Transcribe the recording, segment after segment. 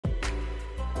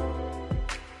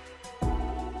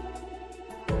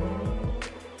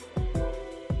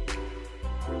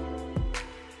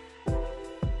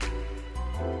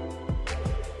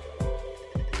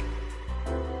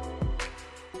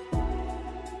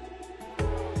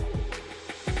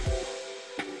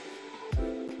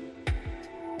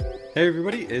Hey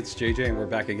everybody, it's JJ and we're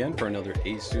back again for another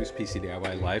ASUS PC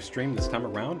DIY live stream. This time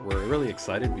around, we're really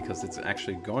excited because it's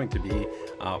actually going to be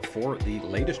for the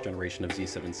latest generation of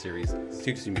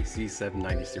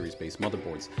Z790 series based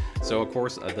motherboards. So of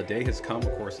course, the day has come.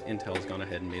 Of course, Intel has gone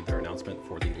ahead and made their announcement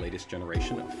for the latest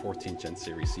generation of 14th gen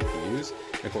series CPUs.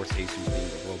 And of course, ASUS being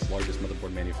the world's largest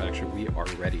motherboard manufacturer, we are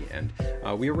ready. And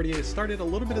we already started a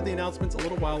little bit of the announcements a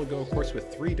little while ago, of course,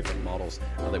 with 3 different models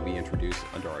that we introduced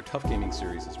under our TUF Gaming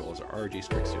series, as well as our ROG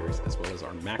STRIX series, as well as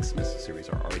our Maximus series,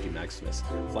 our ROG MAXIMUS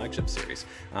flagship series.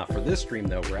 For this stream,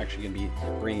 though, we're actually going to be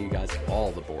bringing you guys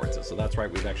all the boards. So that's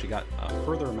right, we've actually got a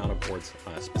further amount of boards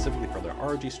specifically for the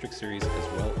ROG STRIX series, as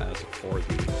well as for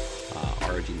the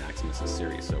ROG MAXIMUS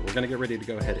series. So we're going to get ready to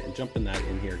go ahead and jump in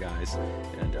here, guys.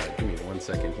 And give me 1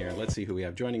 second here. Let's see who we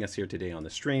have joining us here today on the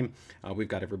stream. We've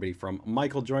got everybody from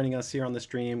Michael joining us here on the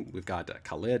stream. We've got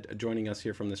Khalid joining us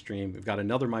here from the stream. We've got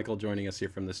another Michael joining us here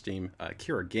from the stream.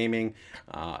 Kira Gaming,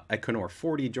 Econor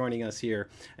 40 joining us here,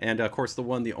 and of course the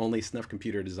one, the only Snuff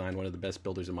Computer Design, one of the best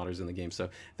builders and modders in the game. So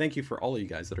thank you for all of you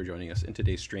guys that are joining us in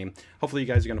today's stream. Hopefully you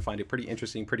guys are going to find it pretty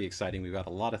interesting, pretty exciting. We've got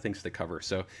a lot of things to cover,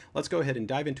 so let's go ahead and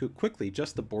dive into it quickly.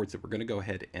 Just the boards that we're going to go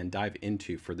ahead and dive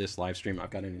into for this live stream.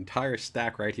 I've got an entire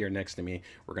stack right here next to me.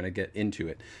 We're going to get into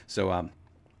it. So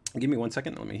give me 1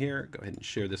 second. Let me go ahead and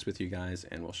share this with you guys,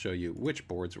 and we'll show you which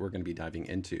boards we're going to be diving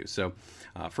into. So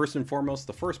first and foremost,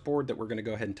 the first board that we're going to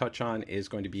go ahead and touch on is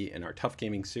going to be in our TUF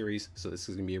Gaming series. So this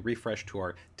is going to be a refresh to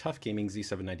our TUF Gaming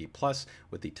Z790 Plus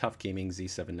with the TUF Gaming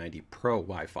Z790 Pro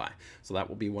Wi-Fi. So that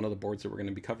will be one of the boards that we're going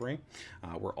to be covering.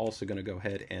 We're also going to go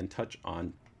ahead and touch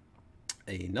on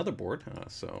another board,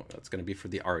 so that's going to be for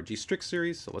the ROG STRIX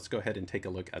series. So let's go ahead and take a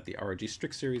look at the ROG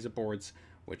STRIX series of boards,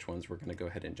 which ones we're going to go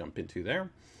ahead and jump into there.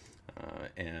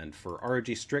 And for ROG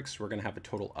STRIX, we're going to have a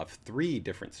total of 3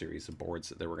 different series of boards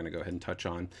that we're going to go ahead and touch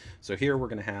on. So here we're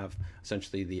going to have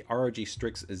essentially the ROG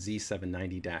STRIX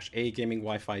Z790-A Gaming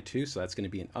Wi-Fi 2. So that's going to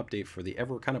be an update for the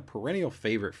ever kind of perennial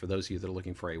favorite for those of you that are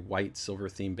looking for a white silver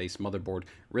theme based motherboard.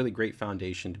 Really great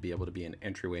foundation to be able to be an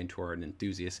entryway into our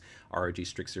enthusiast ROG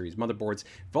STRIX series motherboards.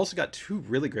 We've also got 2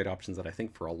 really great options that I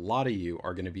think for a lot of you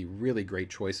are going to be really great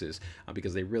choices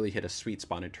because they really hit a sweet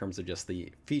spot in terms of just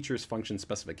the features, functions,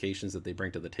 specifications that they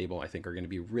bring to the table. I think are going to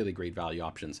be really great value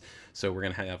options. So we're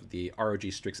going to have the ROG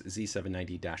STRIX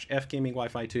Z790-F Gaming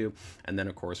Wi-Fi 2, and then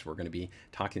of course we're going to be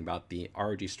talking about the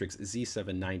ROG STRIX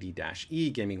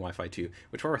Z790-E Gaming Wi-Fi 2,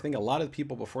 which I think a lot of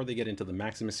people before they get into the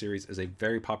Maximus series is a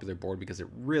very popular board because it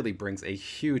really brings a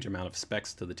huge amount of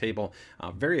specs to the table.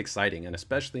 Very exciting, and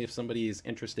especially if somebody is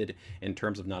interested in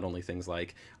terms of not only things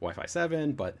like Wi-Fi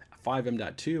 7, but 5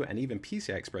 M.2 and even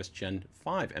PCI Express Gen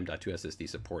 5 M.2 SSD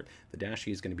support. The Dash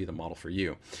E is going to be the model for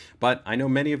you. But I know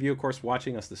many of you, of course,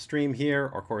 watching us the stream here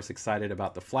are of course excited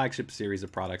about the flagship series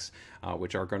of products,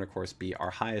 which are going to of course be our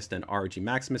highest and ROG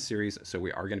Maximus series. So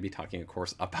we are going to be talking of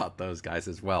course about those guys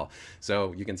as well.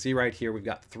 So you can see right here we've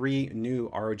got 3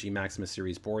 new ROG Maximus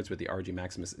series boards with the ROG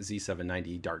Maximus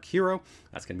Z790 Dark Hero.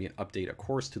 That's going to be an update of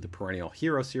course to the perennial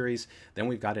Hero series. Then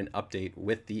we've got an update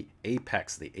with the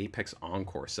Apex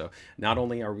Encore. So not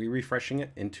only are we refreshing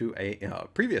it into a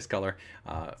previous color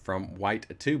from white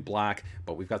to black,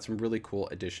 but we've got some really cool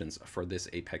additions for this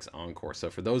Apex Encore. So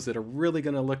for those that are really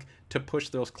going to look to push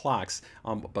those clocks,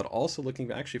 but also looking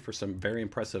actually for some very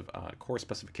impressive core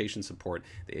specification support,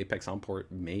 the Apex Encore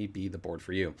may be the board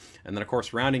for you. And then of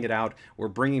course rounding it out, we're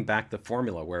bringing back the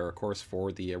formula, where of course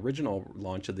for the original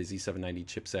launch of the Z790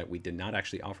 chipset we did not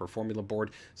actually offer a formula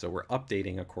board. So we're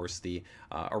updating of course the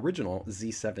original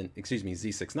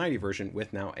Z690 version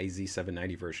with now a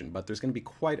Z790 version, but there's going to be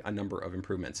quite a number of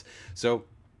improvements. So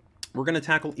we're going to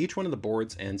tackle each one of the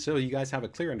boards, and so you guys have a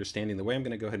clear understanding. The way I'm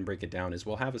going to go ahead and break it down is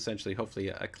we'll have essentially hopefully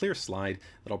a clear slide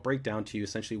that'll break down to you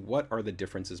essentially what are the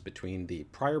differences between the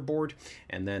prior board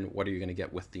and then what are you going to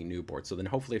get with the new board. So then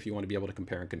hopefully if you want to be able to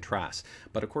compare and contrast.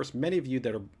 But of course many of you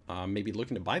that are maybe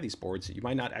looking to buy these boards, you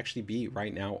might not actually be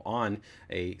right now on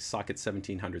a socket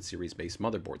 1700 series based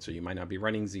motherboard. So you might not be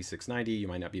running Z690, you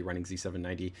might not be running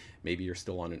Z790, maybe you're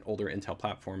still on an older Intel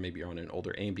platform, maybe you're on an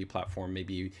older AMD platform,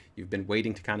 maybe you've been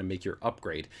waiting to kind of make your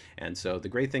upgrade. And so the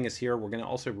great thing is here we're going to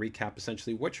also recap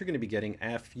essentially what you're going to be getting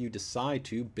if you decide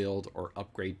to build or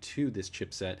upgrade to this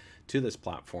chipset, to this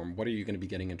platform. What are you going to be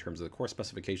getting in terms of the core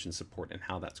specification support and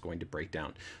how that's going to break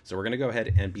down. So we're going to go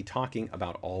ahead and be talking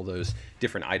about all those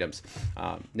different items.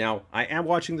 Now I am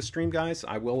watching the stream, guys.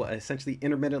 I will essentially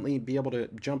intermittently be able to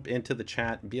jump into the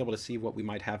chat and be able to see what we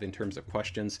might have in terms of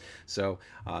questions. So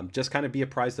just kind of be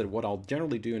apprised that what I'll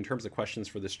generally do in terms of questions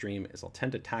for the stream is I'll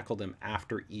tend to tackle them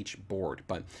after each each board,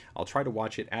 but I'll try to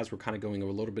watch it as we're kind of going a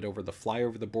little bit over the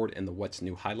flyover of the board and the what's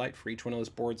new highlight for each one of those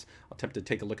boards. I'll attempt to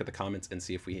take a look at the comments and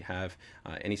see if we have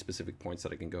any specific points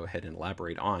that I can go ahead and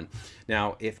elaborate on.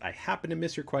 Now, if I happen to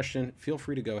miss your question, feel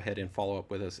free to go ahead and follow up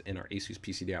with us in our ASUS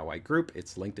PC DIY group.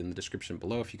 It's linked in the description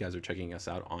below if you guys are checking us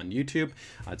out on YouTube.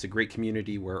 It's a great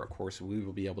community where, of course, we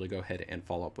will be able to go ahead and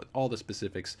follow up with all the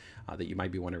specifics that you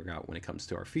might be wondering about when it comes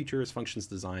to our features, functions,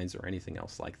 designs, or anything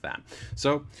else like that.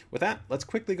 So with that, let's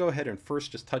quickly go ahead and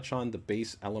first just touch on the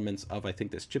base elements of, I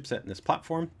think, this chipset and this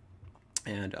platform,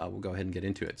 and we'll go ahead and get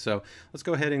into it. So let's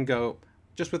go ahead and go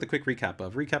just with a quick recap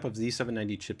of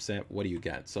Z790 chipset. What do you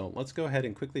get? So let's go ahead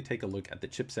and quickly take a look at the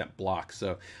chipset block.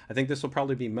 So I think this will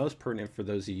probably be most pertinent for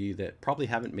those of you that probably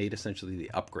haven't made essentially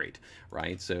the upgrade,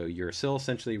 right? So you're still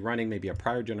essentially running maybe a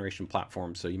prior generation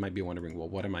platform. So you might be wondering, well,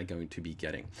 what am I going to be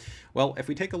getting? Well, if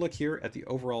we take a look here at the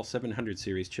overall 700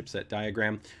 series chipset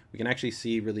diagram, we can actually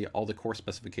see really all the core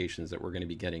specifications that we're going to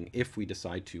be getting if we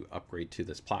decide to upgrade to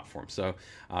this platform. So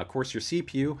of course, your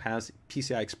CPU has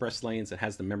PCI Express lanes. It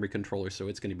has the memory controller, so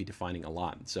it's going to be defining a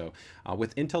lot. So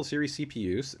with Intel series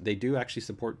CPUs, they do actually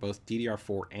support both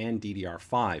DDR4 and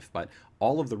DDR5, but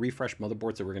all of the refresh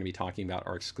motherboards that we're going to be talking about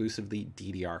are exclusively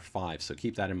DDR5. So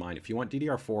keep that in mind. If you want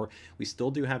DDR4, we still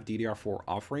do have DDR4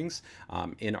 offerings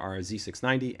in our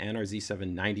Z690 and our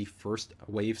Z790 first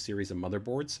wave series of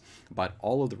motherboards, but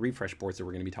all of the refresh boards that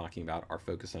we're going to be talking about are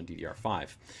focused on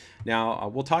DDR5. Now,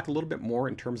 we'll talk a little bit more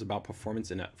in terms about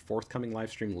performance in a forthcoming live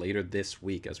stream later this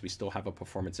week, as we still have a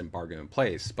performance embargo in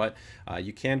place, but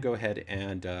you can go ahead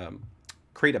and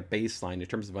create a baseline in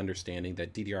terms of understanding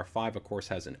that DDR5, of course,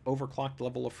 has an overclocked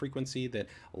level of frequency that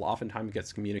oftentimes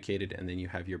gets communicated, and then you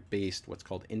have your base, what's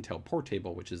called Intel port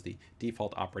table, which is the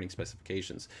default operating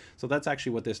specifications. So that's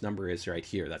actually what this number is right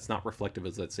here. That's not reflective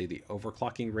of, let's say, the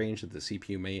overclocking range that the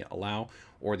CPU may allow,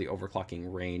 or the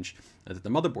overclocking range that the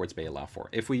motherboards may allow for.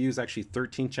 If we use actually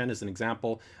 13th gen as an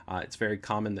example, it's very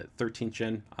common that 13th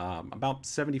gen, about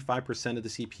 75% of the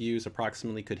CPUs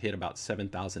approximately could hit about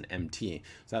 7,000 MT.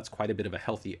 So that's quite a bit of a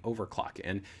healthy overclock,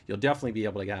 and you'll definitely be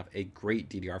able to have a great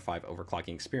DDR5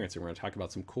 overclocking experience. And we're going to talk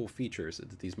about some cool features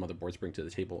that these motherboards bring to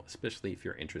the table, especially if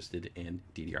you're interested in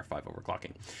DDR5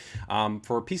 overclocking.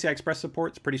 For PCI Express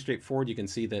support, it's pretty straightforward. You can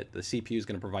see that the CPU is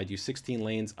going to provide you 16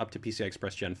 lanes up to PCI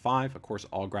Express Gen 5. Of course,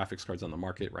 all graphics cards on the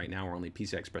market right now are only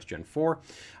PCI Express Gen 4.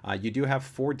 You do have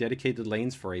 4 dedicated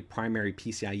lanes for a primary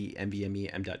PCIe NVMe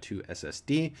M.2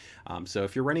 SSD. So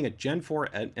if you're running a Gen 4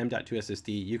 M.2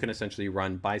 SSD, you can essentially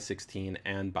run by 16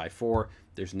 and by 4.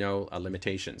 There's no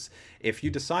limitations. If you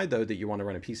decide, though, that you want to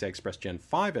run a PCI Express Gen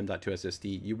 5 M.2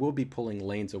 SSD, you will be pulling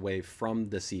lanes away from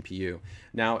the CPU.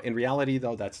 Now, in reality,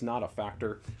 though, that's not a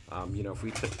factor. You know, if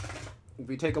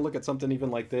we take a look at something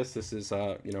even like this, this is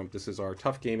this is our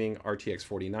TUF Gaming RTX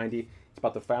 4090. It's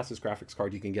about the fastest graphics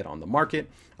card you can get on the market.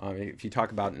 If you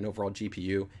talk about an overall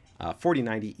GPU,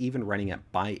 4090, even running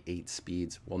at by 8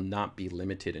 speeds, will not be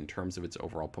limited in terms of its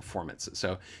overall performance.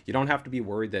 So you don't have to be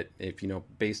worried that if,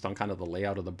 based on kind of the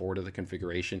layout of the board or the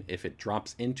configuration, if it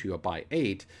drops into a by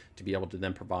 8, to be able to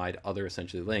then provide other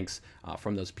essentially links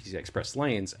from those PCI Express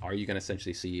lanes, are you going to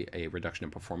essentially see a reduction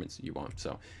in performance? You won't.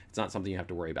 So it's not something you have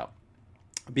to worry about.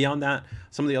 Beyond that,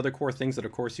 some of the other core things that,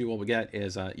 of course, you will get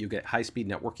is you get high-speed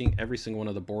networking. Every single one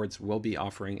of the boards will be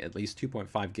offering at least 2.5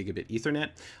 gigabit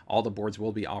Ethernet. All the boards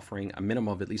will be offering a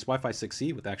minimum of at least Wi-Fi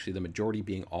 6E, with actually the majority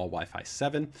being all Wi-Fi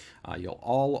 7.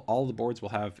 All the boards will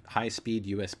have high-speed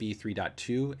USB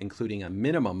 3.2, including a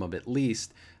minimum of at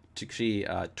least 20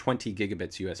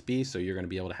 gigabits USB, so you're going to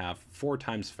be able to have 4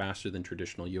 times faster than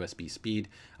traditional USB speed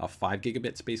of 5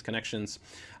 gigabit space connections.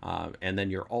 And then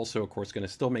you're also, of course, going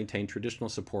to still maintain traditional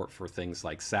support for things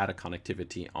like SATA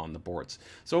connectivity on the boards.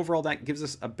 So overall, that gives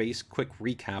us a base quick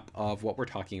recap of what we're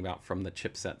talking about from the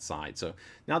chipset side. So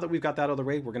now that we've got that out of the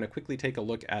way, we're going to quickly take a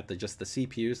look at just the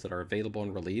CPUs that are available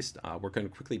and released. We're going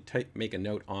to quickly make a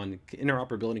note on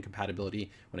interoperability and compatibility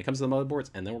when it comes to the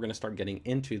motherboards, and then we're going to start getting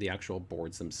into the actual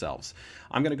boards themselves.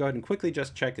 I'm going to go ahead and quickly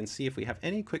just check and see if we have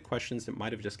any quick questions that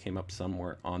might have just came up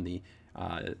somewhere on the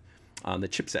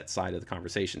chipset side of the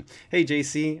conversation. Hey,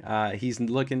 JC, he's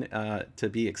looking to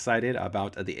be excited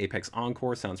about the Apex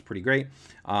Encore. Sounds pretty great.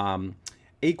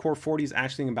 8-core 40 is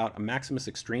actually about a Maximus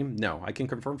Extreme. No, I can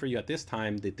confirm for you at this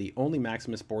time that the only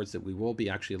Maximus boards that we will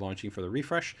be actually launching for the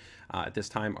refresh at this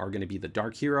time are going to be the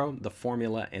Dark Hero, the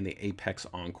Formula, and the Apex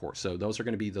Encore. So those are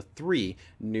going to be the 3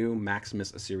 new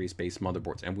Maximus series-based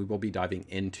motherboards, and we will be diving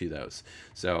into those.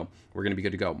 So we're going to be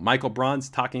good to go. Michael Braun's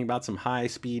talking about some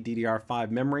high-speed DDR5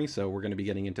 memory, so we're going to be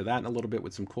getting into that in a little bit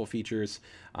with some cool features.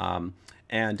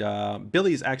 And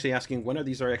Billy's actually asking when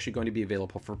these are actually going to be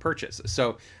available for purchase.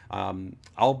 So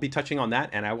I'll be touching on that,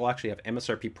 and I will actually have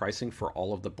MSRP pricing for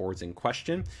all of the boards in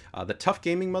question. The TUF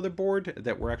Gaming motherboard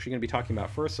that we're actually going to be talking about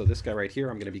first, so this guy right here,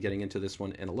 I'm going to be getting into this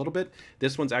one in a little bit.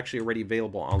 This one's actually already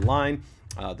available online.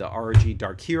 The ROG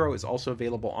Dark Hero is also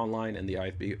available online, and the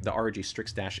ROG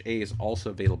Strix-A is also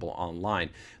available online.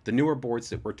 The newer boards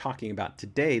that we're talking about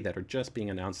today that are just being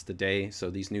announced today, so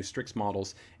these new Strix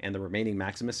models and the remaining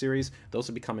Maximus series, those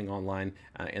will be coming online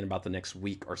in about the next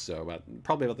week or so,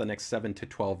 probably about the next 7 to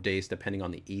 12 days, depending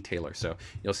on the e-tailer. So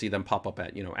you'll see them pop up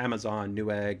at, you know, Amazon,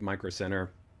 Newegg, Micro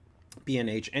Center,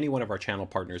 B&H, any one of our channel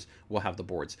partners will have the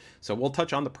boards. So we'll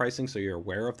touch on the pricing so you're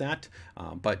aware of that.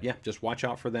 But yeah, just watch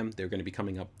out for them. They're going to be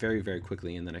coming up very, very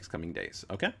quickly in the next coming days.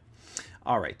 Okay.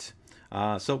 All right.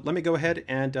 So let me go ahead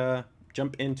and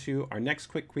jump into our next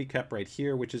quick recap right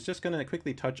here, which is just going to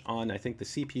quickly touch on, I think, the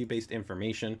CPU based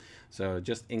information. So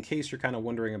just in case you're kind of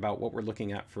wondering about what we're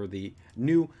looking at for the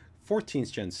new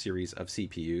 14th gen series of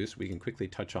CPUs, we can quickly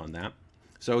touch on that.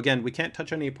 So again, we can't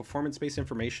touch on any performance-based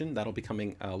information. That'll be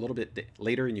coming a little bit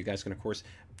later, and you guys can, of course,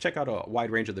 check out a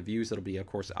wide range of the views that'll be, of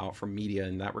course, out from media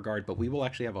in that regard. But we will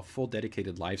actually have a full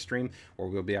dedicated live stream where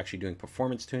we'll be actually doing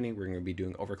performance tuning. We're going to be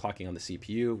doing overclocking on the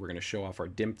CPU. We're going to show off our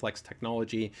DIMFlex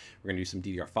technology. We're going to do some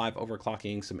DDR5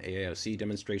 overclocking, some AiOC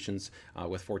demonstrations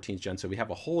with 14th gen. So we have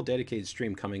a whole dedicated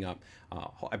stream coming up,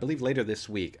 I believe later this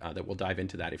week, that we'll dive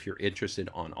into that if you're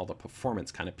interested on all the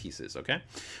performance kind of pieces, okay?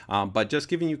 But just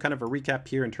giving you kind of a recap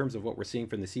here in terms of what we're seeing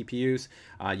from the CPUs.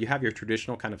 You have your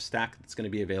traditional kind of stack that's going to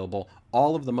be available.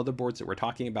 All of the motherboards that we're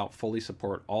talking about fully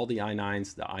support all the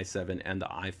i9s, the i7, and the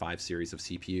i5 series of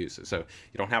CPUs. So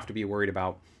you don't have to be worried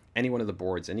about any one of the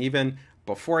boards. And even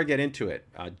before I get into it,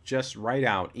 just right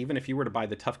out, even if you were to buy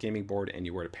the TUF Gaming board and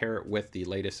you were to pair it with the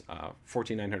latest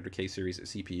 14900K series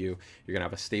CPU, you're going to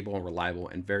have a stable and reliable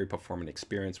and very performant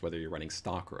experience, whether you're running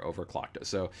stock or overclocked.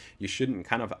 So you shouldn't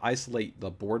kind of isolate the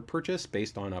board purchase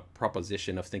based on a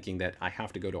proposition of thinking that I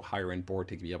have to go to a higher end board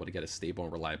to be able to get a stable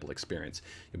and reliable experience.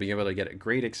 You'll be able to get a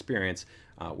great experience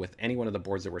with any one of the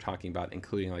boards that we're talking about,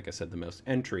 including, like I said, the most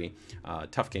entry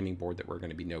TUF Gaming board that we're going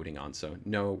to be noting on. So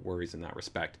no worries in that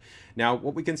respect. Now,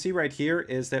 what we can see right here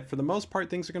is that for the most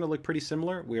part, things are going to look pretty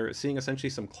similar. We're seeing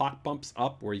essentially some clock bumps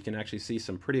up where you can actually see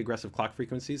some pretty aggressive clock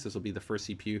frequencies. This will be the first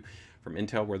CPU from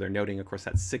Intel where they're noting, of course,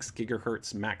 that 6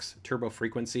 gigahertz max turbo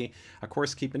frequency. Of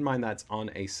course, keep in mind that's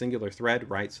on a singular thread,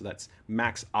 right? So that's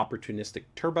max opportunistic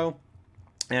turbo.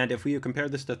 And if we compare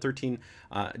this to 13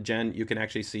 gen, you can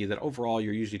actually see that overall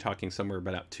you're usually talking somewhere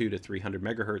about 200 to 300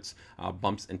 megahertz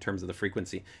bumps in terms of the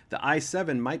frequency. The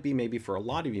i7 might be, maybe for a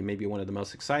lot of you, maybe one of the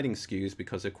most exciting SKUs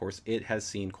because, of course, it has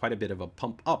seen quite a bit of a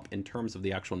pump up in terms of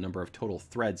the actual number of total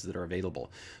threads that are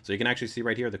available. So you can actually see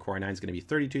right here the Core i9 is going to be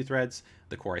 32 threads,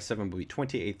 the Core i7 will be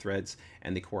 28 threads,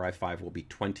 and the Core i5 will be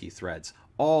 20 threads.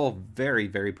 All very,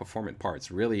 very performant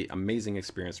parts. Really amazing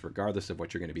experience regardless of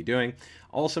what you're going to be doing.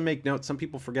 Also make note, some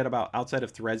people forget about outside of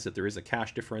threads that there is a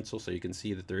cache differential. So you can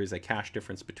see that there is a cache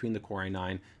difference between the Core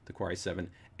i9, the Core i7,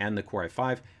 and the Core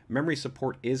i5. Memory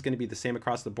support is going to be the same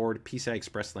across the board. PCI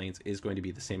Express lanes is going to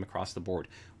be the same across the board.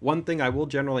 One thing I will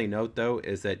generally note, though,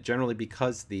 is that generally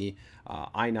because the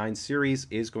i9 series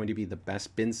is going to be the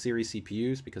best bin series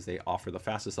CPUs because they offer the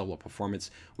fastest level of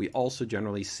performance, we also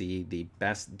generally see the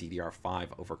best DDR5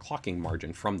 overclocking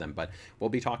margin from them. But we'll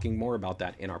be talking more about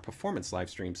that in our performance live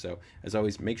stream. So as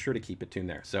always, make sure to keep it tuned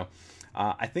there. So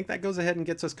I think that goes ahead and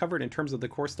gets us covered in terms of the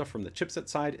core stuff from the chipset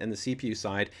side and the CPU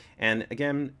side. And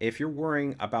again, if you're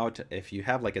worrying about if you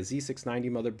have like a Z690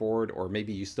 motherboard, or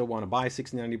maybe you still want to buy a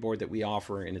 690 board that we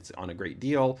offer and it's on a great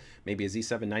deal, maybe a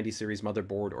Z790 series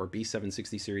motherboard or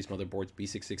B760 series motherboards,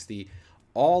 B660,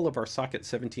 all of our Socket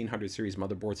 1700 series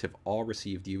motherboards have all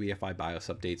received UEFI BIOS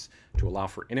updates to allow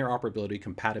for interoperability,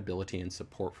 compatibility, and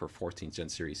support for 14th gen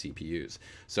series CPUs.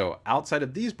 So outside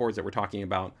of these boards that we're talking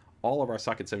about, all of our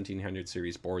Socket 1700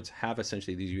 series boards have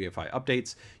essentially these UEFI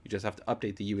updates. You just have to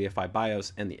update the UEFI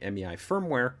BIOS and the MEI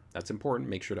firmware. That's important.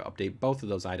 Make sure to update both of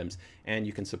those items, and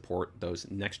you can support those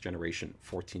next generation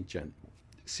 14th gen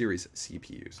series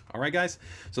CPUs. All right, guys.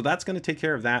 So that's going to take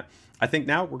care of that. I think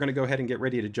now we're going to go ahead and get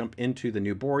ready to jump into the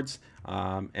new boards.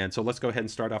 And so let's go ahead and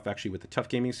start off actually with the TUF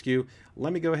Gaming SKU.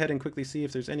 Let me go ahead and quickly see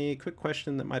if there's any quick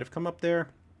question that might have come up there.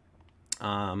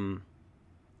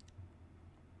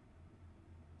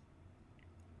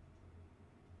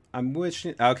 I'm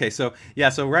wishing. Okay, so yeah,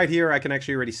 so right here I can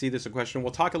actually already see this question.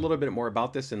 We'll talk a little bit more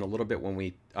about this in a little bit when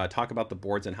we talk about the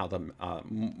boards and how the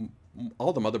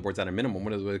all the motherboards at a minimum.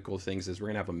 One of the really cool things is we're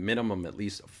gonna have a minimum at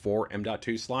least 4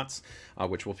 M.2 slots,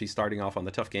 which will be starting off on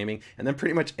the TUF Gaming, and then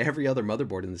pretty much every other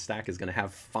motherboard in the stack is gonna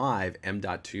have 5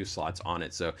 M.2 slots on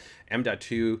it. So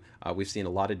M.2, we've seen a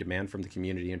lot of demand from the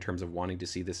community in terms of wanting to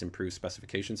see this improve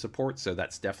specification support. So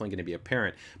that's definitely going to be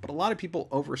apparent. But a lot of people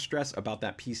overstress about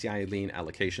that PCIe lean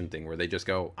allocation thing where they just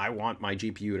go, I want my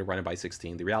GPU to run it by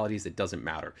 16. The reality is it doesn't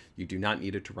matter. You do not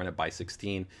need it to run it by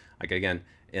 16. Like again,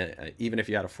 even if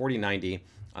you had a 4090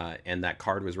 and that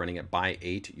card was running it by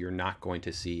 8, you're not going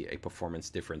to see a performance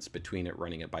difference between it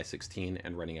running it by 16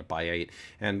 and running it by 8.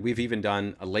 And we've even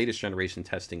done a latest generation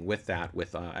testing with that,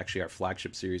 with actually our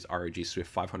flagship series ROG Swift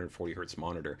 540 Hertz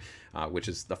monitor, which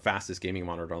is the fastest gaming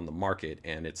monitor on the market,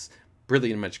 and it's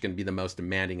really much going to be the most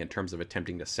demanding in terms of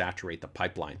attempting to saturate the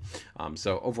pipeline.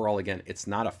 So overall, again, it's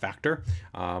not a factor,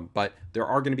 but there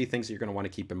are going to be things that you're going to want to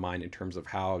keep in mind in terms of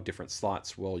how different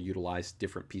slots will utilize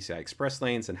different PCI Express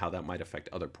lanes and how that might affect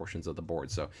other portions of the board.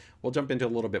 So we'll jump into a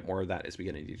little bit more of that as we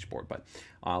get into each board, but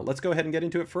let's go ahead and get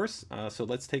into it first. So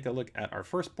let's take a look at our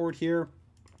first board here.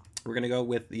 We're going to go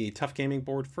with the TUF Gaming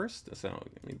board first. So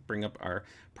let me bring up our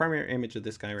primary image of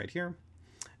this guy right here.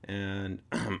 And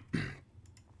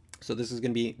so this is going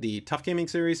to be the TUF Gaming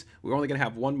series. We're only going to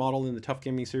have one model in the TUF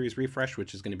Gaming series refresh,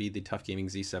 which is going to be the TUF Gaming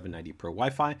Z790 Pro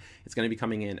Wi-Fi. It's going to be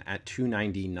coming in at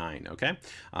 $299. Okay,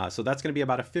 so that's going to be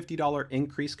about a $50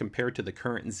 increase compared to the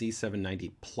current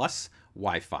Z790 Plus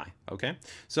Wi-Fi. Okay,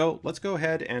 so let's go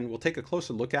ahead and we'll take a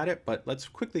closer look at it, but let's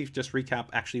quickly just recap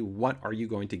actually what are you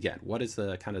going to get? What is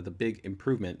the kind of the big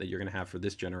improvement that you're going to have for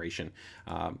this generation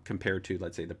compared to,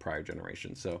 let's say, the prior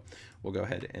generation? So we'll go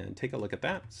ahead and take a look at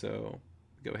that. So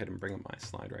go ahead and bring up my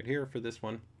slide right here for this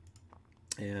one.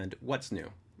 And what's new?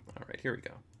 All right, here we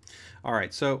go. All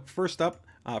right, so first up,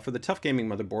 for the TUF Gaming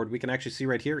motherboard, we can actually see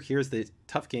right here, here's the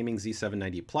TUF Gaming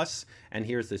Z790 Plus, and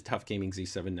here's the TUF Gaming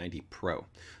Z790 Pro.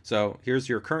 So here's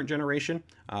your current generation.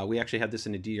 We actually had this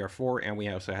in a DDR4, and we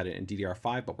also had it in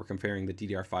DDR5, but we're comparing the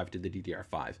DDR5 to the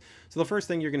DDR5. So the first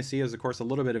thing you're gonna see is, of course, a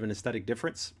little bit of an aesthetic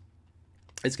difference.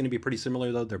 It's going to be pretty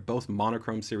similar though. They're both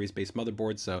monochrome series based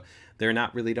motherboards, so they're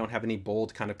not really, don't have any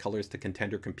bold kind of colors to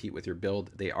contend or compete with your build.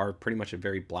 They are pretty much a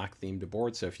very black themed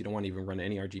board, so if you don't want to even run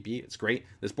any RGB, it's great.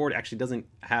 This board actually doesn't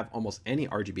have almost any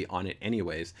RGB on it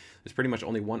anyways. There's pretty much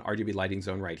only one RGB lighting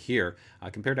zone right here,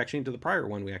 compared actually to the prior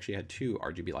one. We actually had 2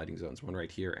 RGB lighting zones, one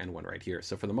right here and one right here.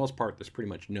 So for the most part, there's pretty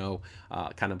much no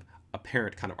kind of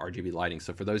apparent kind of RGB lighting.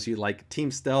 So for those of you like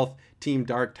team stealth, team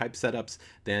dark type setups,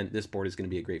 then this board is going to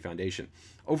be a great foundation.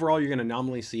 Overall, you're going to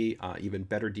nominally see even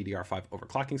better DDR5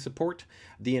 overclocking support.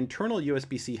 The internal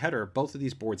USB-C header, both of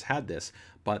these boards had this,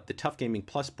 but the TUF Gaming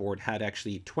Plus board had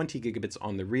actually 20 gigabits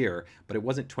on the rear, but it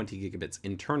wasn't 20 gigabits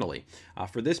internally.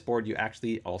 For this board, you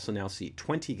actually also now see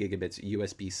 20 gigabits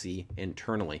USB-C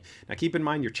internally. Now keep in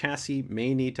mind your chassis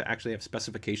may need to actually have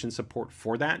specification support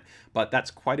for that, but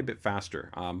that's quite a bit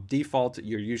faster. Default,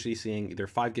 you're usually seeing either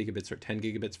 5 gigabits or 10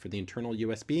 gigabits for the internal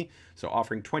USB, so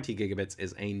offering 20 gigabits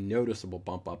is a noticeable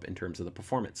bump up in terms of the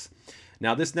performance.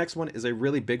 Now this next one is a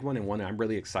really big one and one I'm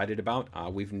really excited about.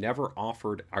 We've never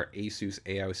offered our ASUS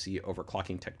AiOC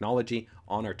overclocking technology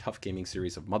on our TUF Gaming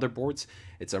series of motherboards.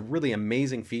 It's a really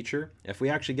amazing feature. If we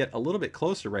actually get a little bit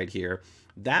closer right here,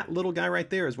 that little guy right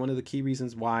there is one of the key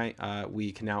reasons why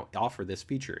we can now offer this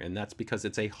feature, and that's because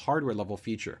it's a hardware level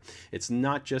feature. It's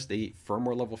not just a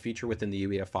firmware level feature within the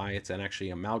UEFI, it's an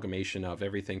actually amalgamation of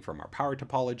everything from our power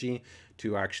topology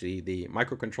to actually the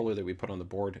microcontroller that we put on the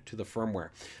board to the firmware.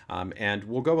 And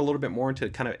we'll go a little bit more into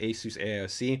kind of ASUS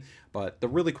AiOC, but the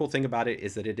really cool thing about it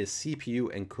is that it is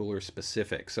CPU and cooler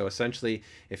specific. So essentially,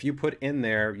 if you put in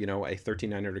there, you know, a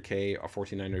 13900K, a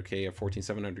 14900K, a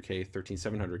 14700K,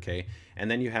 13700K,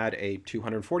 and then you had a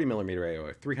 240 millimeter AO,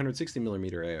 a 360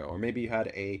 millimeter AO, or maybe you had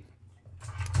a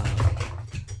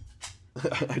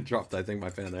I dropped, I think, my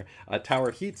fan there, a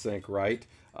tower heatsink, right?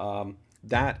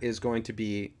 That is going to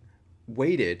be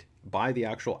weighted by the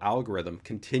actual algorithm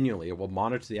continually. It will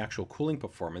monitor the actual cooling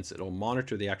performance, it will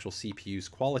monitor the actual CPU's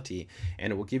quality,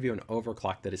 and it will give you an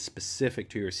overclock that is specific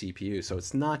to your CPU. So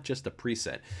it's not just a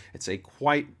preset, it's a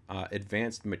quite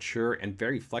advanced, mature, and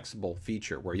very flexible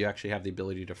feature where you actually have the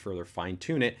ability to further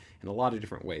fine-tune it in a lot of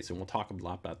different ways, and we'll talk a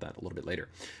lot about that a little bit later.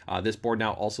 This board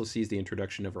now also sees the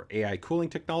introduction of our AiCooling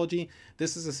technology.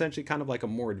 This is essentially kind of like a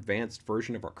more advanced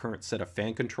version of our current set of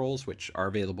fan controls, which are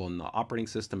available in the operating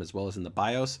system as well as in the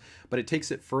BIOS, but it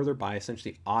takes it further by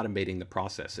essentially automating the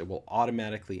process. It will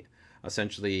automatically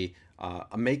essentially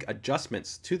make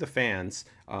adjustments to the fans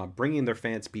bringing their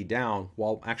fan speed down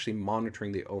while actually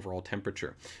monitoring the overall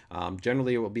temperature.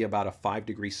 Generally, it will be about a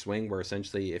 5-degree swing where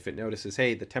essentially if it notices,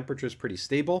 hey, the temperature is pretty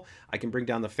stable, I can bring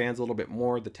down the fans a little bit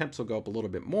more, the temps will go up a little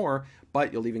bit more,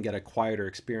 but you'll even get a quieter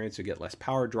experience, you'll get less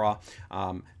power draw.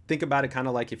 Think about it kind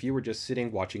of like if you were just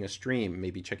sitting watching a stream,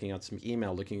 maybe checking out some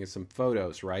email, looking at some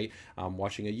photos, right?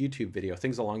 Watching a YouTube video,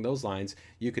 things along those lines.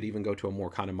 You could even go to a more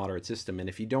kind of moderate system. And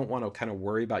if you don't want to kind of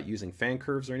worry about using fan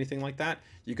curves or anything like that,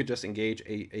 you could just engage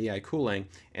AiCooling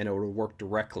and it will work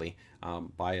directly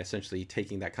by essentially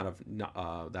taking that kind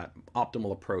of that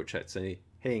optimal approach at saying,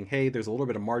 hey, there's a little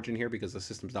bit of margin here because the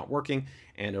system's not working,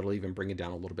 and it'll even bring it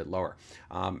down a little bit lower.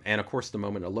 And of course, the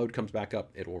moment a load comes back up,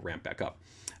 it will ramp back up.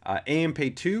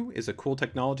 AMP2 is a cool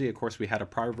technology. Of course, we had a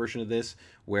prior version of this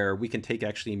where we can take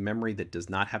actually memory that does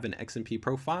not have an XMP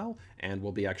profile, and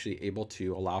we'll be actually able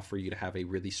to allow for you to have a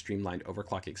really streamlined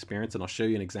overclock experience. And I'll show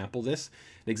you an example of this.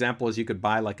 An example is you could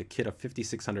buy like a kit of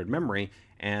 5600 memory,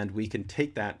 and we can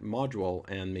take that module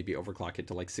and maybe overclock it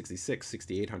to like 66,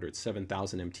 6800,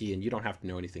 7000 MT, and you don't have to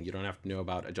know anything. You don't have to know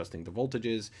about adjusting the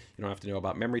voltages. You don't have to know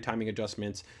about memory timing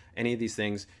adjustments, any of these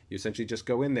things. You essentially just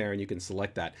go in there and you can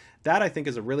select that. That I think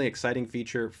is a really exciting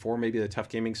feature for maybe the TUF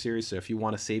Gaming series. So if you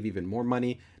want to save even more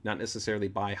money, not necessarily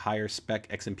buy higher spec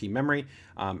XMP memory,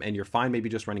 and you're fine maybe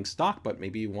just running stock, but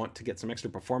maybe you want to get some extra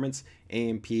performance,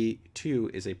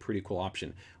 AMP2 is a pretty cool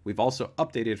option. We've also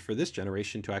updated for this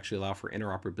generation to actually allow for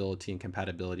interoperability and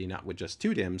compatibility, not with just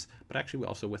 2 DIMMs, but actually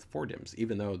also with 4 DIMMs,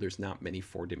 even though there's not many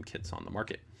 4 DIMM kits on the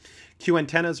market. Q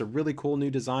antenna is a really cool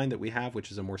new design that we have,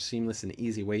 which is a more seamless and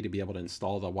easy way to be able to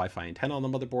install the Wi-Fi antenna on the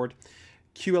motherboard.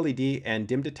 QLED and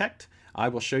DIMM detect. I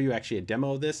will show you actually a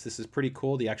demo of this. This is pretty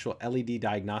cool, the actual LED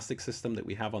diagnostic system that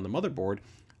we have on the motherboard.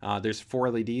 There's 4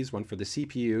 LEDs, one for the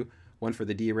CPU, one for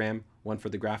the DRAM, one for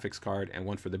the graphics card, and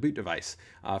one for the boot device.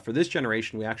 For this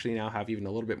generation, we actually now have even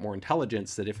a little bit more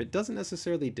intelligence that if it doesn't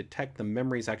necessarily detect the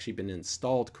memory's actually been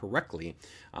installed correctly,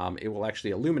 it will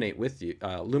actually illuminate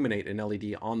an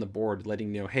LED on the board,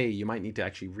 letting you know, hey, you might need to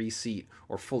actually reseat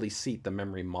or fully seat the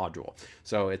memory module.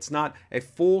 So it's not a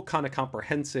full kind of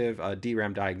comprehensive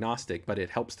DRAM diagnostic, but it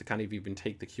helps to kind of even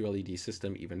take the QLED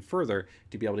system even further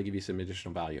to be able to give you some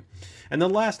additional value. And the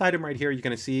last item right here you're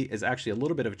going to see is actually a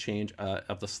little bit of a change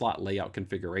of the slot layout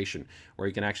configuration, where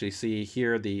you can actually see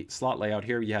here the slot layout.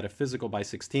 Here you had a physical by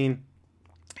 16.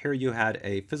 Here you had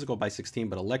a physical by 16,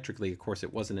 but electrically, of course,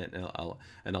 it wasn't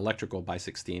an electrical by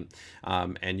 16.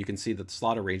 And you can see that the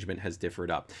slot arrangement has differed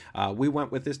up. We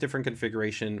went with this different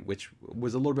configuration, which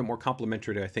was a little bit more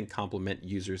complementary to, I think, complement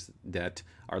users that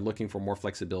are looking for more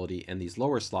flexibility in these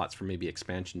lower slots for maybe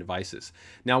expansion devices.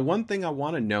 Now, one thing I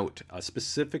want to note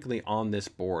specifically on this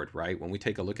board, right, when we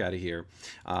take a look at it here,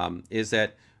 is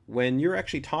that when you're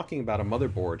actually talking about a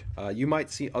motherboard, you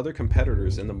might see other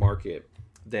competitors in the market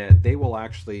that they will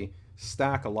actually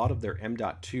stack a lot of their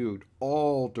M.2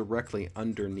 all directly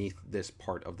underneath this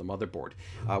part of the motherboard.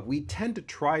 We tend to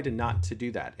try to not to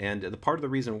do that, and the part of the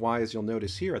reason why is you'll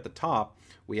notice here at the top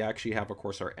we actually have, of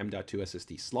course, our M.2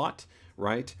 SSD slot,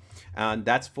 right? And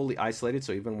that's fully isolated,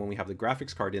 so even when we have the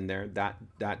graphics card in there,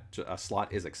 that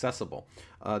slot is accessible.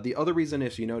 The other reason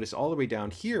is you notice all the way down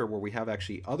here where we have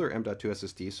actually other M.2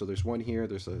 SSDs, so there's one here,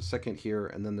 there's a second here,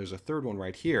 and then there's a third one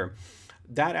right here.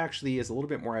 That actually is a little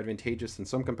bit more advantageous than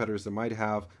some competitors that might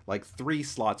have like 3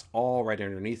 slots all right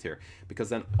underneath here, because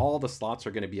then all the slots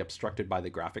are going to be obstructed by the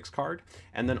graphics card.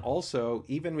 And then also,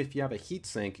 even if you have a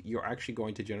heatsink, you're actually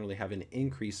going to generally have an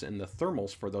increase in the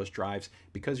thermals for those drives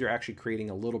because you're actually creating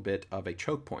a little bit of a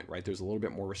choke point, right? There's a little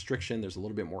bit more restriction, there's a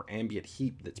little bit more ambient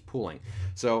heat that's pooling.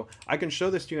 So I can show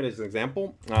this to you as an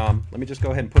example. Let me just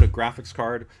go ahead and put a graphics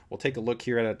card. We'll take a look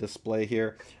here at a display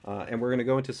here, and we're going to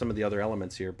go into some of the other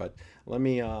elements here, but let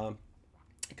me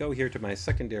go here to my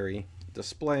secondary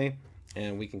display,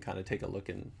 and we can kind of take a look,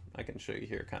 and I can show you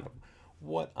here kind of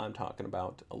what I'm talking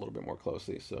about a little bit more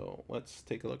closely. So let's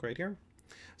take a look right here.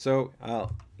 So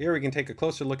here we can take a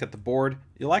closer look at the board.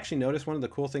 You'll actually notice one of the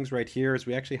cool things right here is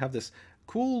we actually have this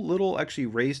cool little actually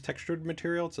raised textured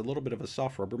material. It's a little bit of a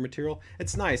soft rubber material.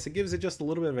 It's nice. It gives it just a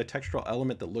little bit of a textural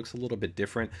element that looks a little bit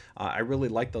different. I really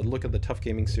like the look of the TUF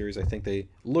Gaming series. I think they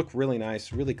look really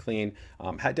nice, really clean.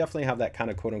 Definitely have that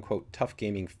kind of quote-unquote TUF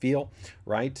Gaming feel,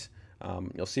 right?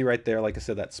 You'll see right there, like I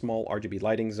said, that small RGB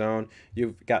lighting zone.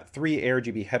 You've got 3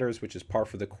 ARGB headers, which is par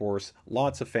for the course.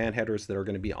 Lots of fan headers that are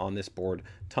going to be on this board.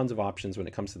 Tons of options when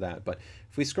it comes to that. But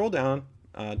if we scroll down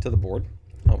to the board,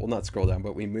 well, not scroll down,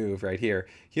 but we move right here.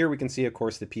 Here we can see, of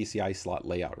course, the PCI slot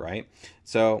layout, right?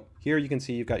 So here you can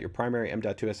see you've got your primary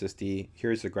M.2 SSD.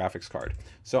 Here's the graphics card.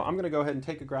 So I'm going to go ahead and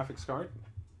take a graphics card.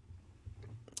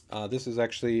 This is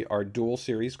actually our dual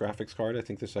series graphics card. I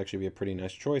think this will actually be a pretty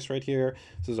nice choice right here.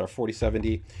 This is our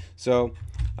 4070. So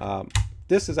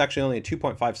this is actually only a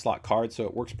 2.5 slot card, so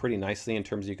it works pretty nicely in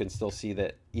terms of you can still see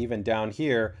that even down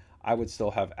here, I would still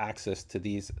have access to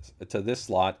this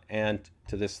slot and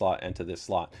to this slot and to this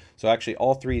slot. So actually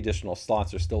all 3 additional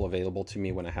slots are still available to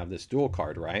me when I have this dual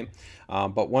card, right?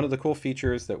 But one of the cool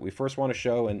features that we first want to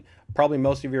show, and probably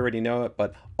most of you already know it,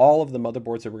 but all of the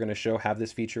motherboards that we're going to show have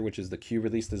this feature, which is the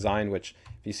Q-Release design, which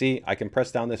if you see, I can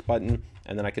press down this button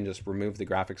and then I can just remove the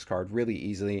graphics card really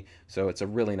easily. So it's a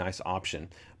really nice option.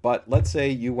 But let's say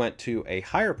you went to a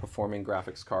higher performing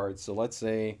graphics card. So let's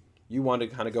say you want to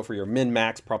kind of go for your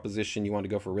min-max proposition, you want to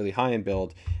go for a really high-end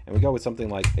build, and we go with something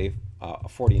like a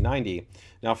 4090.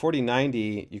 Now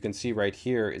 4090, you can see right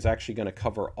here, is actually going to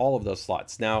cover all of those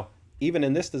slots. Now, even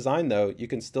in this design though, you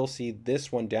can still see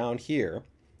this one down here,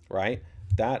 right?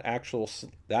 That actual,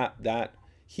 that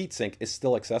heatsink is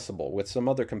still accessible. With some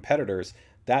other competitors,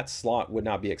 that slot would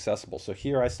not be accessible. So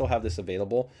here I still have this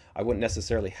available. I wouldn't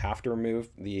necessarily have to remove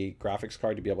the graphics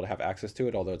card to be able to have access to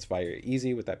it, although it's very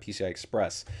easy with that PCI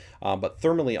Express. But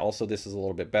thermally also this is a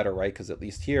little bit better, right? Because at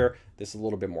least here, this is a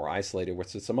little bit more isolated, with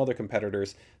some other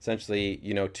competitors, essentially,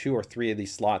 you know, 2 or 3 of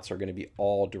these slots are going to be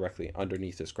all directly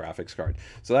underneath this graphics card.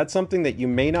 So that's something that you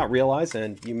may not realize,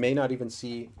 and you may not even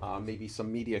see maybe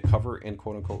some media cover in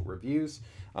quote unquote reviews.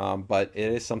 But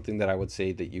it is something that I would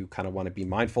say that you kind of want to be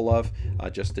mindful of,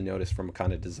 just to notice from a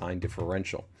kind of design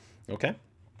differential. Okay,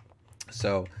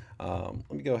 so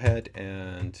let me go ahead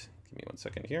and give me 1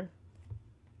 second here,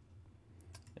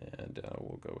 and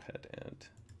we'll go ahead and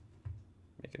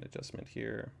make an adjustment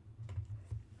here.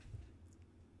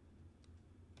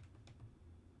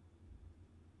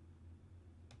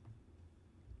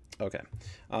 Okay.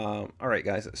 All right,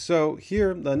 guys. So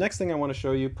here, the next thing I want to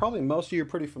show you, probably most of you are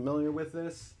pretty familiar with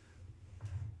this,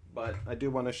 but I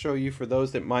do want to show you for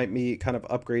those that might be kind of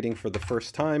upgrading for the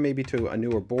first time, maybe to a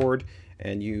newer board,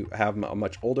 and you have a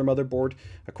much older motherboard.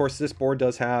 Of course, this board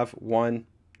does have 1,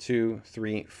 2,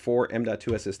 3, 4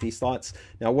 M.2 SSD slots.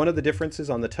 Now, one of the differences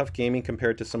on the TUF Gaming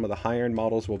compared to some of the higher end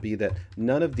models will be that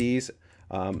none of these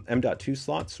M.2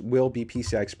 slots will be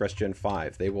PCI Express Gen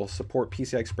 5. They will support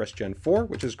PCI Express Gen 4,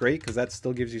 which is great because that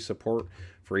still gives you support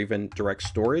for even direct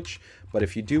storage. But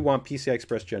if you do want PCI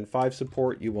Express Gen 5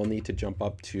 support, you will need to jump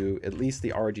up to at least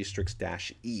the ROG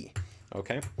STRIX-E.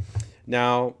 Okay.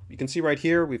 Now, you can see right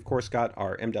here, we've of course got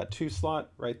our M.2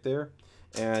 slot right there.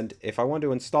 And if I want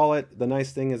to install it, the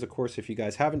nice thing is, of course, if you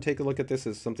guys haven't taken a look at this,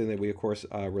 is something that we, of course,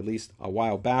 released a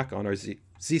while back on our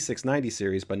Z790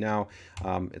 series, but now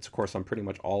it's, of course, on pretty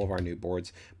much all of our new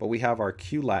boards. But we have our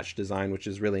Q-latch design, which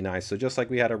is really nice. So just like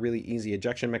we had a really easy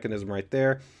ejection mechanism right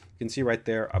there, you can see right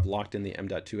there, I've locked in the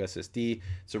M.2 SSD.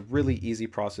 It's a really easy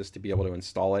process to be able to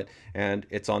install it. And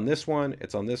it's on this one,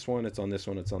 it's on this one, it's on this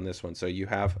one, it's on this one. So you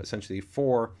have essentially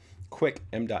 4 quick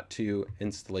M.2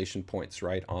 installation points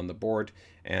right on the board,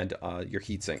 and your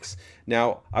heat sinks.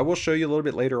 Now, I will show you a little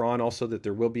bit later on also that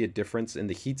there will be a difference in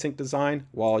the heatsink design.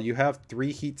 While you have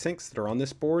 3 heat sinks that are on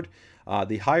this board,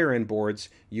 the higher end boards,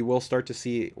 you will start to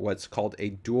see what's called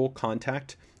a dual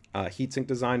contact heatsink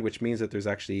design, which means that there's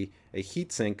actually a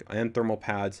heatsink and thermal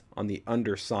pads on the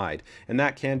underside, and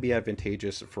that can be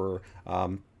advantageous for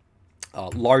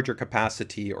larger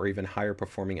capacity or even higher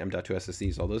performing M.2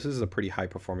 SSDs, although this is a pretty high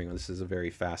performing one. This is a very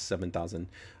fast 7,000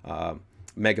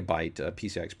 megabyte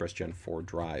PCI Express Gen 4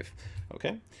 drive.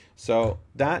 Okay, so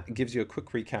that gives you a quick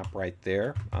recap right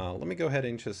there. Let me go ahead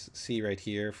and just see right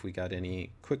here if we got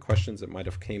any quick questions that might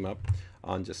have came up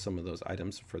on just some of those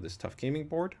items for this TUF Gaming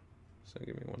board. So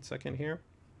give me 1 second here.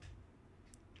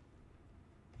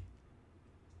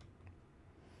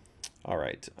 All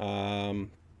right.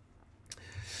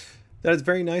 That is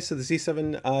very nice of the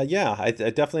Z7. Yeah, I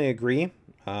definitely agree.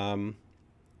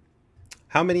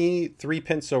 How many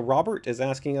 3-pin? So Robert is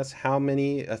asking us how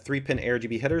many 3-pin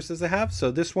ARGB headers does it have?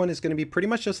 So this one is going to be pretty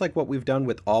much just like what we've done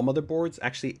with all motherboards.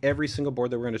 Actually, every single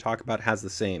board that we're going to talk about has the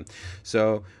same.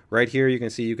 So right here, you can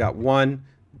see you got 1.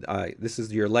 This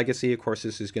is your legacy. Of course,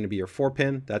 this is going to be your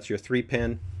 4-pin. That's your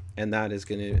 3-pin. And that is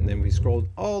going to, and then we scroll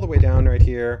all the way down right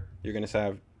here, you're going to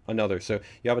have another. So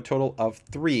you have a total of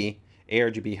 3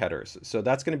 ARGB headers. So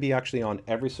that's going to be actually on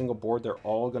every single board. They're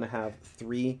all going to have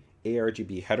 3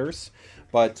 ARGB headers.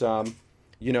 But,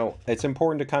 you know, it's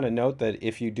important to kind of note that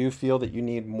if you do feel that you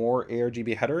need more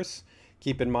ARGB headers,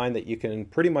 keep in mind that you can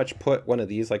pretty much put one of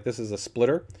these, like this is a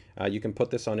splitter. You can put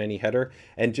this on any header.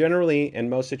 And generally, in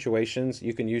most situations,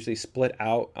 you can usually split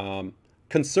out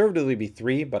conservatively be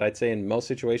 3, but I'd say in most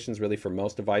situations, really for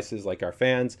most devices like our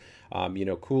fans, you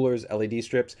know, coolers, LED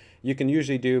strips, you can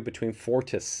usually do between 4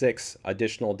 to 6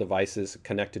 additional devices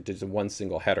connected to one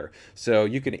single header. So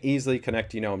you can easily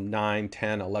connect, you know, 9,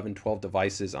 10, 11, 12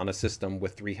 devices on a system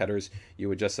with 3 headers. You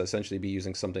would just essentially be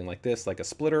using something like this, like a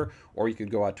splitter, or you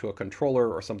could go out to a controller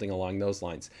or something along those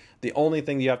lines. The only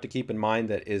thing you have to keep in mind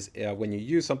that is when you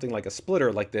use something like a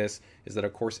splitter like this is that,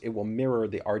 of course, it will mirror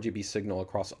the RGB signal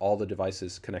across all the devices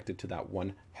connected to that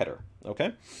one header.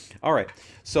 Okay. All right.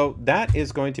 So that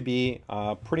is going to be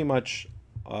pretty much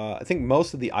I think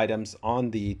most of the items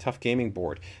on the TUF Gaming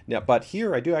board. Now, but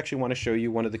here I do actually want to show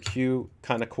you one of the Q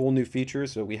kind of cool new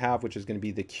features that we have, which is going to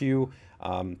be the Q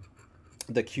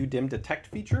dim detect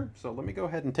feature. So let me go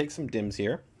ahead and take some dims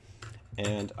here,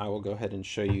 and I will go ahead and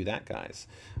show you that, guys.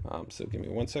 So give me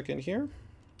 1 second here.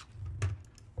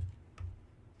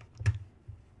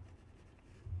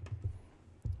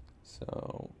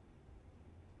 So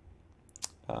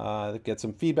get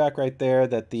some feedback right there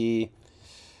that the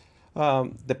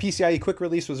PCIe quick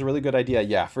release was a really good idea.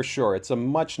 Yeah, for sure. It's a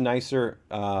much nicer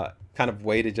kind of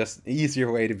way to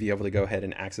easier way to be able to go ahead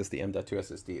and access the M.2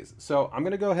 SSDs. So I'm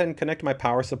going to go ahead and connect my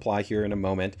power supply here in a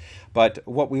moment. But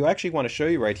what we actually want to show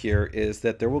you right here is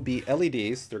that there will be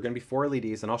LEDs. There are going to be 4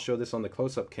 LEDs, and I'll show this on the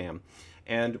close-up cam.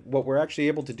 And what we're actually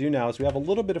able to do now is we have a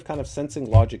little bit of kind of sensing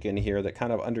logic in here that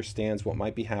kind of understands what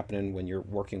might be happening when you're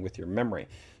working with your memory.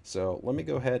 So let me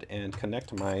go ahead and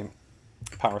connect my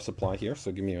power supply here.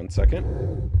 So give me 1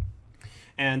 second.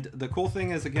 And the cool thing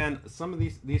is, again, some of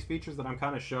these features that I'm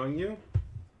kind of showing you,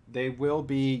 they will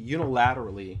be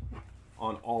unilaterally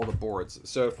on all the boards.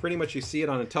 So pretty much you see it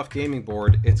on a TUF Gaming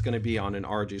board, it's going to be on an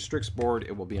ROG STRIX board,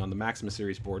 it will be on the Maximus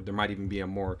series board. There might even be a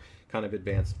more kind of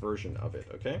advanced version of it,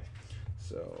 okay?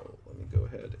 So let me go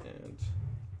ahead and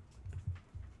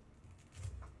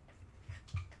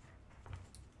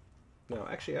now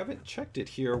actually I haven't checked it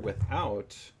here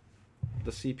without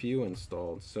the CPU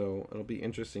installed, so it'll be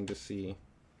interesting to see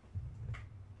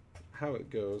how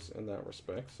it goes in that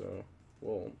respect. So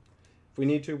if we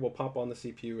need to, we'll pop on the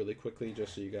CPU really quickly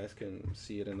just so you guys can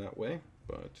see it in that way,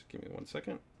 but give me 1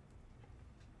 second.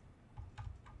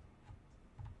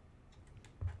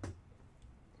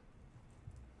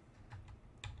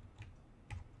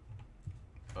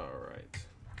 All right,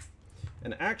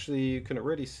 and actually you can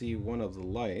already see one of the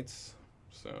lights,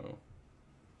 so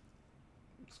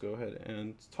let's go ahead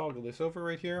and toggle this over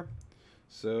right here.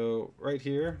 So right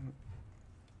here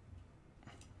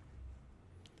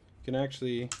you can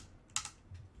actually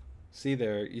see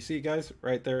there, you see guys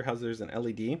right there how there's an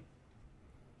LED.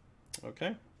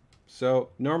 Okay, so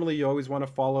normally you always want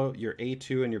to follow your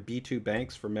A2 and your B2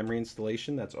 banks for memory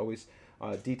installation. That's always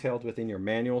detailed within your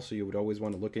manual, so you would always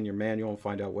want to look in your manual and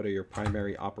find out what are your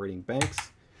primary operating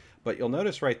banks. But you'll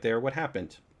notice right there what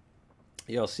happened.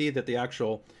 You'll see that the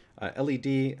actual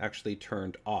LED actually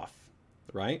turned off,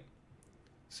 right?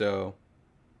 So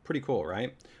pretty cool,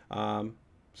 right?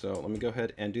 So let me go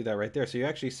ahead and do that right there. So you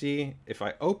actually see if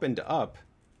I opened up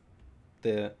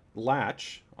the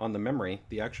latch on the memory,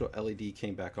 the actual LED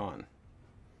came back on.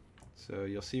 So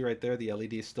you'll see right there the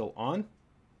LED is still on.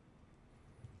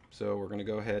 So we're going to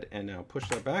go ahead and now push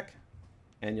that back,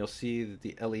 and you'll see that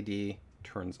the LED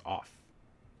turns off.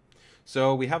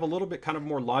 So we have a little bit kind of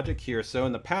more logic here. So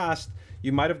in the past,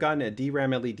 you might have gotten a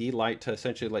DRAM LED light to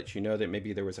essentially let you know that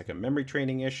maybe there was like a memory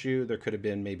training issue. There could have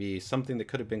been maybe something that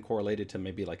could have been correlated to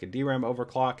maybe like a DRAM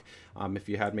overclock. If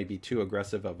you had maybe too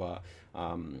aggressive of a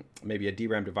maybe a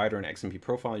DRAM divider and XMP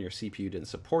profile and your CPU didn't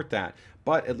support that.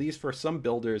 But at least for some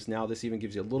builders, now this even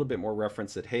gives you a little bit more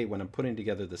reference that, hey, when I'm putting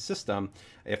together the system,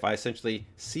 if I essentially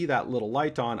see that little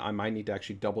light on, I might need to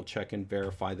actually double check and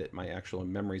verify that my actual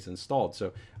memory is installed.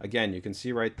 So again, you can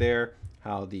see right there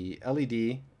how the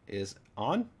LED is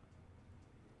on,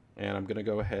 and I'm going to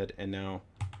go ahead and now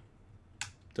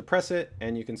depress it,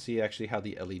 and you can see actually how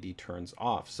the LED turns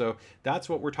off. So that's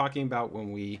what we're talking about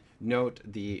when we note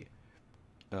the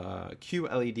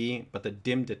QLED, but the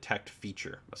dim detect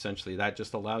feature. Essentially, that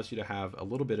just allows you to have a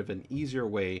little bit of an easier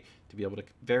way to be able to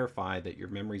verify that your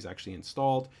memory is actually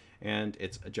installed and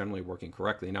it's generally working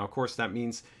correctly. Now, of course, that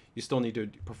means you still need to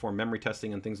perform memory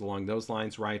testing and things along those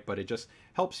lines, right? But it just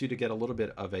helps you to get a little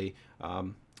bit of a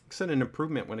an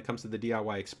improvement when it comes to the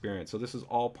DIY experience. So this is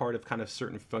all part of kind of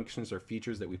certain functions or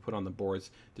features that we put on the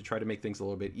boards to try to make things a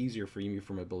little bit easier for you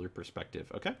from a builder perspective.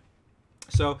 Okay.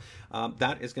 So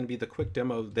that is going to be the quick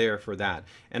demo there for that.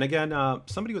 And again,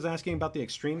 somebody was asking about the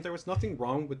Extreme. There was nothing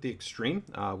wrong with the Extreme.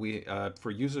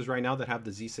 For users right now that have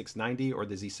the Z690 or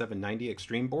the Z790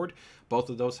 Extreme board, both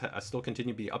of those still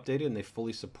continue to be updated, and they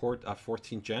fully support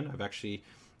 14th gen. I've actually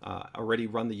already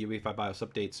run the UEFI BIOS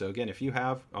update. So again, if you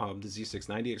have the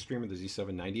Z690 Extreme or the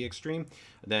Z790 Extreme,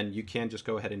 then you can just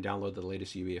go ahead and download the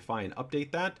latest UEFI and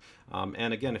update that.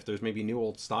 And again, if there's maybe new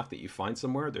old stock that you find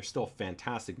somewhere, they're still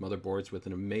fantastic motherboards with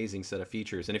an amazing set of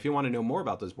features. And if you want to know more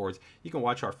about those boards, you can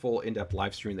watch our full in-depth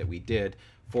live stream that we did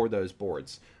for those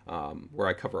boards, where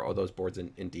I cover all those boards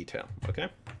in detail. Okay.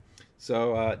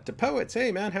 So DePoets,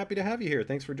 hey man, happy to have you here.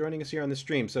 Thanks for joining us here on the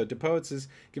stream. So DePoets is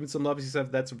giving some love. He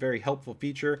said that's a very helpful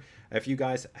feature. If you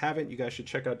guys haven't, you guys should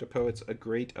check out DePoets, a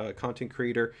great content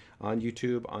creator on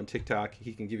YouTube, on TikTok.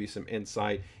 He can give you some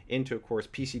insight into, of course,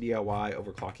 PC DIY,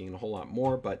 overclocking, and a whole lot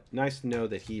more. But nice to know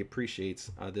that he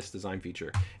appreciates this design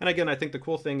feature. And again, I think the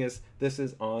cool thing is this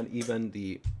is on even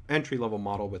the entry-level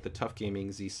model with the TUF Gaming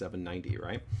Z790,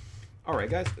 right? All right,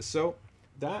 guys. So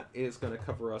that is going to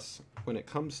cover us when it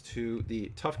comes to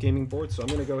the TUF Gaming board. So I'm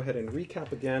going to go ahead and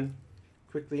recap again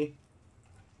quickly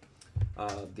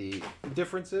the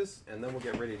differences, and then we'll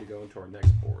get ready to go into our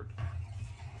next board.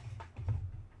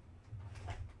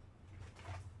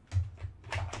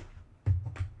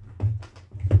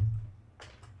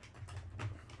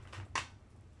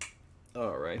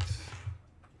 All right.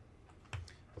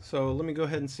 So let me go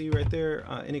ahead and see right there.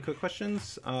 Any quick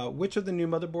questions? Which of the new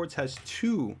motherboards has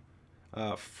two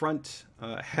front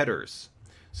headers?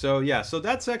 So yeah, so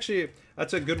that's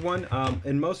a good one.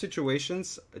 In most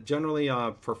situations, generally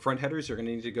for front headers, you're going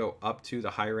to need to go up to the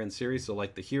higher end series. So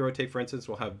like the Hero tape, for instance,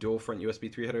 will have dual front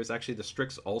USB 3 headers. Actually, the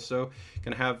Strix also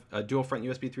can have dual front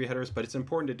USB 3 headers, but it's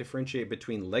important to differentiate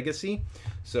between legacy.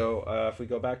 So if we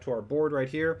go back to our board right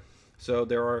here, so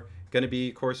there are going to be,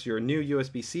 of course, your new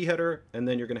USB-C header, and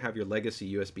then you're going to have your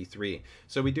legacy USB 3.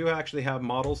 So we do actually have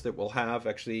models that will have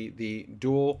actually the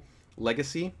dual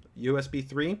legacy USB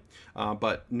 3,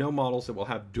 but no models that will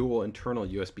have dual internal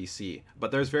USB-C.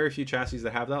 But there's very few chassis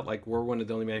that have that. Like, we're one of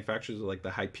the only manufacturers, like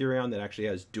the Hyperion, that actually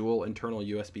has dual internal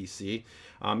USB-C.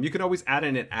 You can always add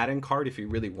in an add-in card if you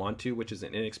really want to, which is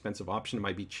an inexpensive option. It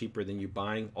might be cheaper than you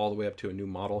buying all the way up to a new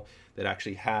model that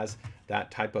actually has that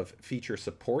type of feature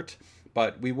support.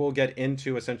 But we will get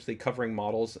into essentially covering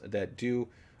models that do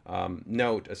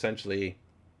note essentially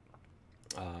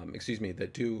that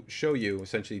do show you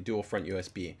essentially dual front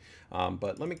USB.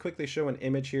 But let me quickly show an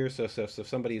image here. So if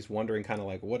somebody's wondering kind of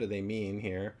like, what do they mean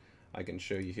here? I can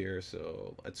show you here.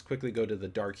 So let's quickly go to the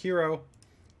Dark Hero,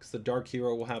 because the Dark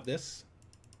Hero will have this.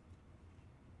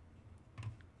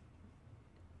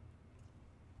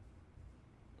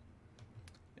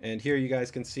 And here you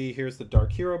guys can see, here's the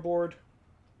Dark Hero board.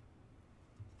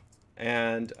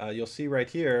 And you'll see right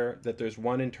here that there's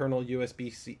one internal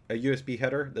USB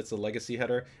header, that's the legacy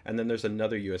header, and then there's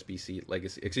another legacy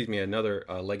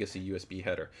USB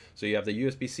header. So you have the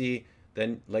USB-C,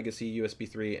 then legacy USB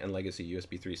 3, and legacy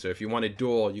USB 3. So if you wanted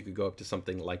dual, you could go up to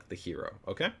something like the Hero,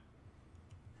 okay?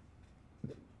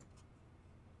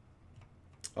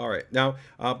 All right, now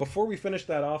before we finish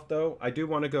that off though, I do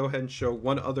want to go ahead and show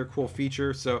one other cool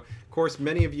feature. So of course,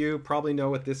 many of you probably know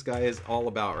what this guy is all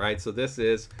about, right? So this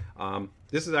is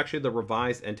actually the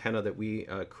revised antenna that we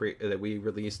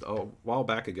released a while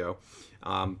back ago,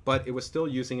 but it was still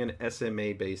using an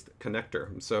SMA-based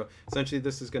connector. So essentially,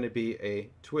 this is going to be a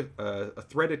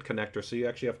threaded connector, so you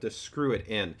actually have to screw it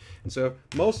in. And so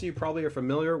most of you probably are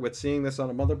familiar with seeing this on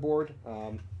a motherboard.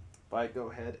 If I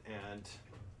go ahead and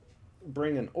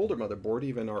bring an older motherboard,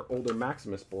 even our older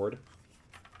Maximus board,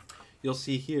 you'll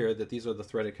see here that these are the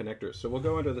threaded connectors. So we'll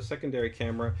go into the secondary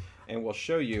camera and we'll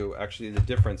show you actually the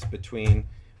difference between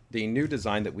the new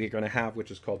design that we're going to have,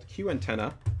 which is called Q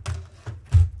antenna,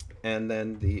 and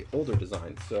then the older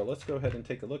design. So let's go ahead and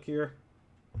take a look here.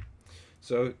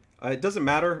 So it doesn't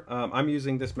matter. I'm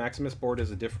using this Maximus board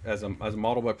as a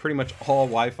model, but pretty much all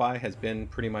Wi-Fi has been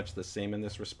pretty much the same in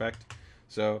this respect.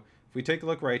 So if we take a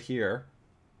look right here,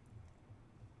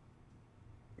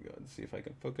 go ahead and see if I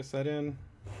can focus that in.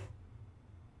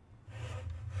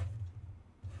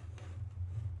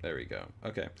 There we go.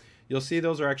 Okay. You'll see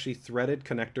those are actually threaded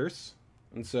connectors.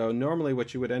 And so normally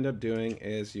what you would end up doing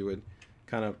is you would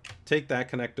kind of take that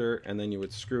connector and then you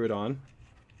would screw it on.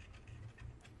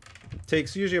 It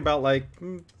takes usually about like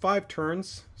 5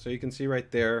 turns. So you can see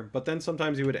right there. But then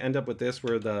sometimes you would end up with this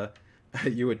where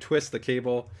you would twist the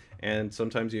cable, and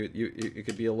sometimes it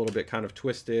could be a little bit kind of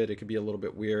twisted. It could be a little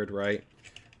bit weird, right?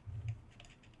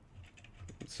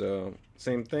 So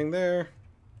same thing there.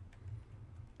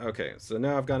 Okay, so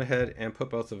now I've gone ahead and put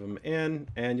both of them in,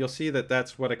 and you'll see that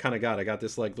that's what I kind of got. I got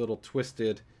this like little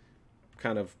twisted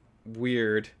kind of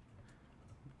weird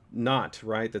knot,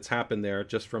 right, that's happened there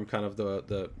just from kind of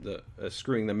the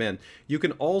screwing them in. You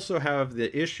can also have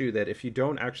the issue that if you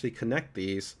don't actually connect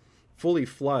these fully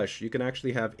flush, you can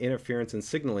actually have interference and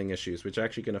signaling issues, which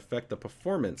actually can affect the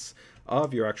performance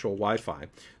of your actual Wi-Fi.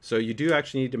 So you do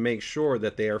actually need to make sure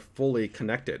that they are fully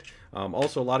connected.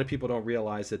 Also, a lot of people don't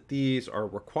realize that these are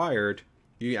required.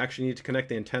 You actually need to connect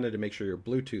the antenna to make sure your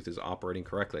Bluetooth is operating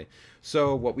correctly.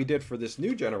 So what we did for this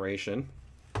new generation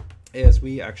is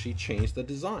we actually changed the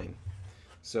design.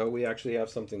 So we actually have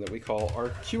something that we call our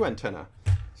Q antenna.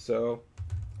 So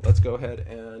let's go ahead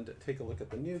and take a look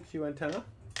at the new Q antenna.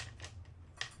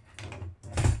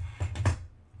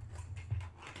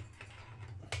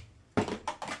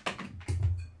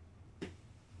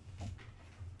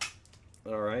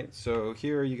 All right, so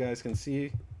here you guys can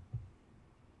see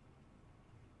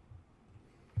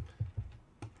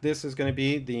this is going to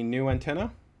be the new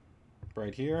antenna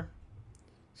right here.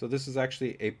 So this is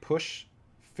actually a push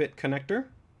fit connector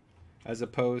as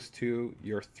opposed to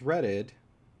your threaded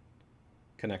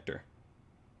connector.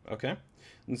 Okay,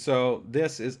 and so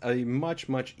this is a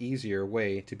much easier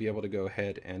way to be able to go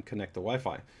ahead and connect the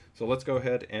Wi-Fi. So let's go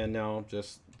ahead and now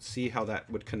just see how that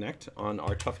would connect on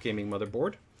our TUF Gaming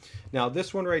motherboard. Now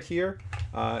this one right here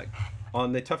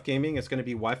on the TUF Gaming is going to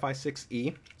be Wi-Fi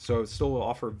 6E, so it still will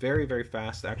offer very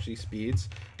fast actually speeds.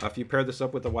 If you pair this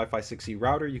up with the Wi-Fi 6E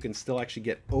router, you can still actually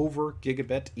get over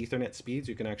gigabit Ethernet speeds.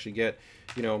 You can actually get,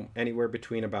 you know, anywhere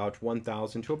between about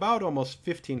 1,000 to about almost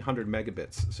 1,500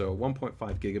 megabits, so 1.5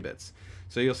 gigabits.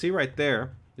 So you'll see right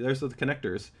there, there's the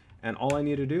connectors, and all I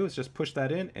need to do is just push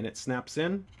that in and it snaps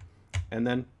in, and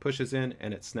then pushes in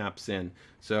and it snaps in.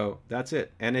 So that's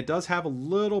it. And it does have a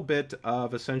little bit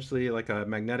of essentially like a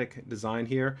magnetic design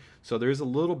here. So there's a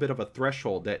little bit of a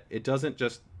threshold that it doesn't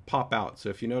just pop out. So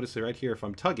if you notice right here, if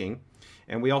I'm tugging,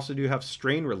 and we also do have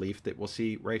strain relief that we'll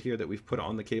see right here that we've put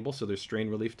on the cable. So there's strain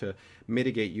relief to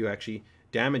mitigate you actually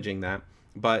damaging that.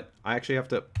 But I actually have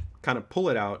to kind of pull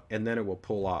it out and then it will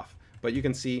pull off. But you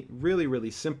can see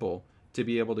really simple to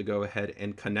be able to go ahead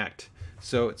and connect.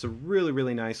 So it's a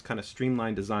really nice kind of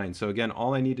streamlined design. So again,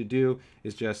 all I need to do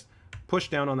is just push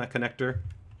down on that connector,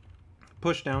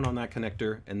 push down on that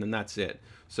connector, and then that's it.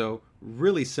 So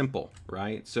really simple,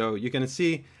 right? So you can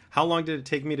see how long did it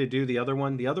take me to do the other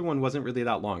one? The other one wasn't really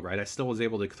that long, right? I still was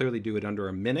able to clearly do it under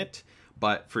a minute,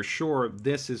 but for sure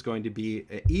this is going to be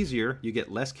easier. You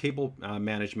get less cable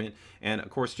management, and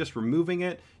of course just removing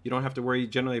it, you don't have to worry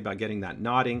generally about getting that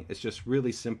knotting. It's just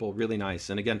really simple, really nice.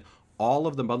 And again, all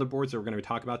of the motherboards that we're going to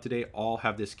talk about today all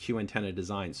have this Q antenna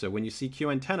design. So when you see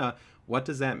Q antenna, what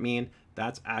does that mean?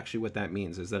 That's actually what that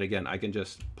means, is that again, I can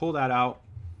just pull that out,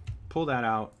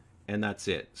 and that's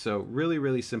it. So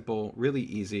really simple, really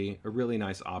easy, a really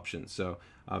nice option. So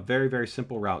very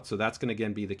simple route. So that's going to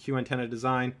again be the Q antenna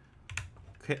design.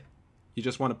 Okay. You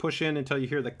just want to push in until you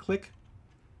hear the click,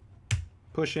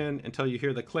 push in until you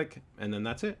hear the click, and then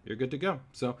that's it. You're good to go.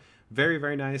 So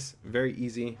very nice, very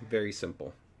easy, very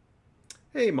simple.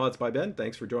 Hey, Mods by Ben,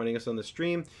 thanks for joining us on the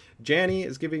stream. Janny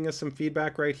is giving us some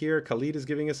feedback right here. Khalid is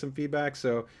giving us some feedback.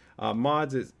 So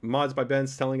Mods by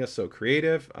Ben's telling us so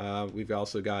creative. We've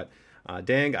also got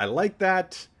Dang, I like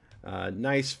that.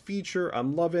 Nice feature,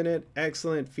 I'm loving it.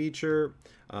 Excellent feature.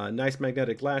 Nice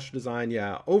magnetic lash design.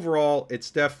 Yeah, overall,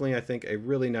 it's definitely, I think, a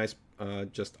really nice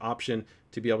just option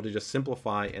to be able to just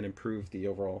simplify and improve the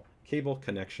overall cable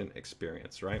connection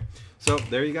experience, right? So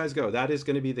there you guys go. That is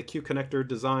going to be the Q connector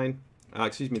design.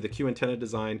 The Q antenna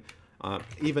design.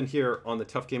 Even here on the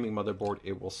TUF Gaming motherboard,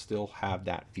 it will still have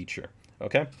that feature.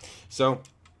 Okay, so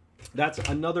that's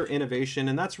another innovation,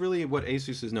 and that's really what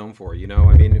ASUS is known for. You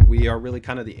know, I mean, we are really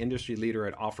kind of the industry leader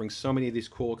at offering so many of these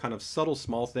cool, kind of subtle,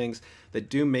 small things that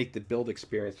do make the build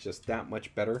experience just that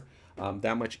much better,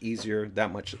 that much easier,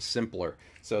 that much simpler.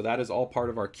 So that is all part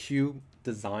of our Q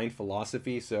design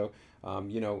philosophy. So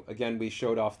you know, again, we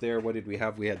showed off there. What did we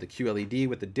have? We had the Q LED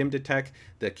with the dim detect,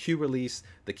 the Q release,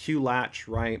 the Q latch,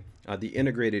 right? The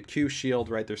integrated Q shield,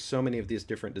 right? There's so many of these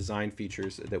different design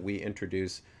features that we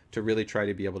introduce to really try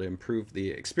to be able to improve the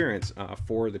experience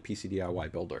for the PC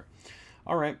DIY builder.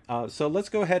 All right, so let's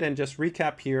go ahead and just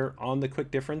recap here on the quick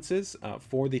differences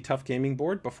for the TUF Gaming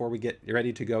board before we get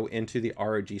ready to go into the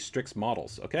ROG STRIX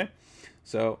models, okay?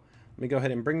 So let me go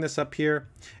ahead and bring this up here.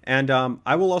 And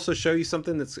I will also show you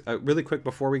something that's really quick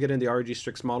before we get into the ROG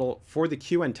STRIX model. For the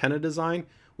Q antenna design,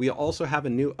 we also have a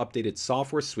new updated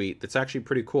software suite that's actually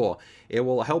pretty cool. It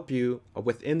will help you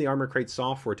within the Armor Crate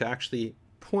software to actually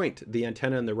point the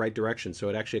antenna in the right direction. So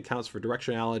it actually accounts for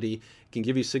directionality. It can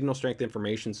give you signal strength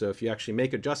information. So if you actually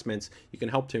make adjustments, you can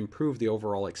help to improve the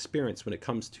overall experience when it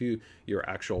comes to your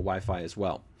actual Wi-Fi as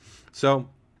well. So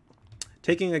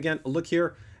taking again a look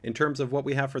here in terms of what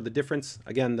we have for the difference,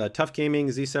 again, the TUF Gaming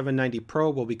Z790 Pro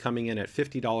will be coming in at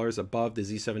 $50 above the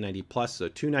Z790 Plus, so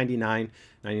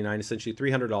 $299.99, essentially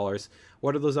 $300.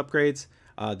 What are those upgrades?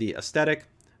 The aesthetic,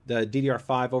 the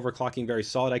DDR5 overclocking, very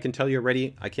solid. I can tell you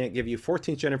already, I can't give you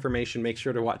 14th gen information. Make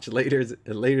sure to watch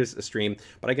latest stream.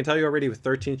 But I can tell you already with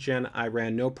 13th gen, I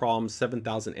ran no problems,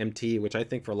 7000 MT, which I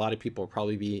think for a lot of people will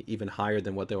probably be even higher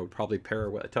than what they would probably pair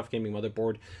with a TUF Gaming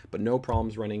motherboard. But no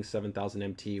problems running 7000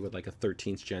 MT with like a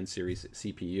 13th gen series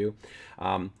CPU.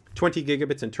 20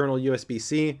 gigabits internal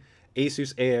USB-C.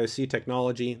 ASUS AiOC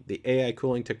technology, the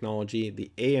AiCooling technology, the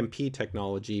AMP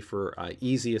technology for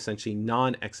easy, essentially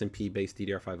non-XMP based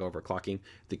DDR5 overclocking,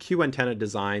 the Q antenna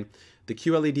design, the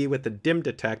QLED with the dim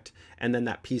detect, and then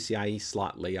that PCIe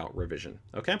slot layout revision.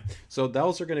 Okay, so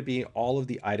those are going to be all of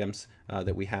the items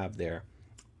that we have there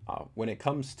when it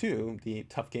comes to the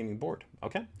TUF Gaming board.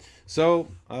 Okay, so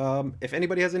if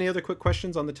anybody has any other quick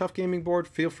questions on the TUF Gaming board,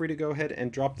 feel free to go ahead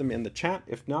and drop them in the chat.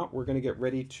 If not, we're going to get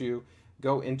ready to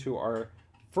go into our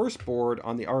first board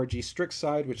on the ROG STRIX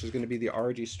side, which is going to be the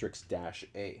ROG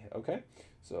STRIX-A. Okay,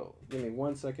 so give me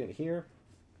 1 second here.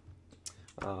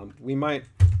 We might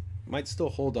still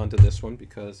hold on to this one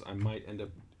because I might end up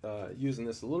using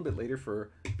this a little bit later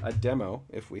for a demo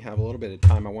if we have a little bit of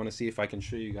time. I want to see if I can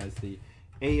show you guys the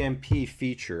AMP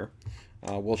feature.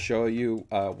 We'll show you.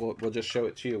 We'll just show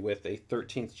it to you with a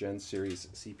 13th gen series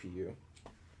CPU.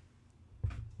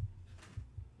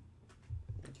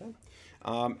 Okay.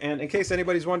 And in case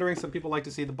anybody's wondering, some people like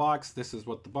to see the box. This is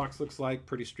what the box looks like.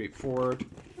 Pretty straightforward.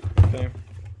 Okay.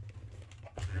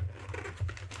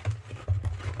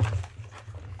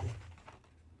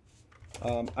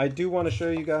 I do want to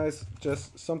show you guys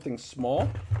just something small,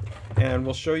 and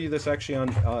we'll show you this actually on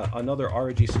another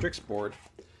ROG STRIX board.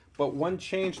 But one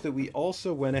change that we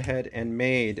also went ahead and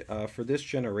made for this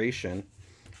generation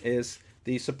is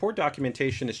the support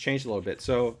documentation has changed a little bit.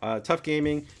 So TUF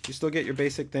Gaming, you still get your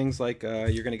basic things like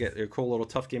you're going to get your cool little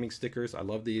TUF Gaming stickers. I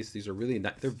love these. These are really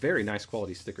they're very nice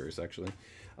quality stickers actually.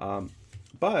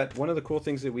 But one of the cool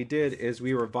things that we did is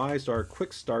we revised our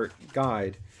quick start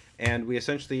guide, and we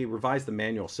essentially revised the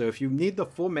manual. So if you need the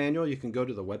full manual, you can go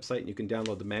to the website and you can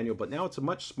download the manual, but now it's a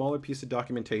much smaller piece of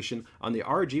documentation. On the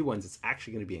ROG ones, it's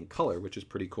actually going to be in color, which is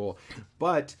pretty cool.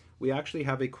 But we actually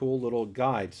have a cool little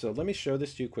guide. So let me show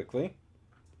this to you quickly.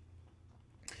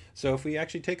 So if we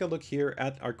actually take a look here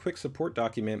at our quick support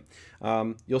document,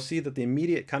 you'll see that the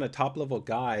immediate kind of top level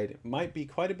guide might be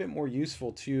quite a bit more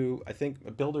useful to, I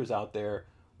think, builders out there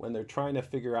when they're trying to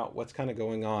figure out what's kind of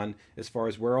going on as far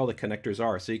as where all the connectors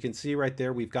are. So you can see right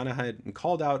there, we've gone ahead and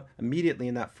called out immediately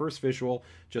in that first visual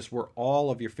just where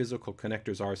all of your physical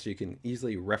connectors are, so you can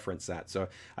easily reference that. So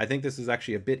I think this is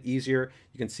actually a bit easier.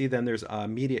 You can see then there's an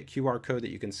immediate QR code that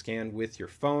you can scan with your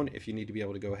phone if you need to be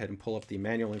able to go ahead and pull up the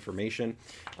manual information.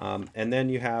 And then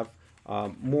you have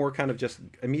more kind of just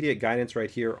immediate guidance right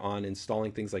here on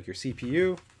installing things like your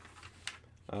CPU,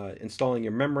 installing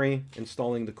your memory,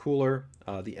 installing the cooler,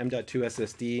 the M.2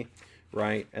 SSD,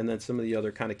 right? And then some of the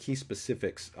other kind of key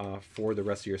specifics for the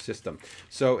rest of your system.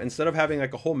 So instead of having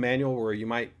like a whole manual where you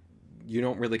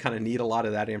don't really kind of need a lot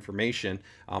of that information,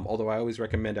 although I always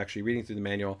recommend actually reading through the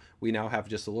manual, we now have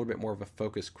just a little bit more of a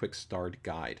focused quick start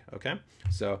guide, okay?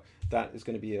 So that is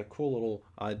going to be a cool little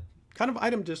kind of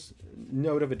item, just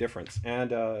note of a difference.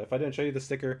 And if I didn't show you the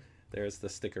sticker, there's the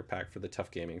sticker pack for the TUF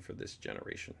Gaming for this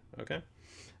generation, okay?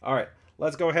 All right,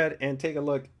 let's go ahead and take a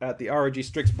look at the ROG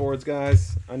STRIX boards,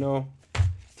 guys. I know.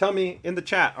 Tell me in the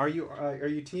chat, are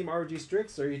you team ROG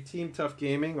STRIX, are you team TUF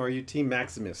Gaming, or are you team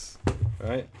Maximus? All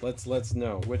right, let's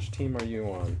know, which team are you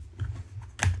on?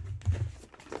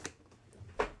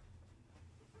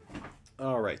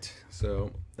 All right,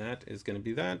 so that is going to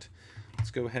be that.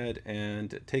 Let's go ahead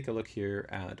and take a look here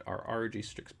at our ROG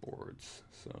STRIX boards.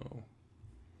 So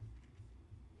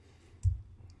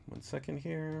 1 second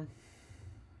here.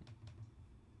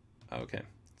 Okay,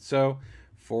 so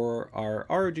for our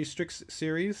ROG STRIX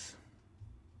series,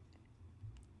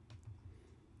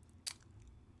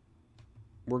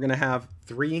 we're going to have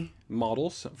 3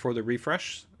 models for the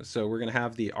refresh. So we're going to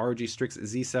have the ROG STRIX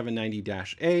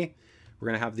Z790-A, we're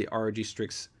going to have the ROG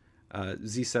STRIX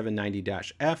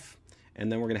Z790-F, and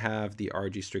then we're going to have the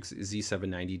ROG STRIX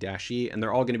Z790-E, and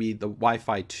they're all going to be the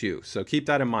Wi-Fi 2. So keep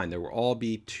that in mind. There will all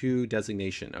be 2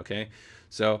 designation, okay?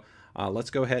 So let's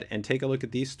go ahead and take a look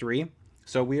at these 3.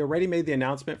 So we already made the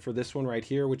announcement for this one right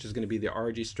here, which is going to be the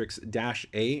ROG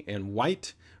STRIX-A in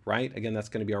white, right? Again, that's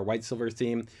going to be our white silver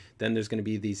theme. Then there's going to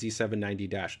be the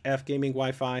Z790-F gaming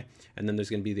Wi-Fi, and then there's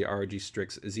going to be the ROG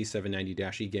STRIX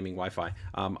Z790-E gaming Wi-Fi.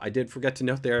 I did forget to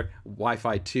note there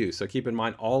Wi-Fi 2. So keep in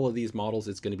mind, all of these models,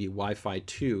 it's going to be Wi-Fi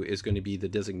 2 is going to be the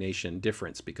designation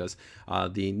difference, because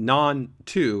the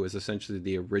non-2 is essentially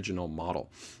the original model.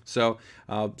 So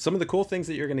some of the cool things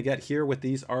that you're going to get here with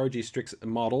these ROG STRIX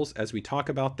models, as we talk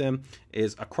about them,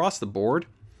 is across the board.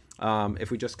 If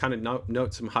we just kind of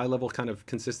note some high-level kind of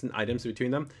consistent items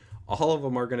between them, all of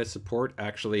them are going to support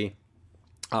actually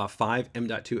 5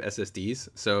 M.2 SSDs.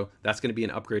 So that's going to be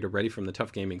an upgrade already from the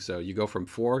TUF Gaming. So you go from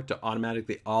 4 to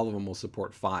automatically all of them will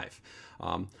support 5.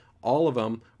 All of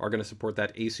them are going to support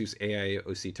that ASUS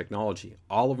AiOC technology.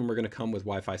 All of them are going to come with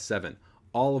Wi-Fi 7.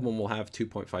 All of them will have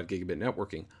 2.5 gigabit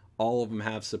networking. All of them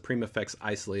have Supreme Effects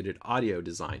isolated audio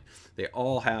design. They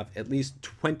all have at least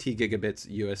 20 gigabits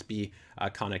USB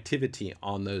connectivity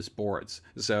on those boards.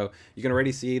 So you can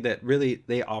already see that really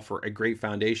they offer a great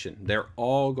foundation. They're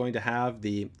all going to have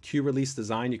the Q release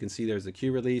design. You can see there's the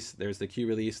Q release, there's the Q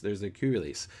release, there's the Q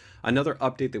release. Another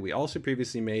update that we also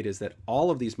previously made is that all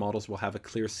of these models will have a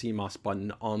clear CMOS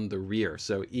button on the rear.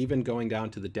 So even going down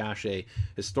to the Dash A,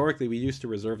 historically we used to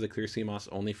reserve the clear CMOS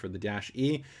only for the Dash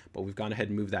E, but we've gone ahead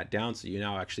and moved that down. So you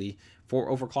now actually,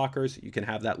 for overclockers, you can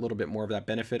have that little bit more of that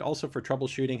benefit. Also for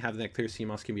troubleshooting, having that clear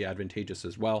CMOS can be advantageous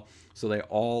as well. So they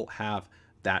all have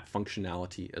that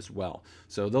functionality as well.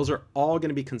 So those are all going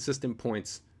to be consistent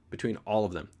points between all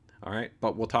of them. All right,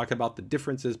 but we'll talk about the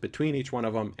differences between each one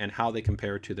of them and how they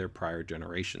compare to their prior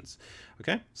generations.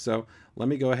 Okay, so let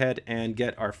me go ahead and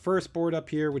get our first board up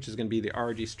here, which is going to be the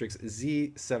ROG Strix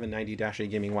Z790-A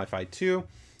Gaming Wi-Fi 2.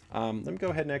 Let me go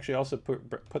ahead and actually also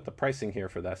put the pricing here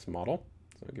for this model.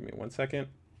 So give me 1 second.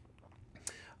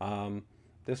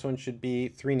 This one should be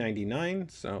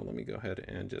 $399. So let me go ahead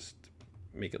and just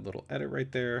make a little edit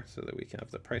right there so that we can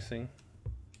have the pricing.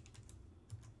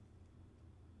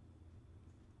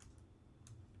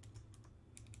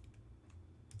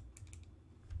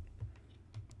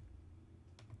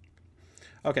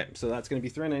 Okay, so that's going to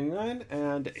be $399,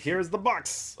 and here's the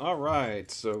box. All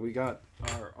right, so we got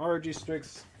our ROG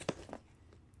Strix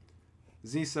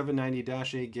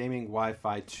Z790-A Gaming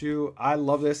Wi-Fi 2. I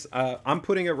love this. I'm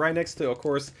putting it right next to, of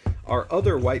course, our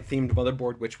other white-themed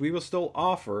motherboard, which we will still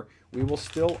offer. We will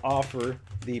still offer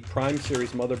the Prime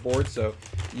Series motherboard, so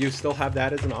you still have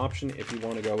that as an option if you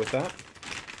want to go with that.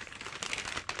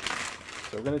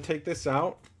 So we're going to take this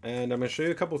out, and I'm going to show you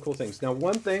a couple of cool things. Now,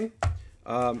 one thing...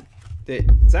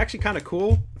 it's actually kind of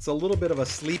cool. It's a little bit of a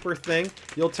sleeper thing.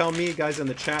 You'll tell me, guys, in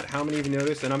the chat how many of you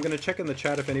noticed, and I'm going to check in the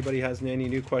chat if anybody has any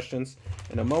new questions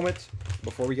in a moment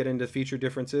before we get into feature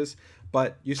differences.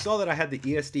 But you saw that I had the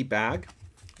ESD bag.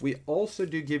 We also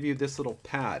do give you this little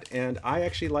pad, and I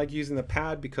actually like using the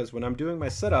pad because when I'm doing my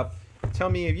setup, tell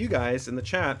me if you guys in the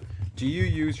chat, do you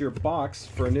use your box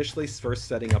for initially first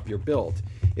setting up your build?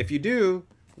 If you do,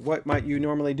 what might you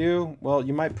normally do? Well,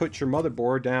 you might put your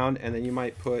motherboard down, and then you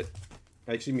might put,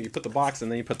 excuse me, you put the box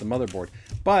and then you put the motherboard.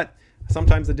 But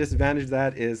sometimes the disadvantage of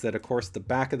that is that, of course, the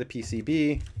back of the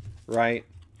PCB, right,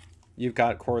 you've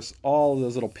got, of course, all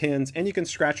those little pins, and you can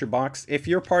scratch your box. If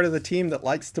you're part of the team that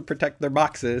likes to protect their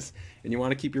boxes and you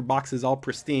want to keep your boxes all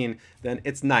pristine, then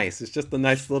it's nice. It's just a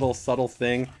nice little subtle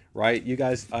thing, right? You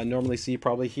guys normally see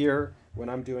probably here when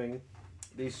I'm doing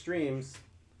these streams,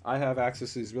 I have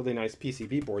access to these really nice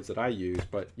PCB boards that I use,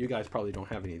 but you guys probably don't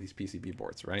have any of these PCB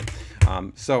boards, right?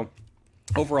 So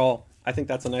overall, I think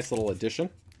that's a nice little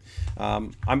addition.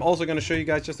 I'm also going to show you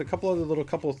guys just a couple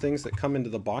of things that come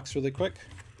into the box really quick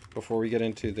before we get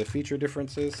into the feature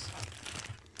differences.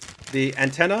 The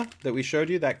antenna that we showed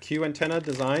you, that Q antenna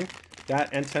design,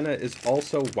 that antenna is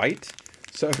also white.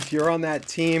 So if you're on that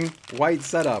team white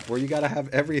setup where you got to have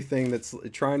everything that's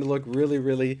trying to look really,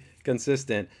 really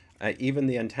consistent, even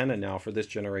the antenna now for this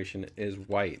generation is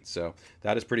white. So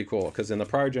that is pretty cool, because in the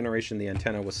prior generation, the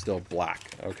antenna was still black,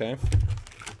 okay?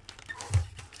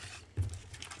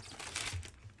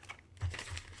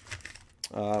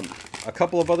 A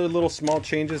couple of other little small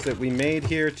changes that we made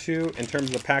here too in terms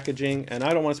of the packaging, and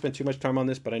I don't want to spend too much time on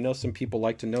this, but I know some people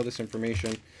like to know this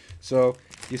information. So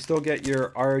you still get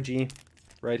your ROG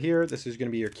right here. This is going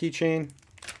to be your keychain.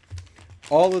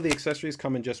 All of the accessories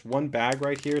come in just one bag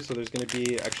right here. So there's going to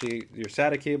be actually your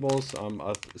SATA cables,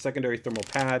 a secondary thermal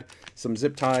pad, some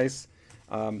zip ties.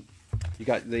 You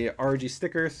got the ROG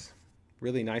stickers.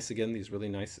 Really nice, again, these really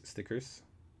nice stickers.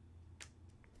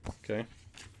 Okay.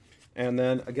 And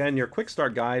then again, your quick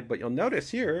start guide, but you'll notice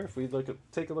here, if we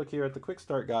take a look here at the quick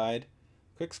start guide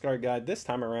this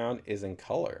time around is in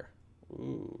color.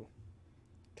 Ooh,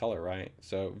 color, right?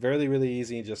 So really, really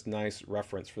easy, just nice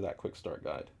reference for that quick start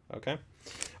guide. Okay.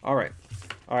 All right.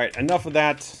 Enough of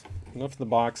that. Enough of the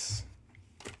box.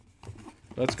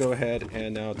 Let's go ahead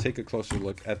and now take a closer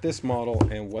look at this model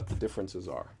and what the differences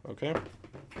are. Okay.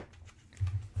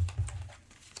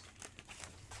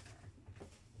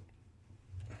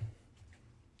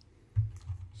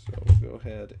 So we'll go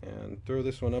ahead and throw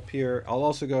this one up here. I'll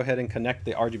also go ahead and connect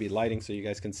the RGB lighting so you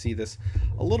guys can see this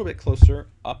a little bit closer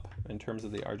up in terms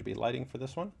of the RGB lighting for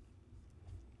this one.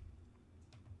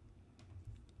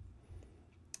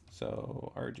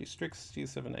 So ROG STRIX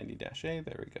Z790-A,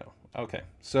 there we go. Okay,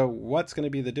 so what's going to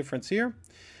be the difference here?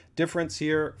 Difference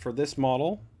here for this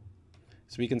model,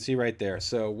 so we can see right there.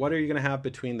 So what are you going to have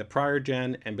between the prior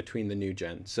gen and between the new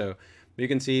gen? So you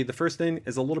can see the first thing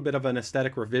is a little bit of an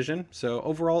aesthetic revision. So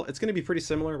overall, it's going to be pretty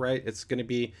similar, right? It's going to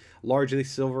be largely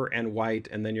silver and white,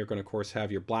 and then you're going to, of course,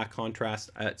 have your black contrast.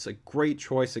 It's a great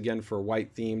choice, again, for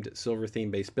white-themed,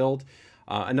 silver-theme-based build.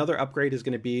 Another upgrade is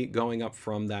going to be going up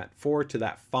from that 4 to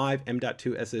that 5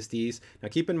 M.2 SSDs. Now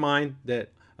keep in mind that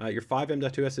your 5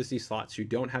 M.2 SSD slots, you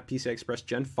don't have PCI Express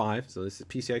Gen 5, so this is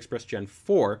PCI Express Gen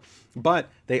 4, but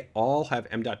they all have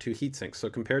M.2 heatsinks. So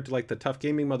compared to like the TUF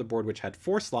Gaming motherboard, which had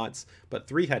 4 slots, but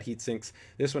 3 had heatsinks,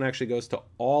 this one actually goes to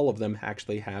all of them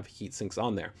actually have heatsinks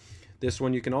on there. This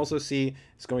one you can also see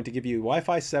is going to give you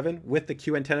Wi-Fi 7 with the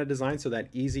Q antenna design, so that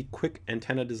easy, quick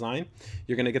antenna design.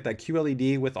 You're going to get that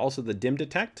QLED with also the dim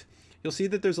detect. You'll see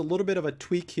that there's a little bit of a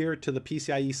tweak here to the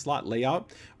PCIe slot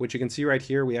layout, which you can see right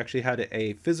here. We actually had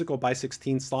a physical by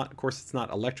 16 slot. Of course, it's not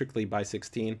electrically by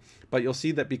 16, but you'll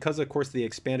see that because, of course, the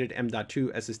expanded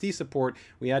M.2 SSD support,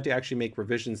 we had to actually make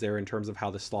revisions there in terms of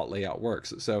how the slot layout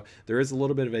works. So there is a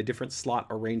little bit of a different slot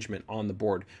arrangement on the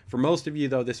board. For most of you,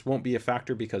 though, this won't be a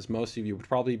factor because most of you would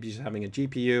probably be just having a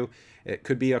GPU. It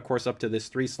could be, of course, up to this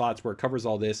 3 slots where it covers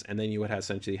all this, and then you would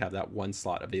essentially have that 1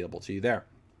 slot available to you there.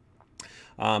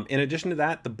 In addition to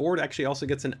that, the board actually also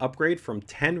gets an upgrade from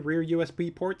 10 rear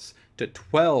USB ports to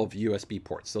 12 USB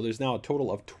ports. So there's now a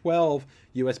total of 12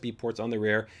 USB ports on the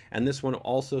rear, and this one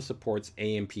also supports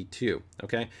AMP2.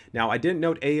 Okay. Now I didn't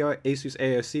note ASUS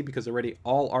AiOC because already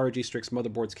all ROG STRIX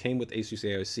motherboards came with ASUS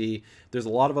AiOC. There's a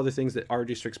lot of other things that ROG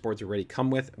STRIX boards already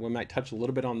come with. We might touch a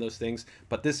little bit on those things,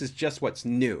 but this is just what's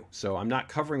new. So I'm not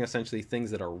covering essentially things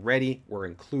that already were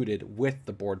included with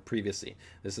the board previously.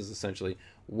 This is essentially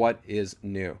what is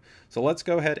new. So let's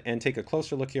go ahead and take a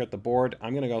closer look here at the board.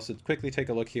 I'm going to also quickly take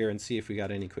a look here and see if we got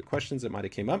any quick questions that might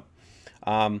have came up.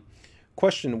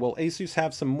 Question, will ASUS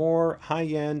have some more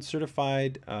high-end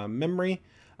certified memory?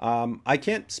 I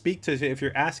can't speak to if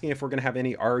you're asking if we're going to have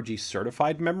any ROG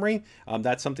certified memory.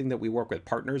 That's something that we work with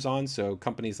partners on. So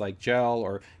companies like Gel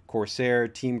or Corsair,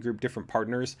 Team Group, different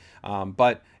partners.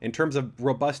 But in terms of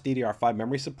robust DDR5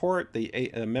 memory support,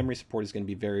 the memory support is going to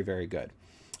be very, very good.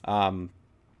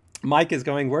 Mike is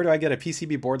going, where do I get a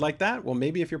PCB board like that? Well,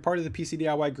 maybe if you're part of the PC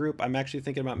DIY group, I'm actually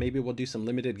thinking about maybe we'll do some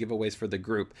limited giveaways for the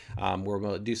group where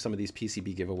we'll do some of these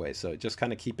PCB giveaways. So just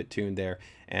kind of keep it tuned there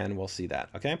and we'll see that.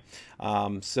 Okay.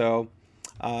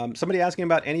 Somebody asking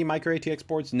about any micro ATX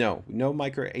boards? No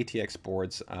micro ATX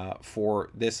boards for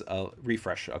this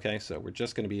refresh. Okay. So we're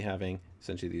just going to be having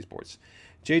essentially these boards.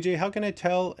 JJ, how can I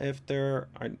tell if there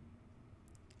are...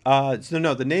 So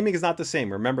no, the naming is not the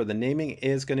same. Remember, the naming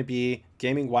is going to be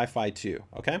Gaming Wi-Fi 2.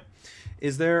 Okay.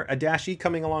 Is there a -E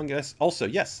coming along this? Also,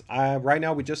 yes. Right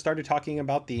now, we just started talking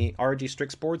about the ROG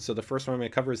STRIX board. So the first one I'm going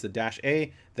to cover is the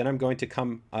 -A. Then I'm going to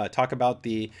talk about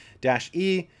the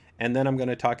 -E. And then I'm going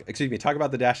to talk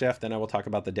about the -F. Then I will talk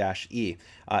about the -E.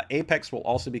 Apex will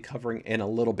also be covering in a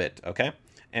little bit. Okay.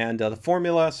 And the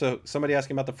formula, so somebody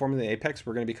asking about the formula of Apex,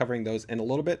 we're going to be covering those in a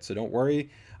little bit, so don't worry.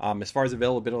 As far as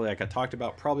availability, like I talked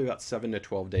about, probably about 7 to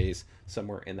 12 days,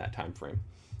 somewhere in that time frame.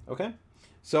 Okay,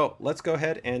 so let's go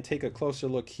ahead and take a closer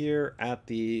look here at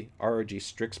the ROG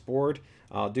STRIX board.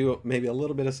 I'll do maybe a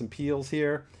little bit of some peels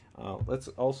here. Let's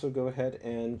also go ahead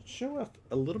and show off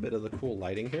a little bit of the cool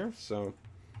lighting here. So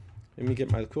let me get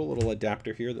my cool little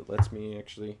adapter here that lets me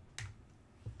actually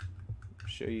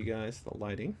show you guys the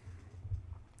lighting.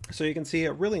 So you can see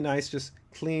a really nice, just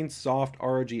clean, soft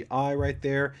ROG eye right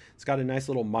there. It's got a nice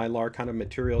little mylar kind of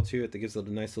material to it that gives it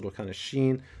a nice little kind of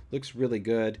sheen. Looks really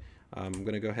good. I'm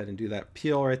going to go ahead and do that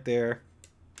peel right there.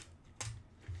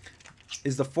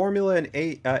 Is the formula an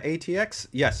ATX?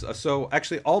 Yes. So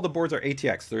actually all the boards are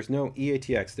ATX. There's no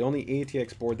eATX. The only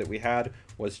eATX board that we had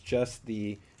was just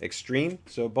the Extreme.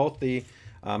 So both the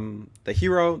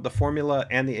Hero, the Formula,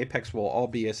 and the Apex will all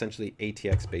be essentially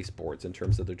ATX-based boards in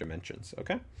terms of their dimensions.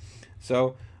 Okay,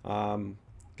 so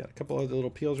got a couple of little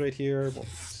peels right here. We'll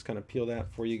just kind of peel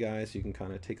that for you guys. You can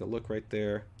kind of take a look right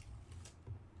there.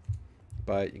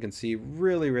 but you can see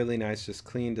really nice, just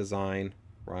clean design,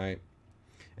 right?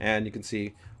 And you can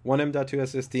see one M.2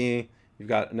 SSD, you've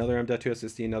got another M.2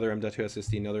 SSD, another M.2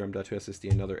 SSD, another M.2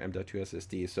 SSD, another M.2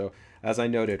 SSD. So as I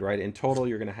noted, right, in total,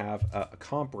 you're going to have a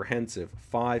comprehensive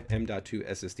 5 M.2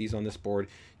 SSDs on this board.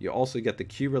 You also get the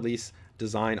Q release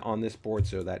design on this board,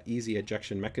 so that easy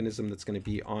ejection mechanism that's going to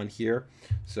be on here.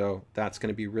 So that's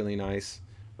going to be really nice,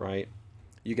 right?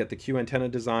 You get the Q antenna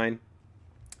design.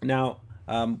 Now,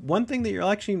 one thing that you'll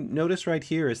actually notice right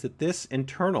here is that this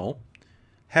internal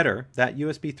header, that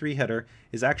USB 3 header,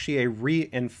 is actually a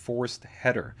reinforced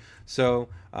header. So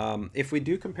if we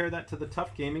do compare that to the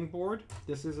TUF gaming board,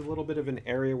 this is a little bit of an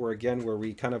area where, again, where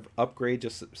we kind of upgrade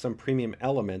just some premium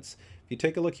elements. If you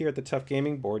take a look here at the TUF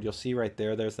gaming board, you'll see right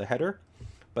there, there's the header.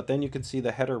 But then you can see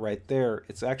the header right there.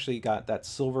 It's actually got that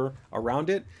silver around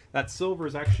it. That silver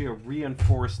is actually a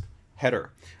reinforced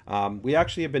header. We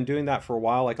actually have been doing that for a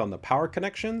while, like on the power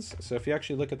connections. So if you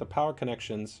actually look at the power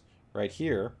connections right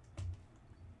here,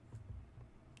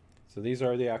 so these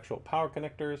are the actual power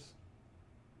connectors.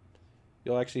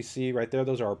 You'll actually see right there,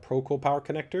 those are our ProCool power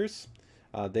connectors.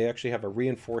 They actually have a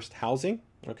reinforced housing,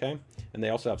 okay? And they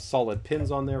also have solid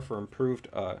pins on there for improved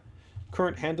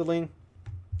current handling,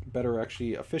 better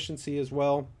actually efficiency as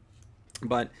well.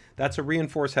 But that's a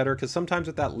reinforced header, because sometimes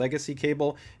with that legacy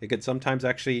cable, it could sometimes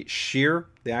actually shear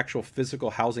the actual physical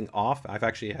housing off. I've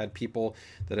actually had people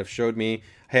that have showed me,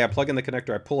 hey, I plug in the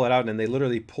connector, I pull it out, and they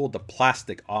literally pulled the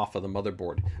plastic off of the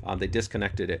motherboard. They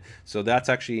disconnected it. So that's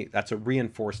a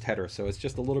reinforced header. So it's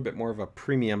just a little bit more of a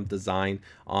premium design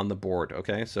on the board,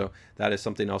 okay? So that is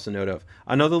something else to note of.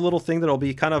 Another little thing that'll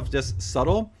be kind of just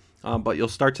subtle, but you'll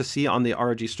start to see on the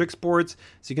ROG STRIX boards.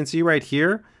 So you can see right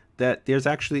here that there's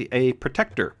actually a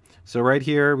protector. So right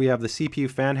here we have the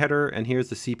CPU fan header, and here's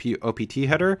the CPU OPT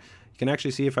header. You can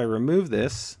actually see if I remove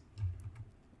this,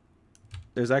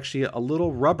 there's actually a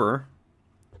little rubber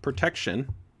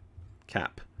protection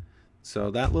cap. So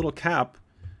that little cap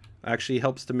actually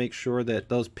helps to make sure that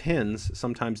those pins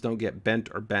sometimes don't get bent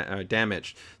or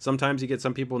damaged. Sometimes you get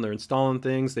some people when they're installing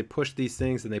things, they push these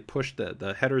things and they push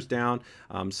the headers down.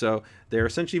 So they're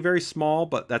essentially very small,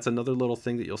 but that's another little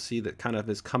thing that you'll see that kind of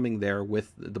is coming there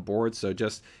with the board. So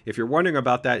just if you're wondering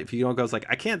about that, if you don't go like,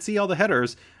 I can't see all the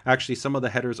headers, actually some of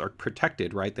the headers are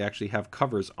protected, right? They actually have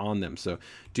covers on them. So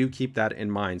do keep that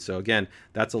in mind. So again,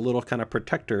 that's a little kind of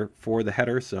protector for the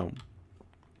header. So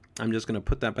I'm just going to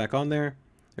put that back on there.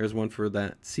 There's one for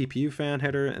that CPU fan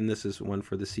header, and this is one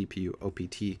for the CPU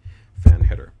OPT fan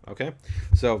header. Okay,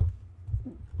 so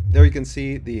there you can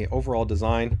see the overall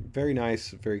design. Very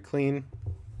nice, very clean.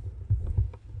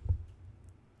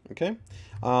 Okay.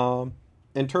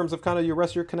 In terms of kind of your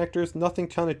rest of your connectors, nothing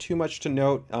kind of too much to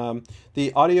note.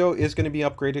 The audio is going to be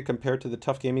upgraded compared to the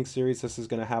TUF Gaming series. This is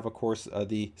going to have, of course,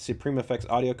 the Supreme Effects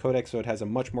audio codec, so it has a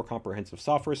much more comprehensive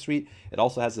software suite. It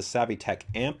also has the SavvyTech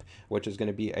amp, which is going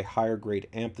to be a higher grade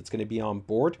amp that's going to be on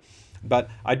board. But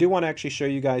I do want to actually show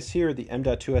you guys here the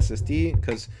M.2 SSD,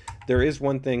 because there is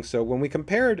one thing. So when we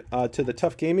compared to the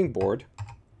TUF Gaming board,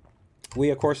 we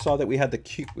of course saw that we had the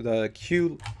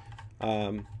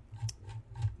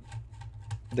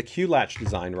Q latch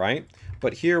design, right?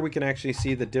 But here we can actually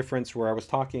see the difference where I was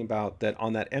talking about that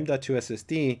on that M.2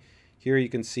 SSD. Here you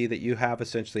can see that you have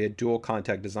essentially a dual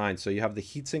contact design. So you have the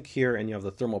heatsink here and you have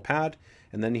the thermal pad,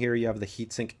 and then here you have the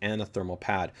heatsink and a thermal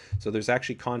pad. So there's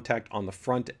actually contact on the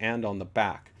front and on the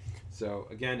back. So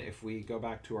again, if we go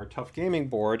back to our TUF Gaming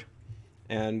board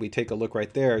and we take a look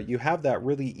right there, you have that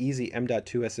really easy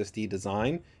M.2 SSD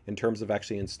design in terms of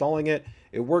actually installing it.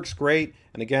 It works great,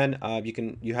 and again,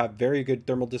 you have very good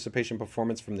thermal dissipation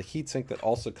performance from the heatsink that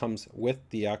also comes with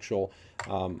the actual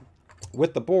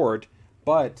with the board.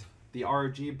 But the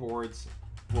ROG boards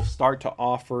will start to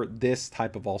offer this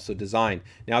type of also design.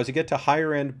 Now, as you get to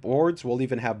higher end boards, we'll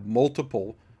even have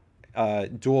multiple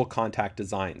dual contact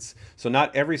designs. So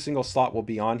not every single slot will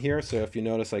be on here. So if you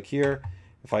notice, like here,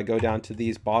 if I go down to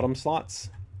these bottom slots,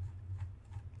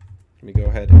 let me go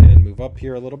ahead and move up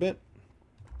here a little bit.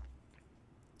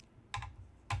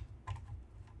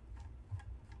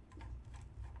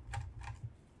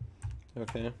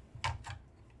 Okay.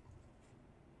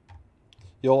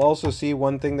 You'll also see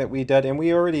one thing that we did, and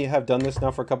we already have done this now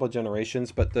for a couple of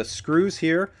generations, but the screws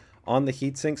here on the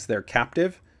heat sinks, they're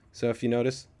captive. So if you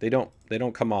notice, they don't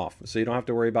come off. So you don't have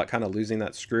to worry about kind of losing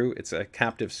that screw. It's a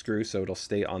captive screw, so it'll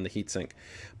stay on the heatsink.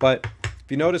 But if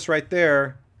you notice right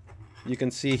there, you can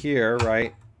see here,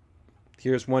 right,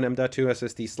 Here's one M.2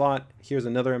 SSD slot. Here's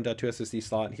another M.2 SSD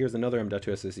slot. Here's another M.2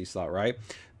 SSD slot, right?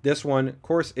 This one, of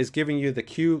course, is giving you the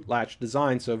Q latch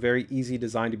design, so very easy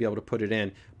design to be able to put it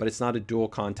in, but it's not a dual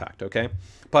contact, okay?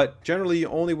 But generally, you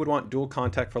only would want dual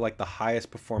contact for like the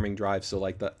highest performing drives, so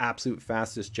like the absolute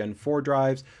fastest Gen 4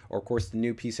 drives, or of course the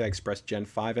new PCI Express Gen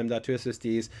 5 M.2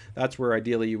 SSDs. That's where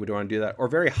ideally you would want to do that, or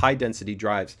very high density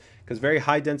drives, because very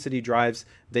high density drives,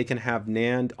 they can have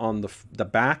NAND on the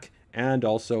back and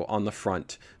also on the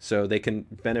front, so they can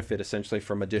benefit essentially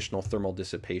from additional thermal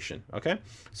dissipation. Okay,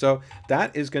 so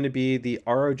that is going to be the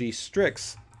ROG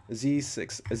Strix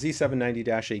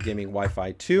Z790 Gaming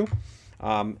Wi-Fi 2.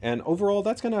 And overall,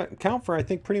 that's going to account for, I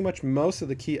think, pretty much most of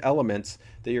the key elements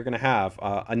that you're going to have.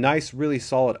 A nice, really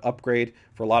solid upgrade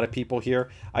for a lot of people here.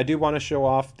 I do want to show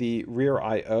off the rear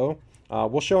I/O.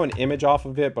 We'll show an image off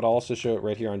of it, but I'll also show it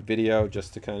right here on video,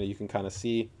 just to you can kind of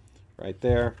see right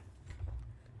there.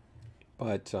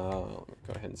 But go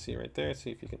ahead and see right there, see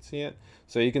if you can see it.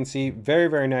 So you can see very,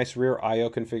 very nice rear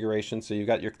I/O configuration. So you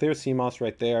got your clear CMOS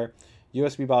right there,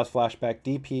 USB BIOS flashback,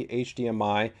 DP,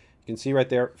 HDMI. You can see right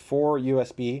there 4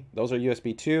 USB. Those are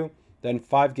USB 2, then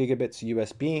 5 gigabits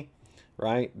USB,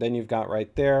 right? Then you've got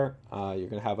right there, you're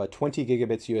going to have a 20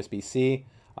 gigabits USB-C,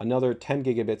 another 10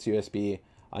 gigabits USB,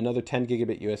 another 10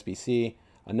 gigabit USB-C,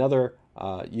 another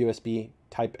USB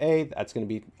Type A, that's going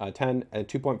to be 10 and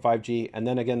 2.5G, and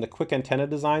then again the quick antenna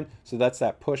design, so that's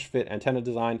that push fit antenna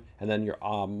design, and then your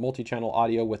multi-channel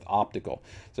audio with optical.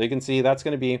 So you can see that's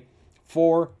going to be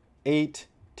 4, 8,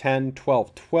 10,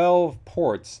 12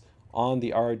 ports on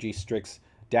the ROG Strix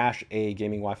 -A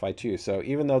Gaming Wi-Fi 2. So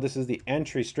even though this is the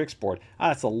entry Strix board,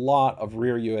 that's a lot of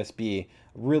rear USB.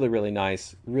 Really, really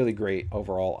nice, really great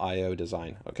overall I/O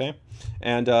design, okay?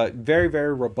 And very,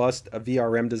 very robust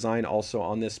VRM design also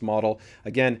on this model.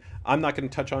 Again, I'm not going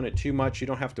to touch on it too much. You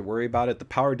don't have to worry about it. The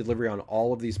power delivery on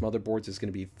all of these motherboards is going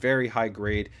to be very high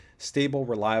grade, stable,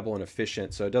 reliable, and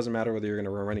efficient. So it doesn't matter whether you're going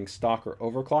to be running stock or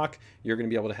overclock, you're going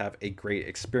to be able to have a great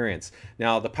experience.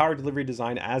 Now, the power delivery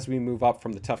design, as we move up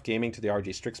from the TUF Gaming to the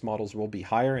ROG Strix models, will be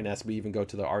higher. And as we even go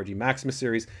to the ROG MAXIMUS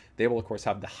series, they will, of course,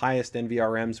 have the highest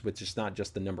NVRMs, which is not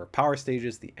just the number of power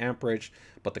stages, the amperage,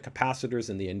 but the capacitors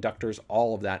and the inductors.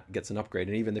 All of that gets an upgrade.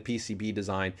 And even the PCB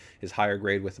design is higher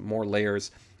grade with more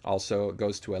layers. Also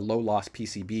goes to a low loss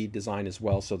PCB design as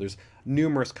well. So there's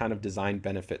numerous kind of design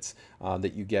benefits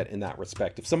that you get in that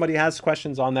respect. If somebody has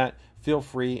questions on that, feel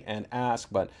free and ask.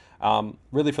 But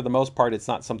really, for the most part, it's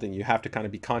not something you have to kind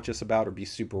of be conscious about or be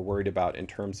super worried about in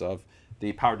terms of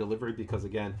the power delivery, because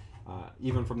again,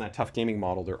 even from that TUF Gaming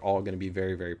model, they're all going to be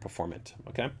very, very performant.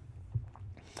 Okay.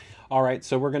 All right,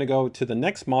 so we're going to go to the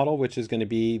next model, which is going to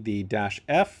be the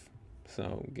 -F.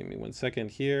 So give me 1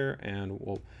 second here, and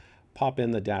we'll pop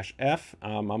in the -F.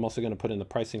 I'm also going to put in the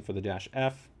pricing for the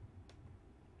 -F.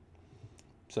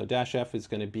 So -F is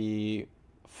going to be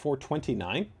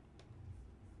 $429.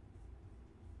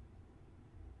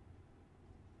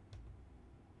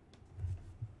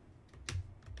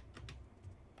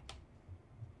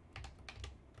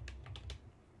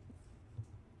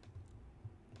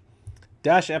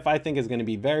 -F, I think, is going to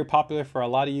be very popular for a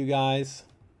lot of you guys.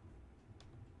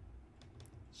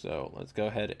 So let's go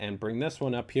ahead and bring this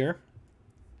one up here.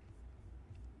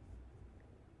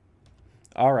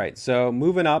 All right, so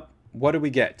moving up, what do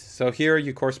we get? So here you,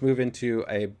 of course, move into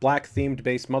a black themed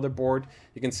base motherboard.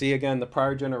 You can see again the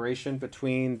prior generation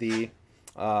between the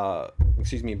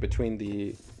between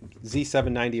the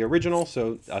Z790 original,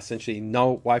 so essentially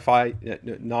no Wi-Fi,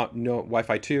 no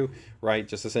Wi-Fi 2, right?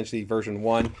 Just essentially version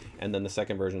 1, and then the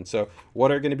second version. So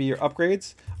what are going to be your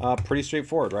upgrades? Pretty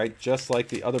straightforward, right? Just like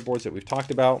the other boards that we've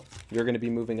talked about, you're going to be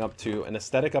moving up to an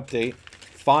aesthetic update,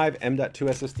 5 M.2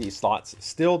 SSD slots.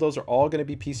 Still, those are all going to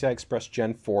be PCI Express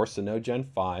Gen 4, so no Gen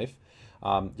 5.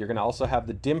 You're going to also have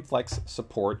the DIMFlex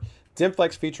support.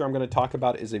 DIMFlex feature I'm going to talk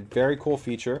about is a very cool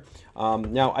feature.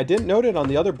 Now, I didn't note it on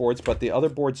the other boards, but the other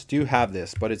boards do have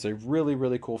this, but it's a really,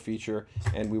 really cool feature,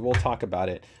 and we will talk about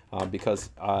it because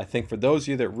I think for those of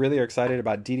you that really are excited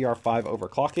about DDR5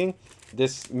 overclocking,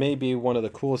 this may be one of the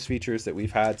coolest features that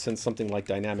we've had since something like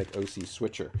Dynamic OC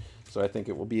Switcher. So I think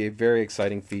it will be a very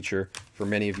exciting feature for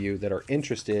many of you that are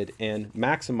interested in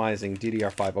maximizing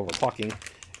DDR5 overclocking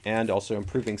and also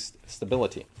improving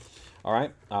stability. All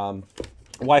right.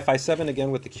 Wi-Fi 7 again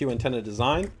with the Q antenna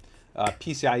design,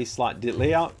 PCIe slot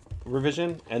layout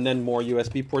revision, and then more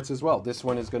USB ports as well. This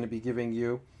one is going to be giving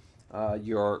you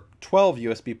your 12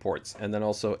 USB ports and then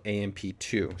also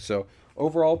AMP2. So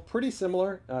overall, pretty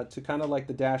similar to kind of like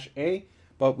the -A,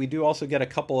 but we do also get a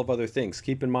couple of other things.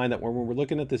 Keep in mind that when we're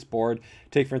looking at this board,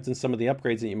 take for instance some of the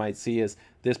upgrades that you might see is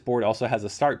this board also has a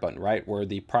start button, right? Where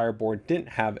the prior board didn't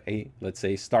have a, let's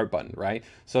say, start button, right?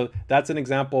 So that's an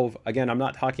example of, again, I'm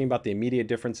not talking about the immediate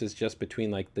differences just between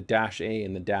like the Dash A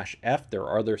and the Dash F. There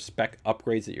are other spec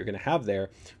upgrades that you're going to have there,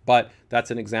 but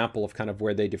that's an example of kind of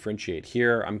where they differentiate.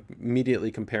 Here, I'm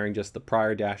immediately comparing just the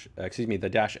prior Dash, the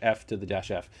Dash F to the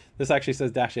Dash F. This actually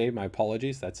says Dash A, my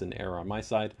apologies. That's an error on my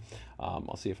side.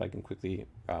 I'll see if I can quickly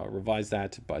revise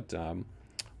that, but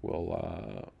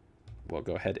we'll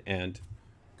go ahead and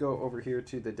go over here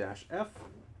to the Dash F.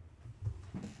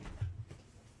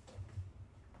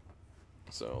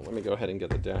 So let me go ahead and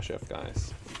get the Dash F,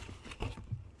 guys.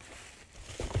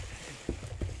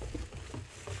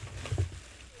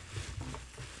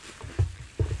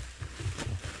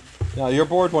 Now your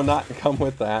board will not come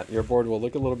with that. Your board will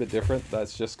look a little bit different.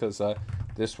 That's just because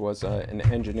this was an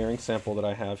engineering sample that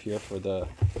I have here for the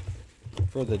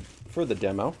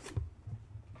demo.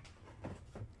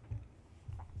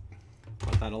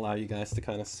 That allow you guys to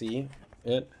kind of see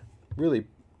it. Really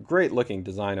great looking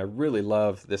design. I really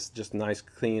love this just nice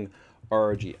clean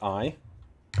ROG I.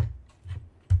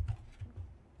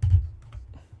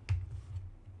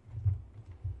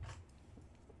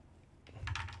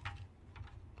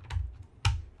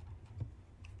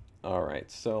 All right,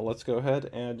 so let's go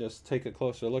ahead and just take a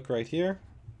closer look right here.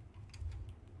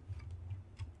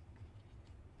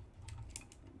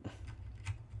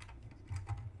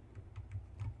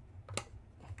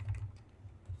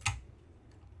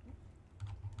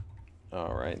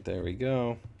 All right, there we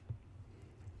go.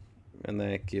 And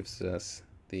that gives us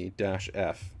the Dash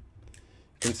F. You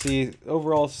can see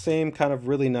overall same kind of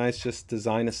really nice just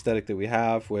design aesthetic that we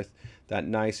have with that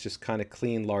nice just kind of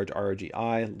clean large ROG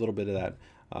I, a little bit of that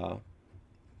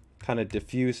kind of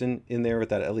diffusion in there with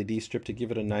that LED strip to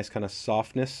give it a nice kind of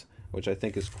softness, which I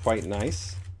think is quite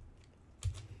nice.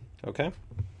 Okay.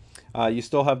 You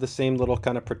still have the same little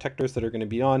kind of protectors that are going to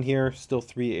be on here. Still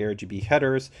 3 ARGB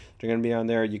headers. They're going to be on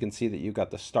there. You can see that you've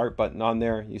got the start button on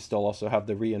there. You still also have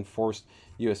the reinforced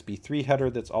USB 3 header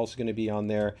that's also going to be on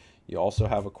there. You also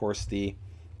have, of course, the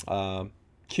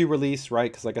Q release, right?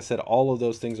 Because like I said, all of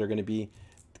those things are going to be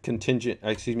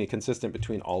consistent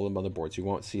between all the motherboards. You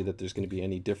won't see that there's going to be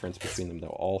any difference between them. They'll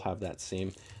all have that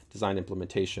same design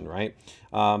implementation, right?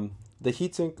 The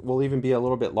heatsink will even be a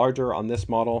little bit larger on this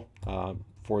model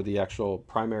for the actual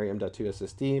primary M.2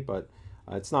 SSD, but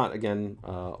it's not, again,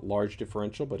 large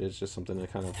differential, but it's just something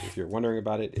that kind of, if you're wondering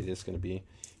about it, it is going to be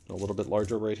a little bit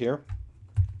larger right here.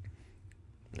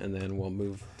 And then we'll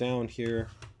move down here.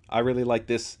 I really like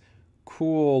this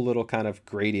cool little kind of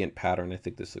gradient pattern. I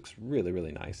think this looks really,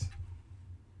 really nice.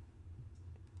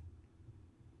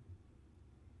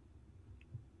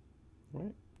 All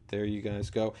right. There you guys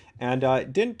go. And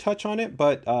didn't touch on it,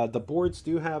 but the boards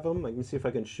do have them. Let me see if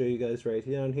I can show you guys right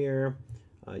down here.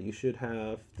 You should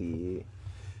have the,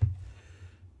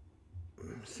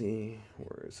 let's see,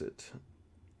 where is it?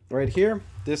 Right here,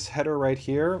 this header right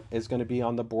here is going to be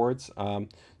on the boards.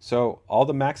 So all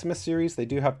the Maximus series, they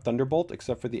do have Thunderbolt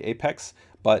except for the Apex,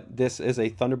 but this is a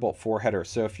Thunderbolt 4 header.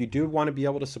 So if you do want to be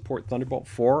able to support Thunderbolt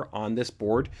 4 on this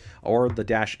board or the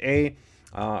Dash A,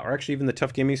 or actually even the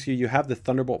TUF Gaming SKU, you have the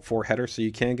Thunderbolt 4 header, so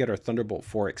you can get our Thunderbolt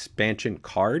 4 expansion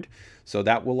card. So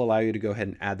that will allow you to go ahead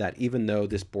and add that, even though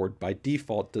this board by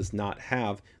default does not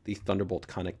have the Thunderbolt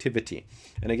connectivity.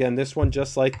 And again, this one,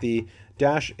 just like the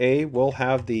Dash A, will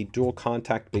have the dual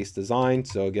contact based design.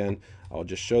 So again, I'll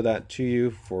just show that to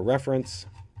you for reference,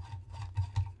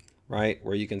 right?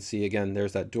 Where you can see, again,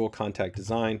 there's that dual contact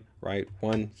design, right?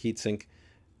 One heatsink,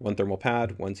 one thermal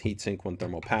pad, one heatsink, one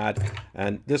thermal pad.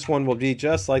 And this one will be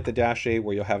just like the Dash A,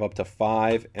 where you'll have up to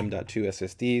 5 M.2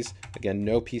 SSDs. Again,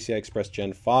 no PCI Express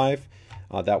Gen 5.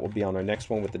 That will be on our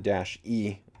next one with the Dash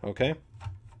E, okay?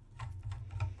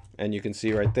 And you can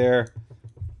see right there,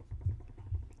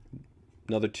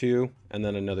 another 2, and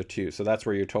then another 2. So that's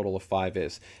where your total of 5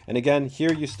 is. And again,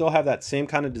 here you still have that same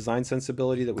kind of design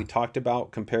sensibility that we talked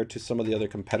about compared to some of the other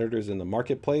competitors in the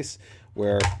marketplace,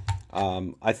 where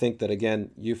I think that,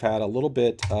 again, you've had a little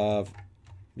bit of,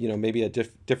 you know, maybe a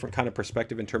different kind of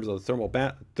perspective in terms of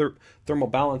the thermal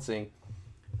balancing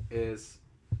is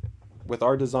with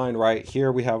our design right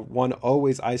here. We have one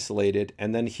always isolated,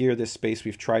 and then here this space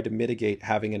we've tried to mitigate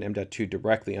having an M.2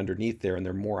 directly underneath there, and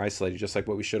they're more isolated, just like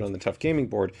what we showed on the TUF Gaming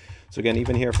board. So again,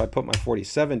 even here, if I put my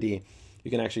 4070,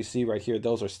 you can actually see right here,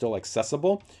 those are still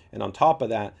accessible. And on top of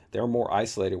that, they're more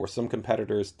isolated, where some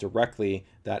competitors directly,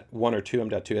 that 1 or 2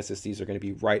 M.2 SSDs are going to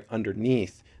be right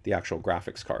underneath the actual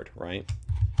graphics card, right?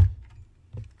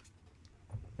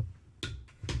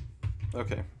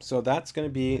 Okay, so that's going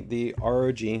to be the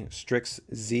ROG STRIX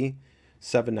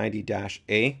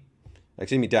Z790-A,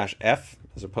 excuse me, Dash F,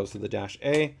 as opposed to the Dash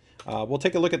A. We'll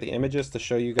take a look at the images to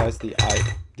show you guys the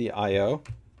I/O,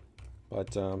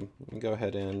 but let me go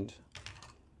ahead and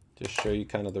just show you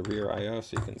kind of the rear I/O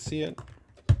so you can see it.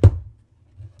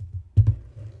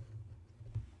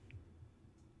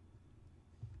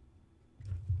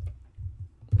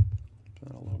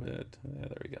 A little bit. Yeah,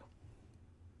 there we go.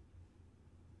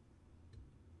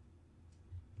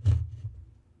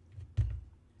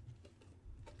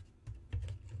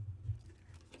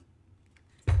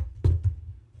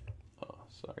 Oh,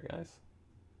 sorry guys.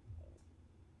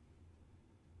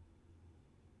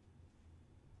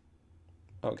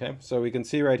 Okay, so we can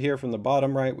see right here from the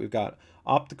bottom right, we've got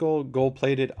optical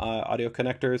gold-plated audio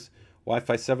connectors,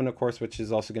 Wi-Fi 7, of course, which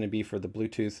is also going to be for the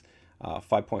Bluetooth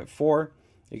 5.4.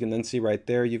 You can then see right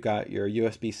there, you've got your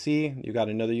USB-C, you've got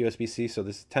another USB-C, so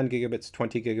this is 10 gigabits,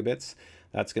 20 gigabits.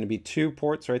 That's going to be 2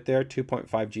 ports right there,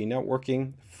 2.5G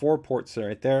networking, 4 ports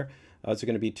right there. Those are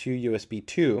going to be 2 USB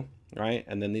 2, right?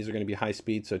 And then these are going to be high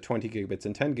speed, so 20 gigabits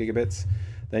and 10 gigabits.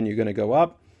 Then you're going to go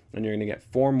up, and you're going to get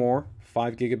 4 more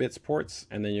 5 gigabits ports,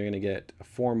 and then you're going to get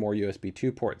 4 more USB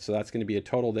 2 ports. So that's going to be a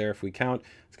total there, if we count,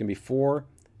 it's going to be 4,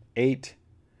 8,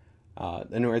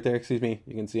 and right there, excuse me,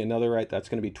 you can see another, right? That's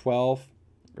going to be 12,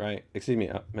 right? Excuse me,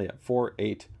 yeah, 4,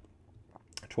 8,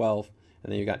 12,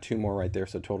 and then you got 2 more right there,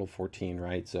 so total 14,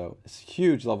 right? So it's a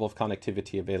huge level of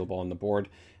connectivity available on the board.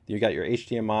 You got your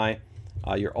HDMI.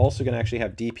 You're also going to actually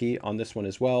have DP on this one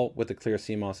as well with the clear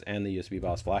CMOS and the USB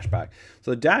BIOS flashback.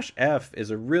 So the Dash F is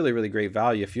a really, really great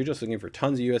value if you're just looking for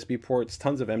tons of USB ports,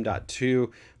 tons of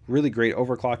M.2, really great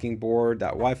overclocking board,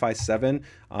 that Wi-Fi 7.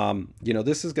 You know,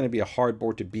 this is going to be a hard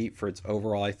board to beat for its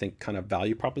overall, I think, kind of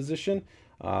value proposition.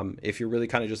 If you're really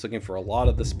kind of just looking for a lot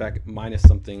of the spec minus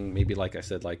something, maybe like I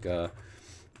said, like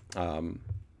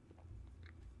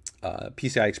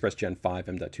PCI Express Gen 5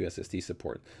 M.2 SSD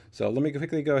support. So let me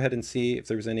quickly go ahead and see if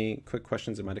there's any quick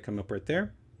questions that might have come up right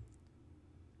there.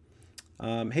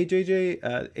 Hey JJ,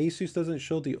 ASUS doesn't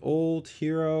show the old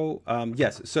Hero.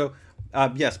 Yes, so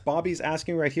yes, Bobby's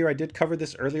asking right here. I did cover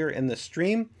this earlier in the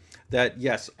stream that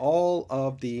yes, all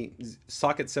of the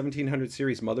Socket 1700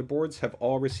 series motherboards have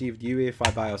all received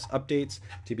UEFI BIOS updates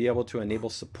to be able to enable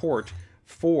support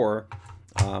for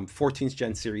 14th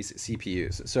gen series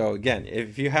CPUs. So again,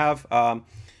 if you have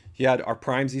you had our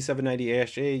Prime Z790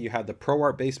 ASA, you had the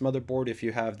ProArt based motherboard, if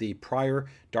you have the prior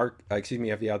if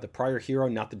you have the prior Hero,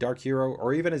 not the Dark Hero,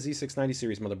 or even a Z690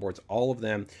 series motherboards, all of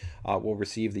them will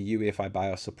receive the UEFI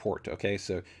BIOS support. Okay,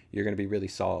 so you're going to be really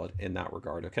solid in that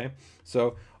regard. Okay,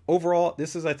 so overall,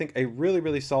 this is, I think, a really,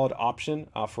 really solid option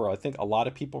for, I think, a lot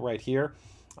of people right here.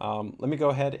 Let me go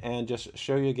ahead and just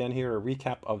show you again here a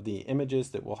recap of the images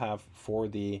that we'll have for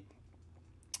the,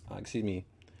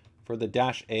 for the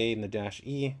Dash A and the Dash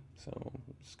E. So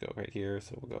let's go right here.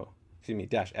 So we'll go,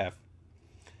 Dash F.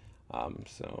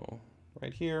 So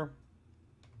right here,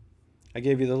 I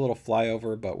gave you the little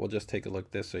flyover, but we'll just take a look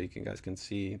at this so you guys can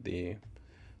see the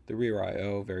rear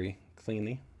I/O very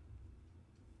cleanly.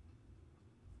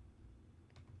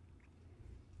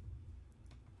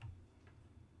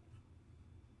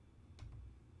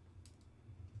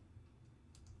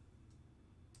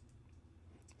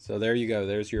 So there you go.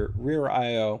 There's your rear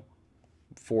I/O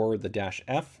for the Dash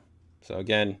F. So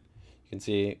again, you can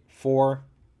see 4,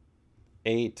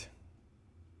 8,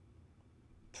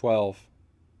 12,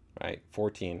 right,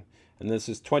 14. And this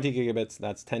is 20 gigabits,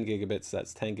 that's 10 gigabits,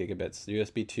 that's 10 gigabits.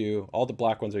 USB 2, all the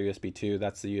black ones are USB 2.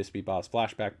 That's the USB BIOS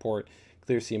flashback port,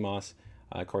 clear CMOS.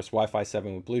 Of course, Wi-Fi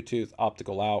 7 with Bluetooth,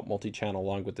 optical out, multi-channel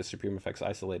along with the Supreme Effects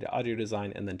isolated audio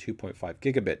design, and then 2.5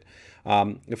 gigabit.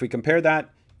 If we compare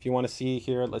that, if you want to see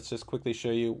here, let's just quickly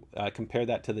show you, compare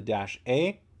that to the Dash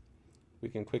A. We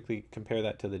can quickly compare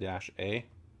that to the Dash A.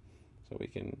 So we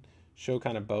can show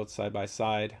kind of both side by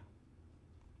side.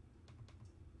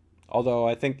 Although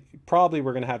I think probably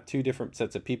we're going to have 2 different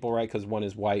sets of people, right? Because one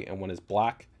is white and one is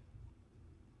black.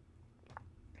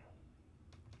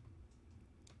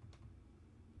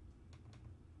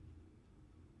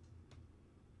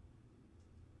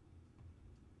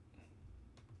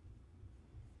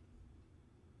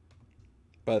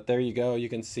 But there you go. You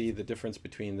can see the difference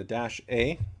between the Dash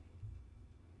A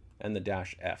and the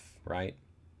Dash F, right?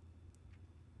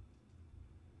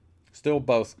 Still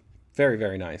both very,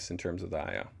 very nice in terms of the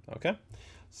I/O. Okay,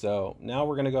 so now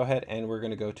we're going to go ahead and we're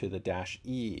going to go to the Dash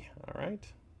E. All right,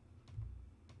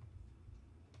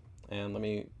 and let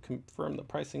me confirm the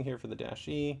pricing here for the Dash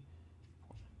E.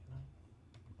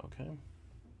 Okay.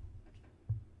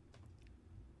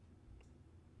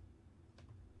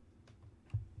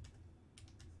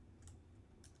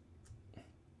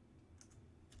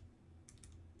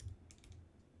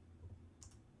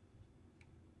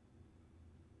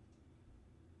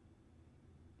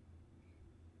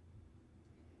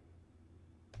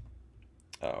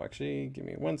 Oh, actually, give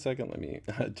me 1 second. Let me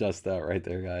adjust that right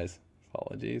there, guys.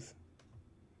 Apologies.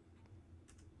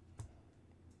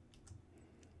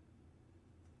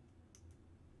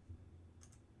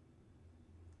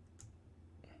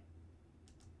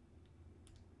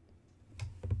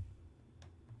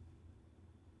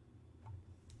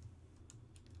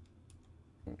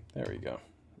 There we go.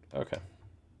 Okay.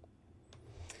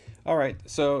 All right,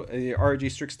 so the ROG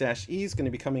Strix-E is going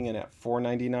to be coming in at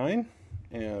 $499,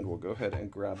 and we'll go ahead and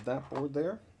grab that board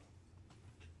there.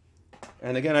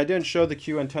 And again, I didn't show the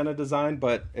Q antenna design,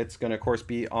 but it's going to, of course,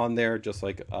 be on there just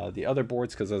like the other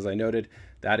boards, because as I noted,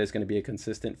 that is going to be a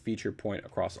consistent feature point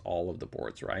across all of the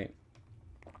boards, right?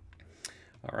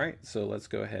 All right, so let's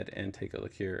go ahead and take a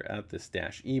look here at this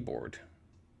 -E board.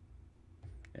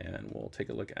 And we'll take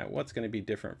a look at what's going to be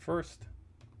different first.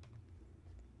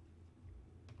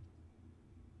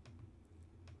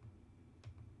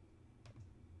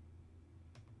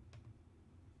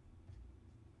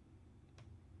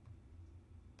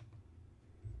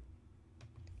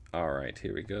 All right,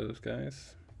 here we go,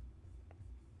 guys.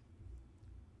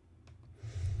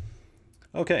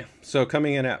 Okay, so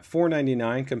coming in at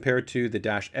 $499 compared to the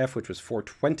 -F, which was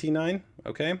 $429.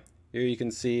 Okay, here you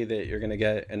can see that you're going to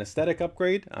get an aesthetic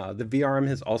upgrade. The VRM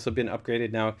has also been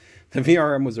upgraded. Now, the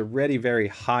VRM was already very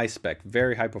high spec,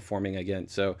 very high performing again.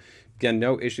 So again,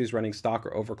 no issues running stock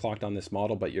or overclocked on this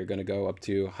model, but you're going to go up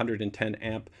to 110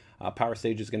 amp. Power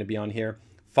stage is going to be on here.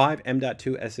 5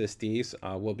 M.2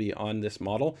 SSDs will be on this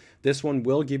model. This one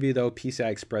will give you, though, PCI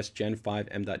Express Gen 5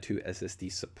 M.2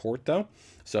 SSD support, though.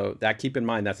 So that, keep in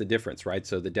mind, that's a difference, right?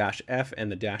 So the -F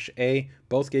and the -A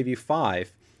both gave you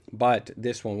 5, but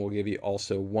this one will give you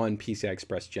also 1 PCI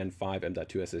Express Gen 5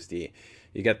 M.2 SSD.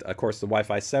 You get, of course, the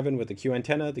Wi-Fi 7 with the Q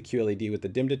antenna, the QLED with the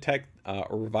dim detect, a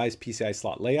revised PCI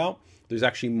slot layout. There's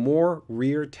actually more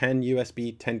rear 10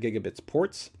 USB 10 gigabits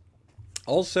ports.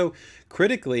 Also,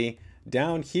 critically,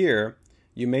 down here,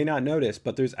 you may not notice,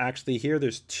 but there's 2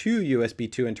 USB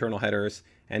 2 internal headers,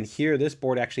 and here this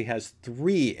board actually has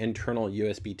 3 internal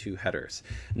USB 2 headers.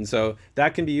 And so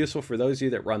that can be useful for those of you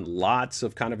that run lots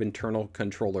of kind of internal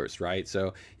controllers, right?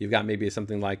 So you've got maybe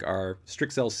something like our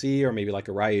Strix LC, or maybe like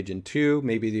a ROG Gen 2,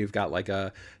 maybe you've got like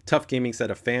a TUF Gaming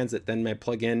set of fans that then may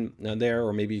plug in there,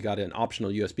 or maybe you got an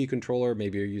optional USB controller,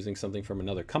 maybe you're using something from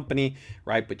another company,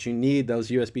 right? But you need those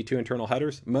USB 2 internal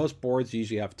headers. Most boards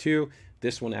usually have 2.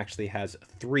 This one actually has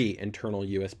 3 internal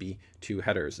USB 2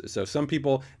 headers. So some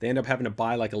people, they end up having to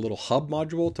buy like a little hub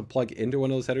module to plug into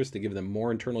one of those headers to give them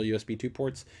more internal USB 2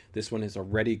 ports. This one is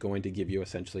already going to give you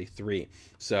essentially 3.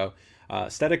 So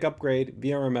aesthetic upgrade,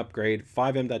 VRM upgrade,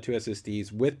 5 M.2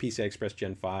 SSDs with PCI Express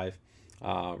Gen 5,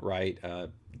 right?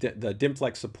 The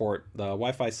DIMFlex support, the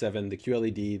Wi-Fi 7, the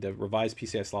QLED, the revised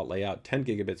PCI slot layout, 10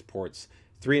 gigabits ports,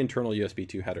 3 internal USB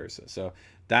 2 headers. So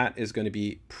that is going to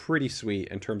be pretty sweet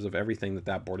in terms of everything that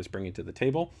that board is bringing to the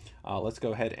table. Let's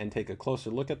go ahead and take a closer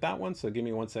look at that one. So give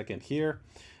me 1 second here,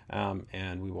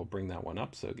 and we will bring that one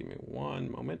up. So give me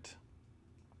 1 moment.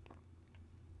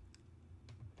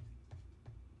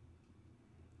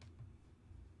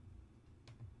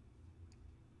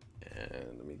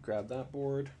 And let me grab that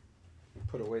board,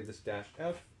 put away this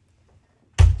 -F.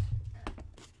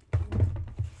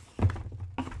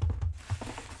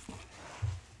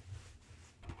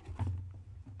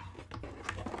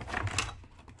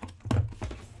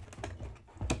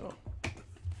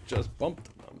 Just bumped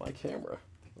on my camera.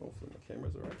 Hopefully my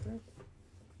cameras are right there.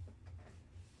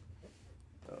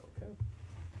 Okay.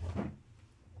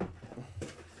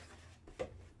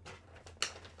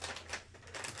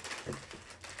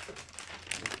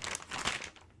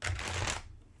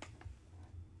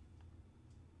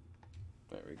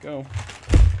 There we go.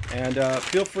 And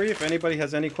feel free, if anybody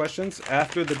has any questions,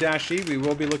 after the -E, we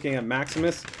will be looking at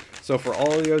Maximus. So for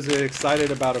all of those excited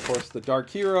about, of course, the Dark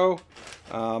Hero,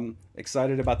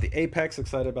 excited about the Apex,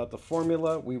 excited about the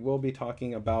Formula, we will be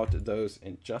talking about those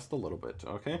in just a little bit,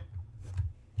 okay?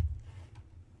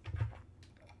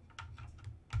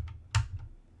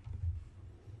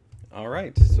 All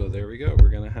right, so there we go. We're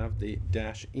going to have the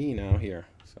 -E now here.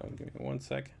 So give me 1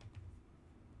 sec.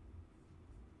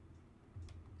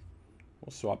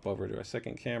 We'll swap over to a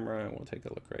second camera and we'll take a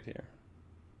look right here.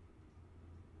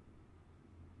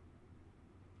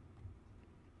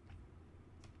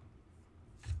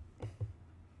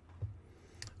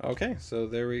 Okay, so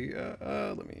there we go.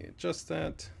 Let me adjust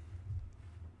that.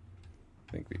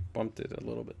 I think we bumped it a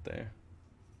little bit there.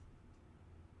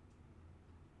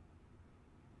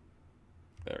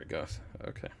 There it goes.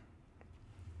 Okay.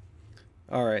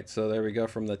 All right, so there we go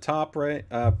from the top, right?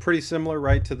 Pretty similar,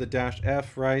 right, to the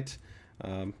 -F, right?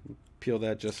 Peel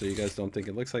that just so you guys don't think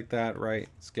it looks like that, right?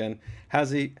 Again,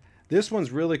 has the This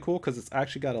one's really cool because it's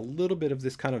actually got a little bit of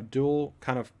this kind of dual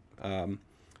kind of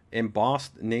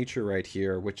embossed nature right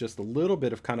here with just a little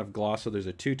bit of kind of gloss. So there's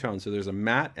a two-tone, so there's a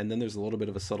matte and then there's a little bit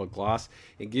of a subtle gloss.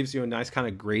 It gives you a nice kind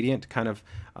of gradient kind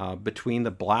of between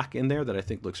the black in there that I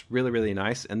think looks really, really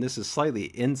nice. And this is slightly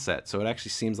inset, so it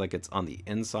actually seems like it's on the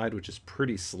inside, which is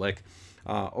pretty slick.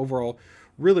 Overall,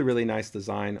 really, really nice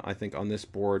design, I think, on this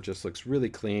board. Just looks really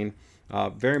clean.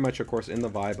 Very much, of course, in the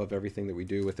vibe of everything that we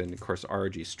do within, of course,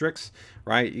 ROG STRIX,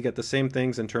 right? You get the same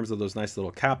things in terms of those nice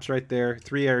little caps right there,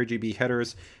 3 RGB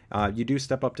headers. You do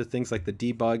step up to things like the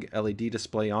debug LED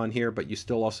display on here, but you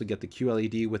still also get the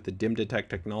QLED with the dim detect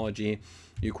technology.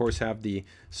 You, of course, have the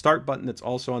start button that's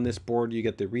also on this board. You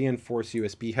get the reinforced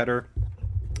USB header.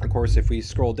 Of course, if we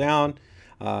scroll down,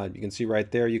 you can see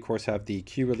right there, you, of course, have the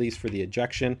Q release for the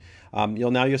ejection.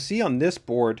 You'll see on this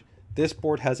board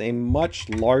has a much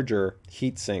larger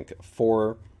heatsink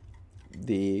for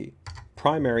the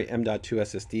primary M.2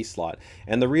 SSD slot.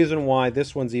 And the reason why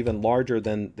this one's even larger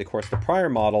than, of course, the prior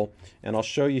model, and I'll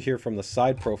show you here from the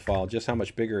side profile just how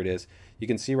much bigger it is. You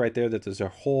can see right there that there's a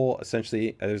whole,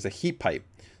 essentially, there's a heat pipe.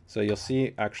 So you'll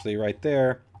see actually right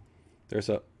there, there's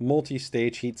a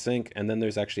multi-stage heatsink, and then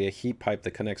there's actually a heat pipe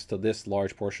that connects to this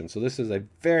large portion. So this is a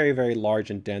very, very large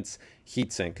and dense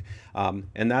heatsink.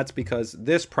 And that's because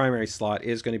this primary slot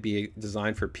is going to be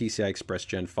designed for PCI Express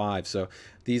Gen 5. So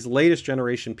these latest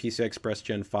generation PCI Express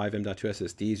Gen 5 M.2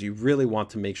 SSDs, you really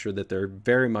want to make sure that they're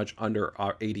very much under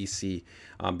our ADC,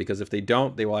 because if they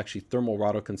don't, they will actually thermal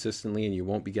throttle consistently and you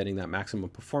won't be getting that maximum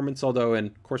performance. Although in,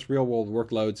 of course, real world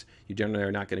workloads, you generally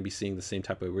are not going to be seeing the same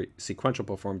type of sequential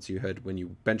performance you had when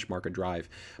you benchmark a drive.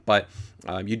 But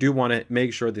you do want to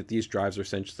make sure that these drives are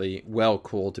essentially well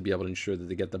cooled to be able to ensure that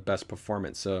they get the best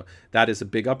performance. So that is a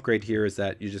big upgrade here, is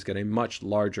that you just get a much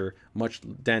larger, much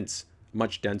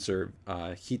denser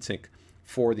heatsink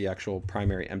for the actual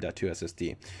primary M.2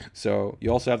 SSD. So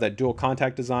you also have that dual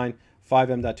contact design, 5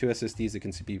 M.2 SSDs that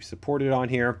can be supported on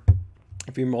here.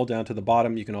 If you roll down to the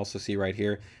bottom, you can also see right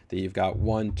here that you've got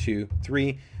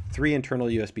 3 internal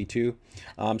USB 2.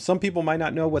 Some people might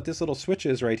not know what this little switch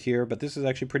is right here, but this is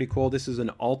actually pretty cool. This is an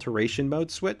alteration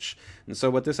mode switch. And so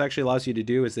what this actually allows you to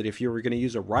do is that if you were going to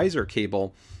use a riser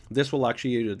cable, this will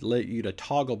actually let you to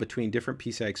toggle between different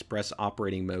PCI Express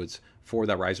operating modes for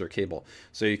that riser cable.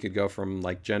 So you could go from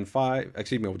like Gen 4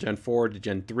 to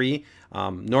Gen 3.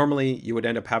 Normally you would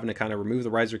end up having to kind of remove the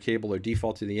riser cable or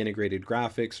default to the integrated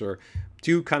graphics, or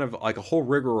do kind of like a whole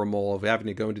rigmarole of having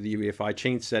to go into the UEFI,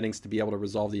 change settings to be able to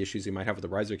resolve the issues you might have with the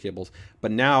riser cables.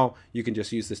 But now you can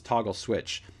just use this toggle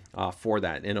switch for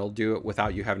that, and it'll do it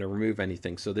without you having to remove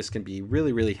anything. So this can be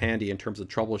really, really handy in terms of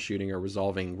troubleshooting or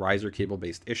resolving riser cable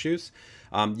based issues.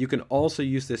 You can also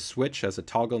use this switch as a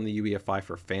toggle in the UEFI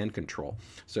for fan control.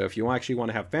 So if you actually want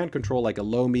to have fan control like a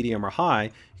low, medium, or high,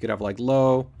 you could have like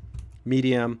low,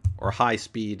 medium, or high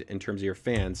speed in terms of your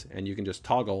fans, and you can just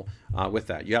toggle with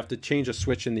that. You have to change a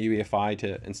switch in the UEFI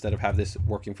to, instead of have this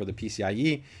working for the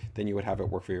PCIe, then you would have it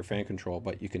work for your fan control,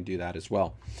 but you can do that as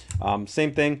well.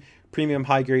 Same thing, premium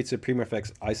high grade Supreme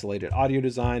FX isolated audio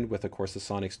design with, of course, the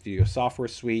Sonic Studio software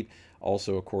suite.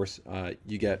 Also, of course,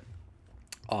 you get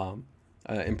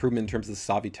improvement in terms of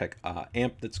the Savitech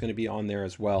amp that's going to be on there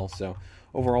as well. So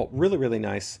overall, really, really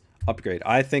nice upgrade.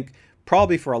 I think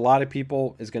probably for a lot of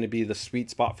people is going to be the sweet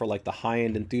spot for like the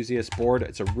high-end enthusiast board.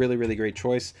 It's a really, really great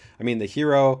choice. I mean, the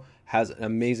Hero has an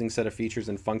amazing set of features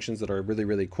and functions that are really,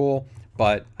 really cool,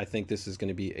 but I think this is going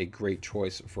to be a great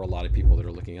choice for a lot of people that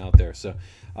are looking out there. So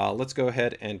let's go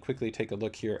ahead and quickly take a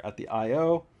look here at the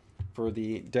I/O for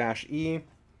the Dash E,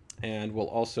 and we'll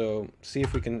also see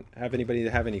if we can have anybody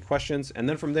that have any questions. And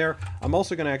then from there, I'm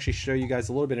also going to actually show you guys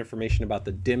a little bit of information about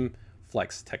the DIMM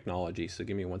Flex technology. So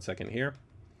give me 1 second here.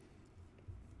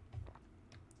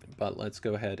 But let's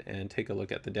go ahead and take a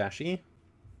look at the Dash E.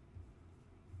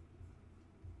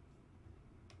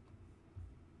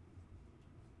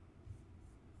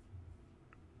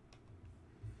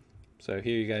 So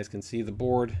here you guys can see the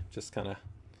board, just kind of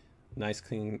nice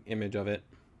clean image of it.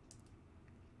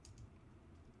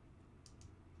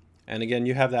 And again,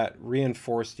 you have that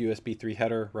reinforced USB 3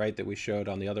 header, right, that we showed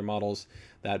on the other models.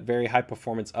 That very high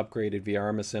performance upgraded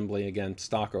VRM assembly, again,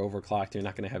 stock or overclocked. You're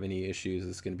not going to have any issues.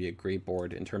 It's going to be a great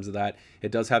board in terms of that.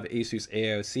 It does have ASUS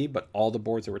AiOC, but all the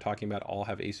boards that we're talking about all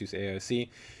have ASUS AiOC.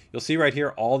 You'll see right here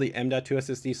all the M.2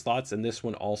 SSD slots, and this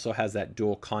one also has that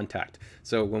dual contact.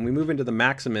 So when we move into the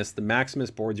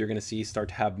Maximus boards, you're going to see start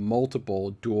to have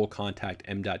multiple dual contact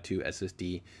M.2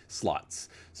 SSD slots.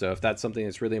 So if that's something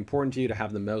that's really important to you, to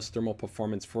have the most thermal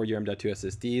performance for your M.2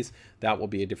 SSDs, that will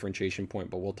be a differentiation point,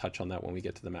 but we'll touch on that when we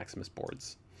get to the Maximus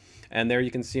boards. And there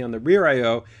you can see on the rear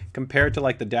I/O, compared to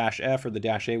like the Dash F or the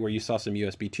Dash A where you saw some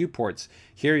USB 2 ports,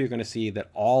 here you're going to see that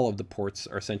all of the ports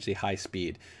are essentially high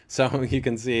speed. So you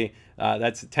can see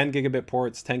that's 10 gigabit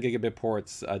ports, 10 gigabit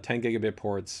ports, 10 gigabit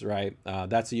ports, right?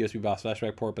 That's a USB BOS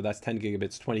flashback port, but that's 10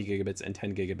 gigabits, 20 gigabits, and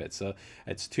 10 gigabits. So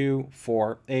it's 2,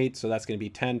 4, 8. So that's going to be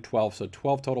 10, 12. So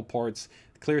 12 total ports,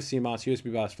 clear CMOS,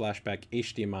 USB BOS flashback,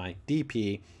 HDMI,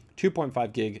 DP, 2.5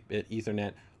 gigabit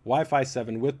Ethernet, Wi-Fi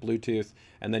 7 with Bluetooth,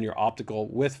 and then your optical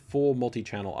with full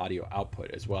multi-channel audio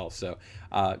output as well. So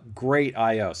great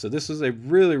I/O. So this is a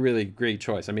really, really great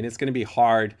choice. I mean, it's going to be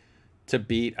hard to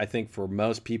beat, I think, for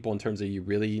most people in terms of you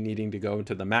really needing to go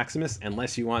into the Maximus,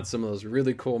 unless you want some of those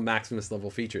really cool Maximus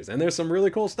level features. And there's some really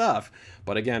cool stuff.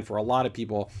 But again, for a lot of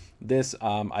people, this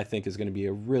I think is going to be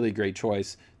a really great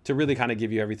choice to really kind of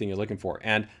give you everything you're looking for.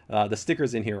 And the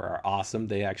stickers in here are awesome.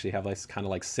 They actually have like kind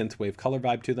of like synthwave color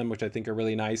vibe to them, which I think are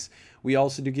really nice. We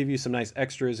also do give you some nice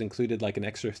extras, included like an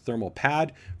extra thermal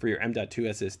pad for your M.2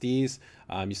 SSDs.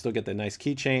 You still get the nice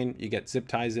keychain. You get zip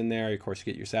ties in there. Of course, you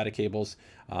get your SATA cables,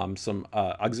 some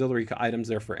auxiliary items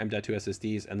there for M.2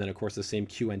 SSDs, and then of course the same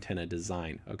Q antenna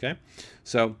design. Okay,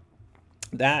 so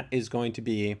that is going to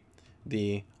be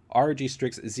the ROG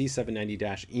STRIX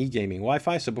Z790-E gaming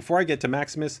Wi-Fi. So before I get to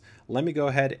Maximus, let me go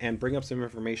ahead and bring up some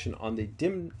information on the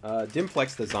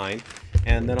DIMFlex design,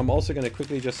 and then I'm also going to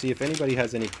quickly just see if anybody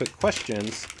has any quick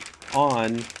questions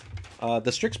on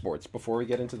the Strix boards before we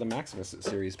get into the Maximus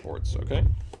series boards. Okay,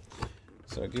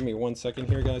 so give me 1 second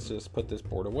here, guys, to just put this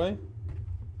board away.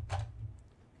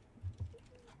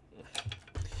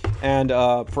 And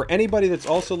for anybody that's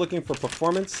also looking for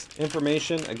performance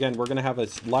information, again, we're going to have a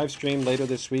live stream later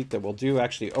this week that will do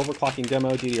actually overclocking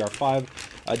demo,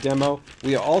 DDR5 demo.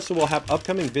 We also will have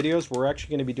upcoming videos where we're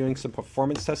actually going to be doing some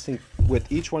performance testing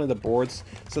with each one of the boards,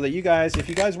 so that you guys, if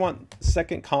you guys want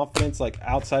second confidence like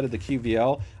outside of the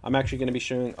QVL, I'm actually going to be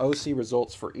showing OC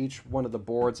results for each one of the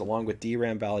boards along with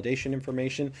DRAM validation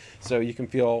information, so you can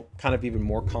feel kind of even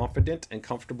more confident and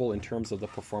comfortable in terms of the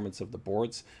performance of the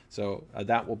boards. So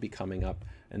that will be coming up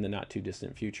in the not too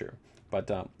distant future. But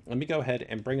let me go ahead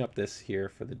and bring up this here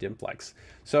for the DIMFlex.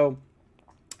 So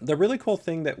the really cool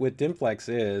thing that with DIMFlex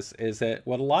is that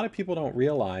what a lot of people don't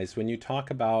realize when you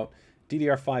talk about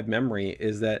DDR5 memory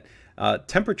is that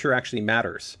temperature actually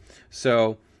matters.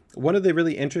 So one of the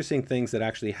really interesting things that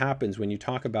actually happens when you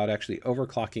talk about actually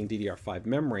overclocking DDR5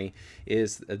 memory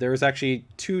is there's actually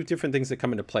two different things that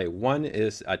come into play. One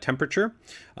is temperature.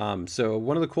 So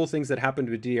one of the cool things that happened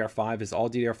with DDR5 is all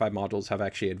DDR5 modules have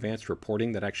actually advanced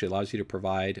reporting that actually allows you to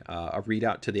provide a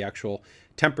readout to the actual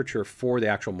temperature for the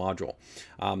actual module.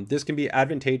 This can be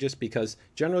advantageous because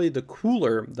generally the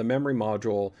cooler the memory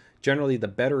module, generally the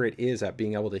better it is at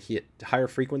being able to hit higher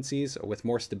frequencies with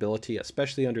more stability,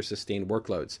 especially under sustained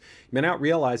workloads. You may not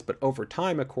realize, but over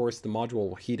time, of course, the module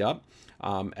will heat up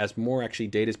as more actually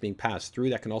data is being passed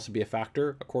through. That can also be a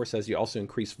factor, of course, as you also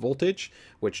increase voltage,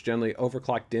 which generally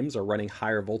overclocked DIMMs are running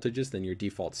higher voltages than your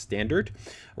default standard,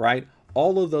 right?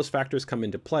 All of those factors come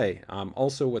into play.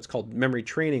 Also, what's called memory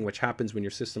training, which happens when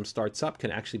your system starts up,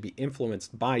 can actually be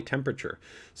influenced by temperature.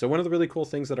 So one of the really cool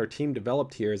things that our team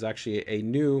developed here is actually a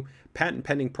new patent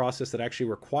pending process that actually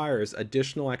requires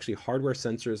additional hardware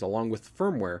sensors along with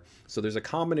firmware. So there's a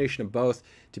combination of both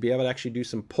to be able to actually do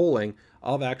some polling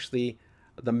of actually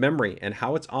the memory and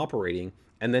how it's operating,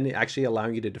 and then actually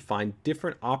allowing you to define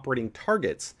different operating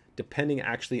targets depending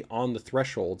actually on the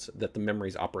thresholds that the memory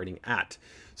is operating at.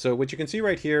 So what you can see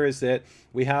right here is that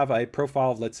we have a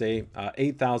profile of, let's say,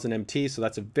 8000 MT. So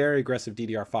that's a very aggressive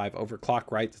DDR5 overclock,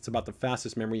 right? It's about the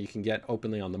fastest memory you can get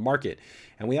openly on the market.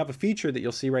 And we have a feature that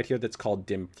you'll see right here that's called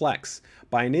DIMFlex.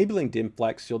 By enabling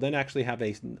DIMFlex, you'll then actually have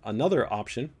another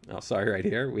option. Oh, sorry, right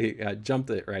here. We jumped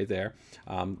it right there.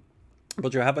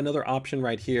 But you'll have another option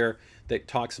right here that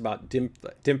talks about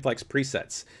DIMFlex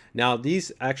presets. Now,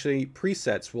 these actually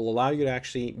presets will allow you to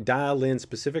actually dial in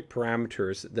specific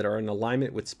parameters that are in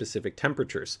alignment with specific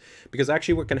temperatures. Because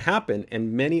actually what can happen,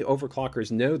 and many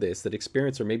overclockers know this, that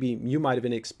experience, or maybe you might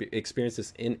have experienced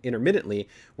this intermittently,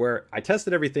 where I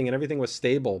tested everything and everything was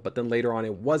stable, but then later on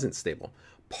it wasn't stable.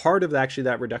 Part of actually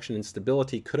that reduction in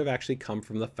stability could have actually come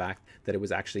from the fact that it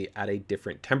was actually at a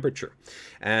different temperature.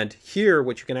 And here,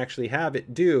 what you can actually have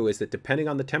it do is that depending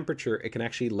on the temperature, it can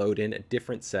actually load in a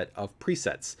different set of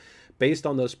presets. Based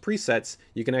on those presets,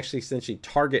 you can actually essentially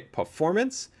target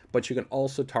performance, but you can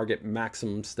also target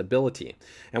maximum stability.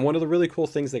 And one of the really cool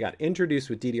things that got introduced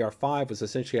with DDR5 was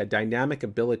essentially a dynamic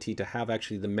ability to have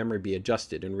actually the memory be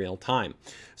adjusted in real time.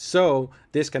 So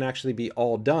this can actually be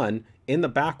all done in the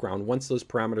background once those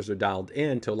parameters are dialed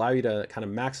in to allow you to kind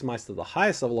of maximize to the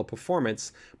highest level of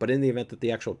performance. But in the event that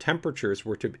the actual temperatures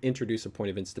were to introduce a point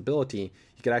of instability,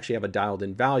 you could actually have a dialed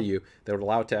in value that would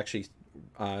allow it to actually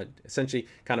essentially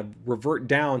kind of revert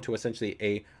down to essentially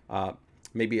a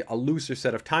maybe a looser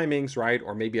set of timings, right?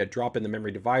 Or maybe a drop in the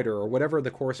memory divider, or whatever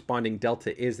the corresponding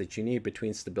delta is that you need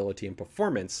between stability and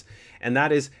performance. And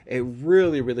that is a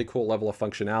really, really cool level of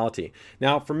functionality.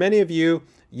 Now, for many of you,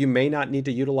 you may not need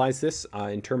to utilize this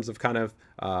in terms of kind of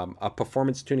a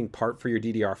performance tuning part for your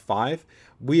DDR5.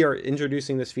 We are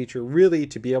introducing this feature really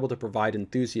to be able to provide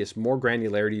enthusiasts more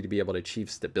granularity to be able to achieve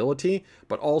stability,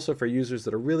 but also for users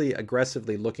that are really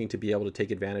aggressively looking to be able to take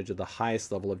advantage of the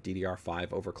highest level of DDR5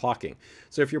 overclocking.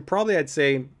 So if you're probably, I'd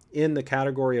say, in the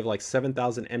category of like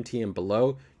 7000 MT and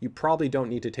below, you probably don't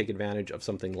need to take advantage of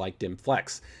something like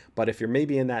DimFlex. But if you're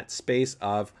maybe in that space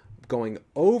of going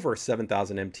over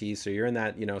 7000 MT, so you're in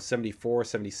that, 74,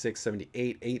 76,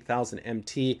 78, 8000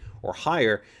 MT or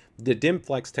higher, the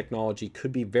DimFlex technology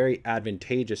could be very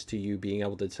advantageous to you being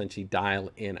able to essentially dial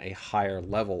in a higher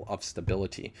level of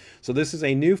stability. So this is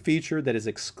a new feature that is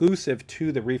exclusive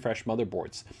to the refresh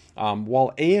motherboards.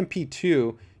 While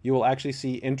AMP2 you will actually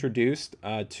see introduced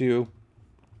to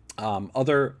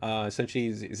other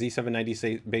essentially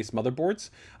Z790 based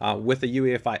motherboards with a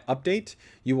UEFI update,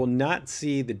 you will not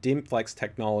see the DimFlex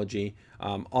technology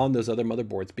on those other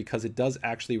motherboards because it does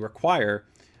actually require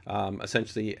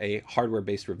essentially a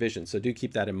hardware-based revision. So do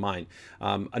keep that in mind.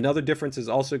 Another difference is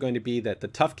also going to be that the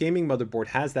TUF Gaming motherboard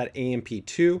has that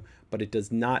AMP2, but it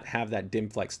does not have that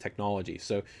DimFlex technology.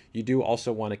 So you do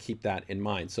also want to keep that in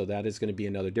mind. So that is going to be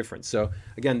another difference. So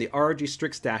again, the ROG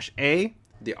STRIX-A,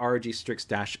 the ROG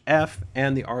STRIX-F,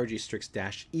 and the ROG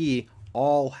STRIX-E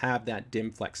all have that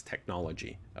DimFlex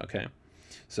technology, okay?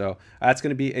 So that's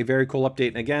going to be a very cool update.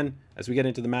 And again, as we get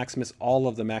into the Maximus, all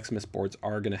of the Maximus boards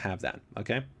are going to have that,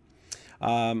 okay?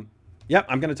 Yeah,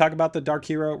 I'm going to talk about the Dark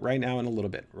Hero right now in a little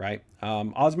bit, right?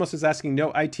 Osmos is asking,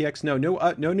 no ITX, no new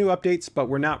updates, but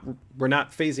we're not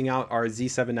phasing out our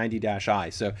Z790-I.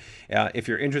 So if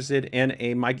you're interested in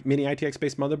a mini ITX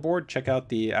based motherboard, check out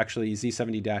the actually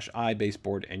Z70-I base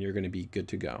board, and you're going to be good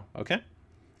to go. Okay,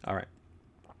 all right.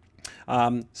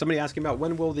 Somebody asking about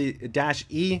when will the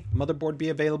 -E motherboard be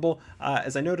available?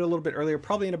 As I noted a little bit earlier,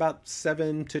 probably in about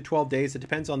 7 to 12 days. It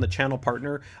depends on the channel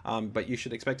partner, but you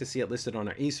should expect to see it listed on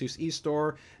our ASUS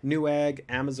eStore, Newegg,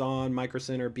 Amazon, Micro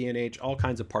Center, B&H, all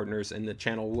kinds of partners, and the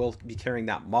channel will be carrying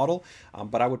that model.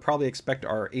 But I would probably expect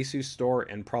our ASUS store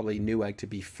and probably Newegg to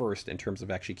be first in terms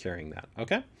of actually carrying that.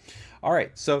 Okay, all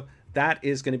right. So that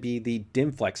is going to be the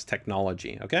DimFlex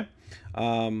technology, okay?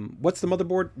 What's the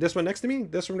motherboard? This one next to me?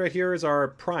 This one right here is our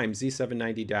Prime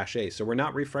Z790-A. So we're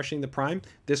not refreshing the Prime.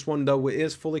 This one, though,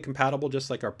 is fully compatible, just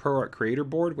like our ProArt Creator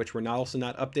board, which we're also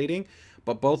not updating.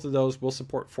 But both of those will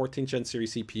support 14th Gen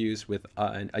series CPUs with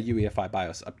a UEFI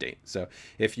BIOS update. So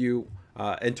if you,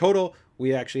 in total,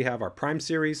 we actually have our Prime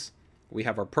series, we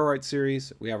have our ProArt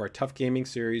series, we have our TUF Gaming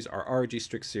series, our ROG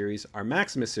STRIX series, our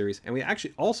Maximus series, and we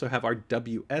actually also have our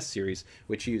WS series,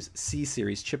 which use C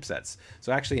series chipsets.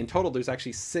 So actually in total, there's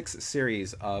actually 6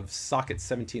 series of Socket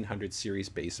 1700 series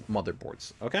based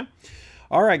motherboards, okay?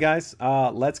 All right, guys,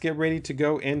 let's get ready to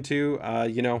go into,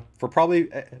 for probably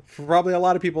a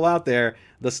lot of people out there,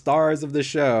 the stars of the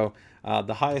show,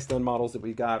 the highest end models that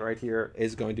we got right here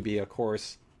is going to be, of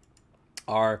course,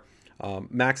 our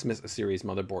Maximus series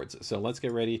motherboards. So let's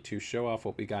get ready to show off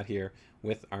what we got here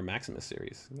with our Maximus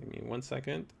series. Give me 1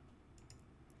 second.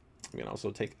 I'm gonna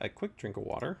also take a quick drink of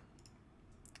water,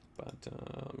 but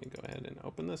let me go ahead and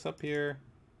open this up here.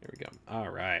 Here we go.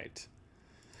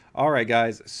 All right,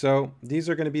 guys. So these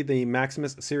are going to be the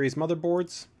Maximus series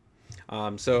motherboards.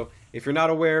 So if you're not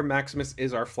aware, Maximus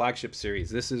is our flagship series.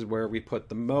 This is where we put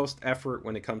the most effort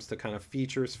when it comes to kind of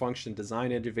features, function,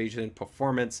 design, innovation,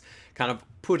 performance, kind of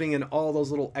putting in all those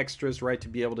little extras, right, to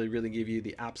be able to really give you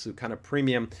the absolute kind of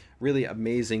premium, really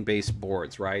amazing base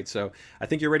boards, right? So I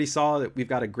think you already saw that we've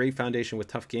got a great foundation with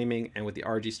TUF Gaming and with the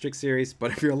ROG STRIX series,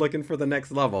 but if you're looking for the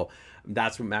next level,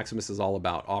 that's what Maximus is all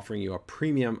about, offering you a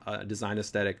premium design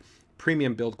aesthetic,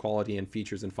 premium build quality and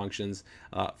features and functions,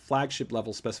 flagship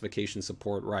level specification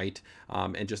support, right?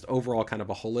 And just overall kind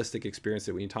of a holistic experience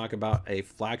that when you talk about a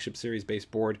flagship series based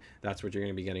board, that's what you're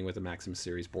going to be getting with a Maximus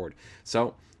series board.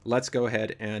 So let's go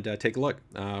ahead and take a look.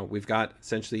 We've got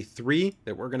essentially 3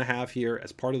 that we're going to have here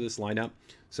as part of this lineup.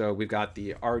 So we've got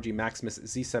the ROG Maximus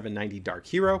Z790 Dark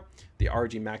Hero, the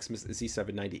ROG Maximus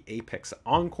Z790 Apex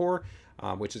Encore,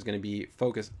 which is going to be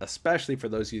focused especially for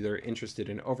those of you that are interested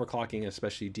in overclocking,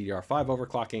 especially DDR5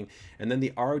 overclocking, and then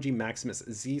the ROG Maximus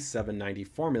Z790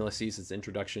 formula sees its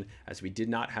introduction, as we did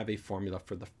not have a formula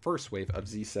for the first wave of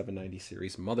Z790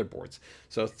 series motherboards.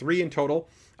 So 3 in total.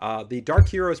 The Dark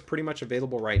Hero is pretty much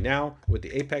available right now, with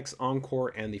the Apex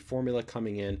Encore and the formula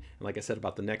coming in, and like I said,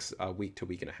 about the next week to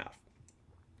week and a half.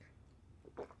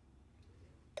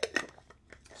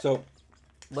 So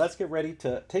let's get ready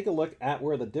to take a look at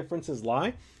where the differences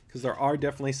lie, because there are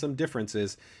definitely some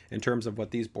differences in terms of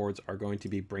what these boards are going to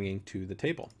be bringing to the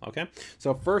table. Okay,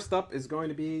 so first up is going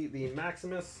to be the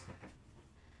Maximus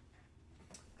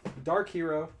Dark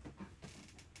Hero.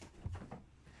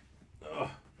 Ugh.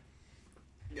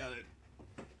 Got it.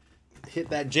 Hit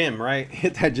that gym, right?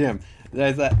 Hit that gym.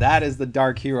 That is the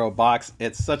Dark Hero box.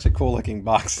 It's such a cool looking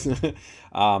box.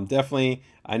 Definitely,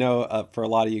 I know for a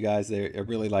lot of you guys, they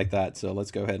really like that. So let's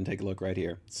go ahead and take a look right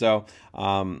here. So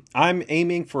I'm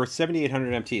aiming for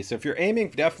 7800 MT. So if you're aiming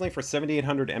definitely for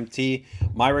 7800 MT,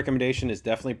 my recommendation is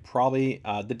definitely probably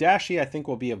the Dashi. I think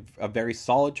will be a very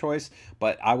solid choice,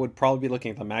 but I would probably be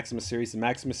looking at the Maximus series. The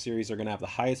Maximus series are going to have the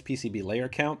highest PCB layer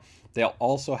count. They'll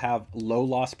also have low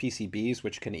loss PCBs,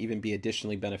 which can even be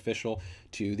additionally beneficial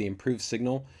to the improved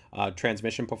signal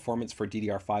transmission performance for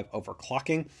DDR5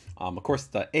 overclocking. Of course,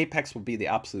 the Apex will be the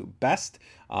absolute best,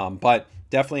 but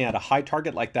definitely at a high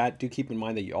target like that, do keep in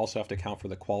mind that you also have to account for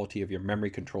the quality of your memory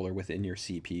controller within your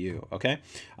CPU, okay?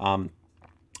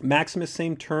 Maximus,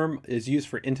 same term, is used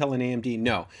for Intel and AMD?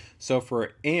 No. So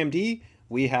for AMD,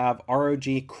 we have ROG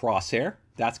Crosshair.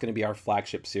 That's going to be our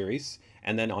flagship series.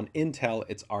 And then on Intel,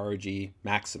 it's ROG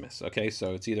Maximus. Okay,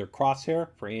 so it's either Crosshair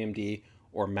for AMD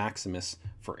or Maximus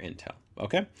for Intel.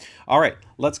 Okay, all right,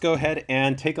 let's go ahead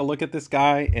and take a look at this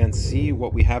guy and see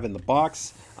what we have in the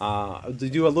box. To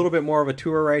do a little bit more of a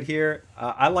tour right here,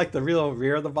 I like the real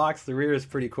rear of the box. The rear is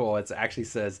pretty cool. It actually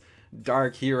says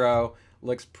Dark Hero,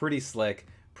 looks pretty slick.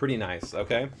 Pretty nice.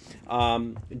 Okay,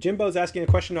 Jimbo's asking a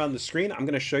question on the screen. I'm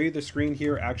going to show you the screen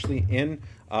here actually in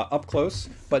up close,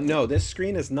 but no, this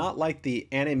screen is not like the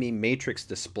Anime Matrix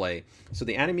display. So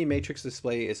the Anime Matrix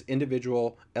display is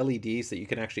individual LEDs that you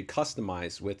can actually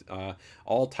customize with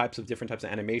all types of different types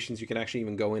of animations. You can actually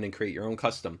even go in and create your own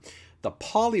custom. The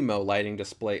Polymo lighting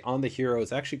display on the Hero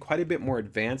is actually quite a bit more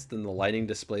advanced than the lighting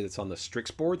display that's on the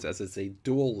Strix boards, as it's a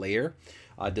dual layer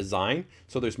design.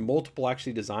 So there's multiple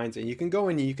actually designs, and you can go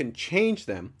in and you can change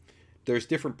them. There's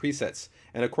different presets,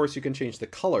 and of course you can change the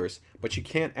colors, but you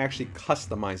can't actually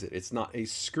customize it. It's not a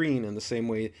screen in the same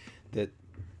way that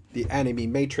the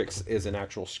Anime Matrix is an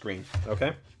actual screen.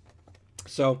 Okay,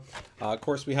 so of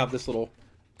course we have this little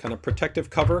kind of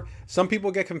protective cover. Some people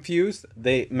get confused.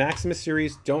 The Maximus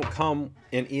series don't come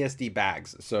in ESD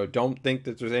bags, so don't think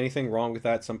that there's anything wrong with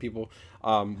that. Some people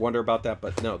wonder about that,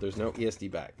 but no, there's no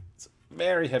ESD bag. It's a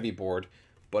very heavy board,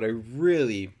 but a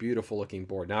really beautiful looking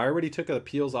board. Now I already took the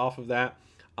peels off of that.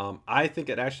 I think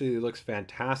it actually looks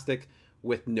fantastic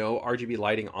with no RGB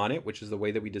lighting on it, which is the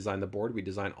way that we design the board. We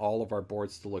design all of our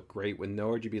boards to look great with no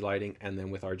RGB lighting and then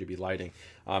with RGB lighting.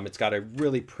 It's got a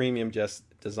really premium just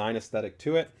design aesthetic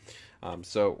to it.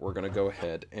 So we're gonna go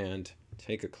ahead and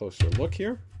take a closer look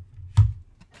here.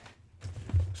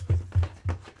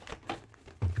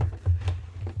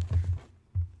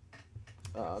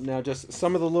 Now just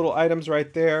some of the little items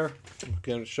right there. I'm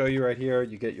going to show you right here.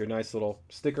 You get your nice little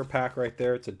sticker pack right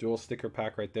there. It's a dual sticker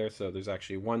pack right there. So there's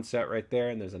actually one set right there,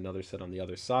 and there's another set on the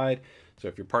other side. So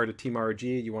if you're part of Team ROG,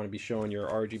 you want to be showing your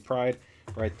ROG pride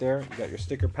right there. You got your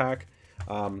sticker pack.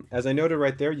 As I noted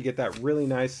right there, you get that really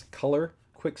nice color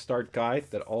quick start guide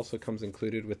that also comes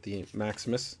included with the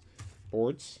Maximus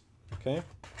boards. Okay.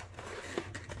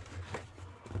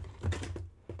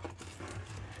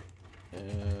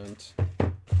 And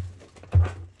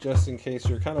just in case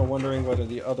you're kind of wondering what are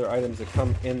the other items that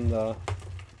come in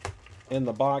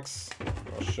the box,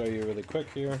 I'll show you really quick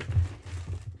here.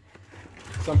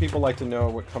 Some people like to know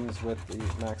what comes with the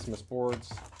Maximus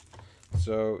boards.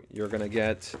 So you're going to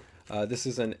get, this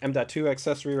is an M.2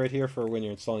 accessory right here for when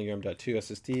you're installing your M.2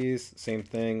 SSDs. Same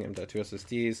thing, M.2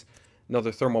 SSDs.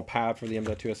 Another thermal pad for the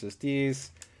M.2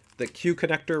 SSDs. The Q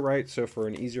connector, right? So for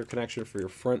an easier connection for your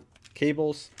front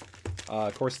cables.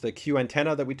 Of course, the Q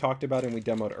antenna that we talked about and we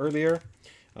demoed earlier.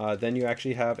 Then you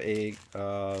actually have a,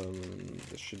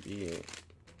 this should be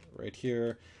right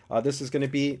here. This is going to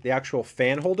be the actual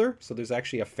fan holder. So there's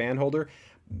actually a fan holder.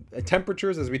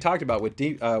 Temperatures, as we talked about with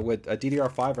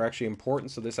DDR5, are actually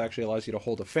important. So this actually allows you to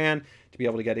hold a fan to be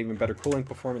able to get even better cooling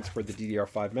performance for the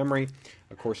DDR5 memory.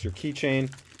 Of course, your keychain,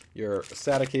 your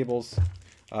SATA cables,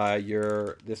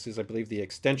 This is, I believe, the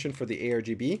extension for the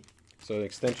ARGB. So the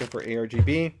extension for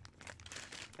ARGB,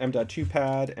 M.2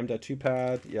 pad, M.2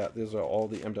 pad. Yeah, these are all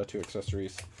the M.2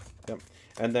 accessories. Yep.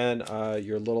 And then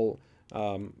your little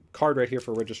card right here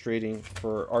for registering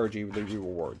for ROG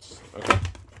rewards. Okay.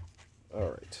 All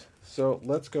right. So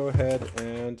let's go ahead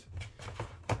and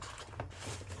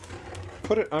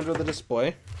put it under the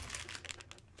display.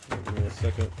 Give me a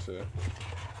second to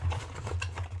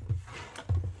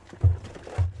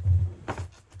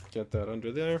get that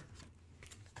under there.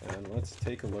 And let's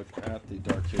take a look at the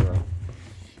Dark Hero.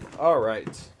 All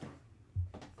right.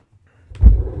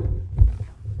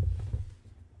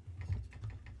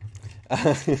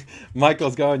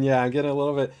 Michael's going, yeah, I'm getting a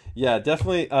little bit, yeah,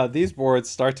 definitely these boards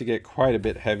start to get quite a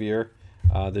bit heavier.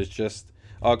 There's just,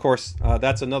 of course,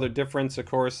 that's another difference, of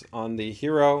course, on the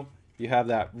Hero. You have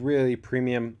that really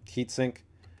premium heatsink.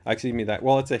 Excuse me,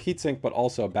 well, it's a heatsink, but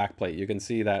also a backplate. You can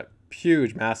see that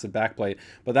huge, massive backplate.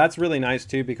 But that's really nice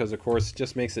too, because of course, it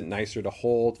just makes it nicer to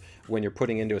hold when you're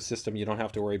putting into a system. You don't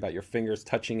have to worry about your fingers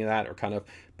touching that or kind of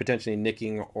potentially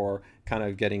nicking or kind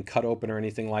of getting cut open or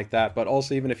anything like that. But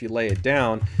also, even if you lay it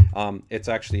down, it's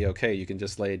actually okay. You can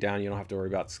just lay it down. You don't have to worry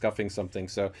about scuffing something.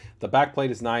 So the backplate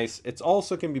is nice. It's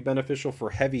also can be beneficial for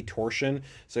heavy torsion.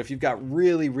 So if you've got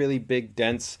really, really big,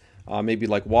 dense, maybe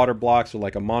like water blocks or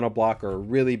like a monoblock or a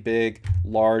really big,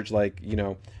 large, like, you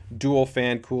know, dual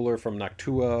fan cooler from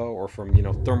Noctua or from, you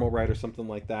know, Thermalright or something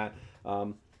like that.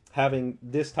 Having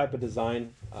this type of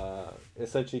design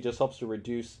essentially just helps to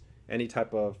reduce any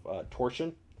type of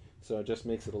torsion. So it just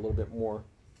makes it a little bit more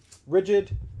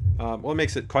rigid. Well, it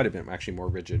makes it quite a bit actually more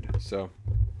rigid. So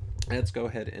let's go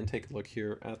ahead and take a look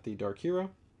here at the Dark Hero.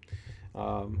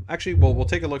 Actually, well, we'll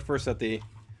take a look first at the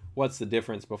what's the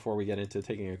difference before we get into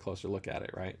taking a closer look at it,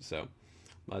 right? So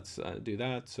let's do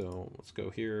that. So let's go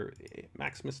here,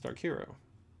 Maximus Dark Hero.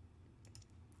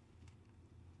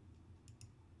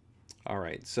 All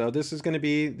right, so this is going to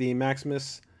be the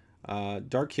Maximus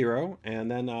Dark Hero,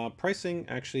 and then pricing.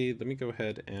 Actually, let me go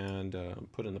ahead and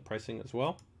put in the pricing as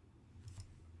well.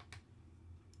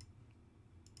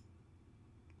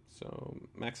 So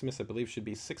Maximus, I believe, should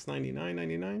be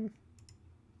 $699.99.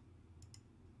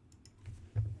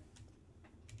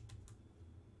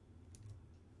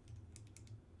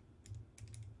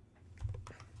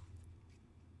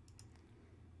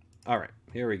 All right,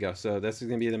 here we go. So this is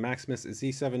going to be the Maximus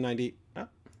Z790. Oh.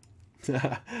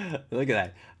 Look at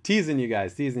that. Teasing you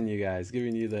guys, giving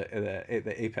you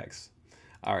the apex.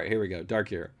 All right, here we go. Dark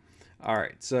Hero. All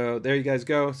right, so there you guys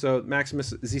go. So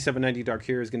Maximus Z790 Dark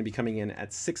Hero is going to be coming in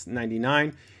at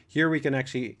 $699. Here we can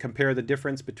actually compare the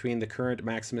difference between the current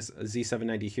Maximus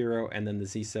Z790 Hero and then the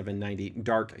Z790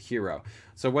 Dark Hero.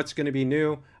 So what's going to be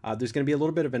new? There's going to be a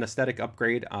little bit of an aesthetic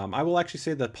upgrade. I will actually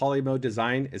say the poly mode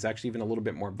design is actually even a little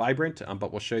bit more vibrant,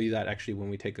 but we'll show you that actually when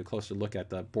we take a closer look at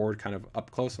the board kind of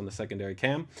up close on the secondary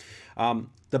cam.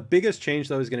 The biggest change,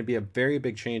 though, is going to be a very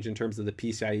big change in terms of the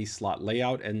PCIe slot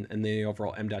layout and the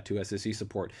overall M.2 SSD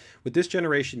support. With this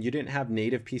generation, you didn't have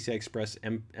native PCI Express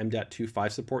M.2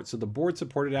 5 support, so the board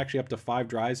supported actually up to 5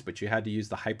 drives, but you had to use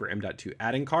the Hyper M.2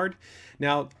 add-in card.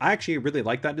 Now, I actually really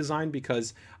like that design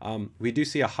because we do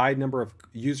see a high number of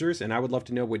users, and I would love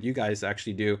to know what you guys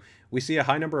actually do. We see a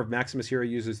high number of Maximus Hero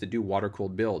users that do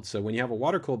water-cooled builds. So when you have a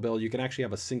water-cooled build, you can actually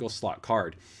have a single slot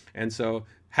card. And so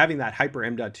having that Hyper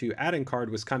M.2 add-in card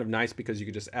was kind of nice because you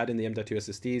could just add in the M.2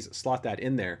 SSDs, slot that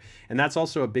in there. And that's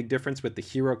also a big difference with the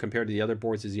Hero compared to the other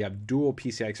boards is you have dual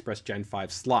PCI Express Gen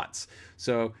 5 slots.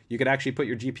 So you could actually put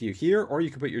your GPU here, or you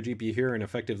could put your GPU here, and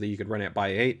effectively you could run it by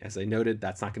 8. As I noted,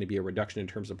 that's not going to be a reduction in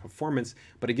terms of performance,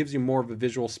 but it gives you more of a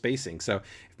visual spacing. So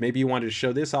if maybe you wanted to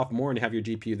show this off more and have your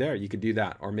GPU there, you could do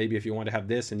that. Or maybe if you want to have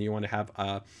this and you want to have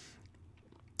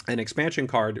an expansion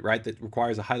card, right, that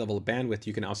requires a high level of bandwidth,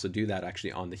 you can also do that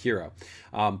actually on the Hero.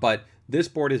 But this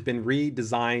board has been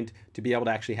redesigned to be able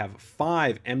to actually have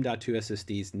 5 M.2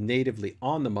 SSDs natively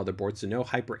on the motherboard, so no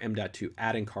Hyper M.2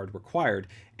 add-in card required,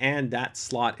 and that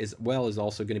slot as well is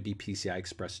also going to be PCI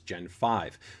Express Gen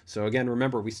 5. So again,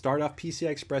 remember, we start off PCI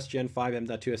Express Gen 5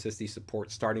 M.2 SSD support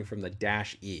starting from the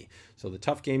Dash E. So the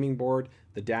TUF Gaming board,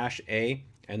 the Dash A,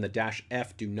 and the Dash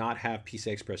F do not have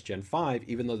PCI Express Gen 5,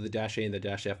 even though the Dash A and the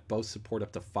Dash F both support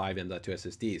up to 5 M.2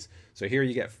 SSDs. So here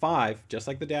you get 5, just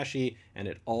like the Dash E, and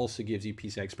it also gives you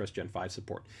PCI Express Gen 5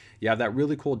 support. You have that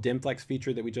really cool DIMFlex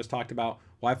feature that we just talked about,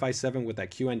 Wi-Fi 7 with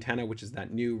that Q antenna, which is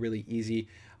that new, really easy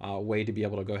way to be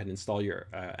able to go ahead and install your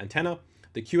antenna.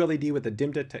 The QLED with the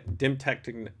dim detect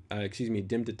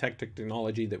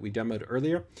technology that we demoed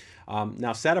earlier.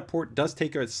 Now, SATA port does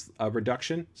take a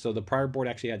reduction. So the prior board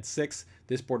actually had 6.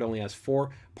 This board only has 4.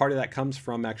 Part of that comes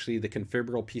from actually the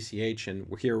configurable PCH, and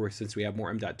here, since we have more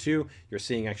M.2, you're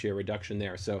seeing actually a reduction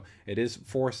there. So it is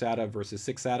 4 SATA versus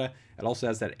 6 SATA. It also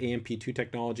has that AMP2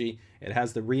 technology. It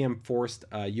has the reinforced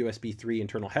USB 3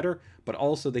 internal header, but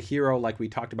also the Hero, like we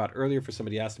talked about earlier, for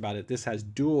somebody asked about it, this has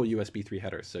dual USB 3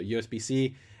 headers. So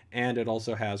USB-C, and it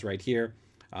also has right here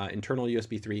internal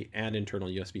USB 3 and internal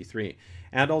USB 3.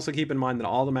 And also keep in mind that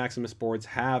all the Maximus boards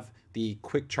have the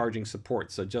quick charging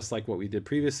support. So just like what we did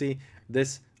previously,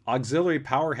 this auxiliary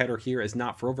power header here is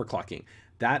not for overclocking.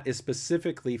 That is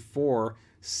specifically for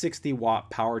 60 watt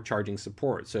power charging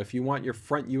support. So if you want your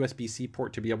front USB-C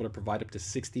port to be able to provide up to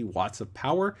 60 watts of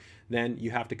power, then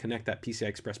you have to connect that PCI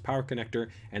Express power connector,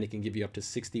 and it can give you up to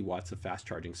 60 watts of fast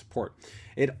charging support.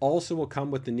 It also will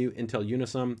come with the new Intel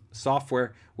Unison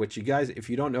software, which, you guys, if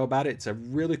you don't know about it, it's a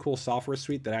really cool software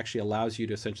suite that actually allows you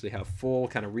to essentially have full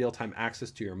kind of real-time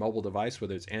access to your mobile device,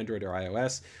 whether it's Android or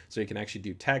iOS. So you can actually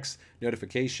do text,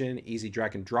 notification, easy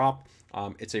drag and drop.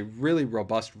 It's a really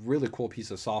robust, really cool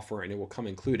piece of software, and it will come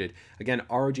included. Again,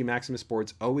 ROG Maximus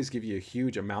boards always give you a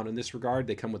huge amount in this regard.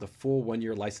 They come with a full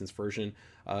 1-year licensed version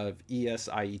of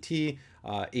ESIET,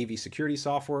 AV security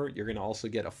software. You're going to also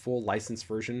get a full licensed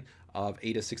version of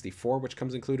AIDA 64, which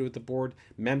comes included with the board.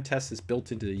 MemTest is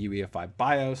built into the UEFI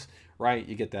BIOS, right?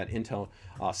 You get that Intel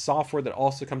software that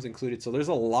also comes included. So there's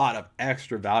a lot of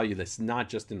extra value that's not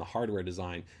just in the hardware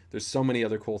design. There's so many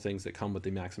other cool things that come with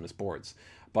the Maximus boards.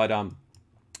 But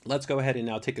let's go ahead and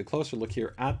now take a closer look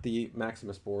here at the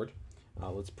Maximus board.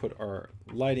 Let's put our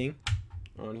lighting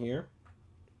on here.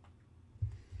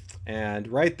 And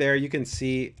right there, you can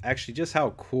see actually just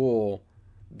how cool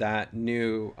that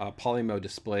new Polymode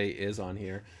display is on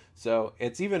here. So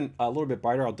it's even a little bit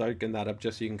brighter. I'll darken that up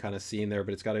just so you can kind of see in there,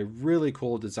 but it's got a really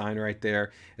cool design right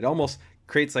there. It almost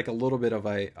creates like a little bit of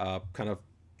a kind of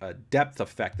a depth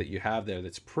effect that you have there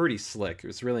that's pretty slick.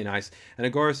 It's really nice. And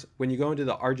of course, when you go into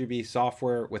the RGB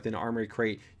software within Armory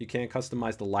Crate, you can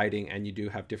customize the lighting, and you do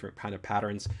have different kind of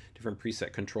patterns, different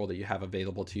preset control that you have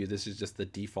available to you. This is just the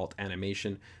default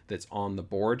animation that's on the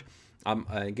board.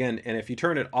 Again, and if you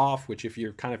turn it off, which if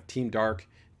you're kind of team dark,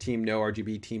 team no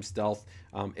RGB, team stealth,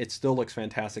 it still looks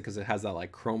fantastic because it has that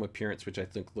like chrome appearance, which I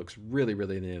think looks really,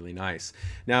 really, really nice.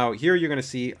 Now here you're going to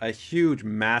see a huge,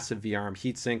 massive VRM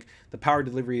heatsink. The power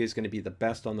delivery is going to be the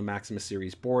best on the Maximus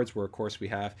series boards, where of course we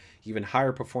have even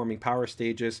higher performing power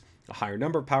stages, a higher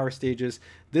number of power stages.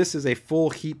 This is a full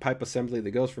heat pipe assembly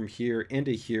that goes from here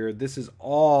into here. This is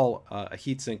all a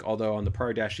heatsink, although on the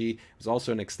Power-E it was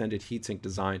also an extended heatsink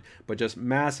design, but just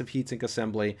massive heatsink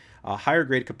assembly, higher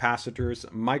grade capacitors,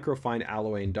 microfine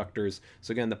alloy inductors.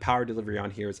 So again, the power delivery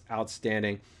on here is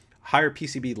outstanding. Higher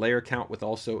PCB layer count with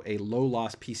also a low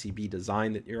loss PCB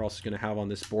design that you're also going to have on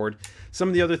this board. Some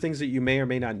of the other things that you may or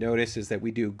may not notice is that we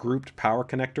do grouped power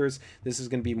connectors. This is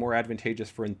going to be more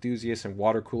advantageous for enthusiasts and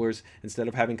water coolers. Instead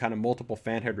of having kind of multiple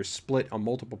fan headers split on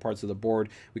multiple parts of the board,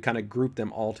 we kind of group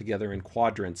them all together in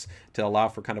quadrants to allow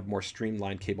for kind of more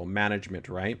streamlined cable management,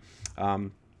 right?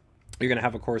 You're going to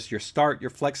have, of course, your start, your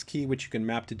flex key, which you can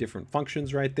map to different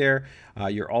functions right there.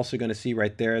 You're also going to see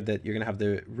right there that you're going to have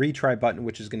the retry button,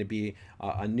 which is going to be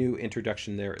a new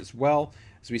introduction there as well.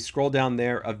 As we scroll down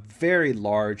there, a very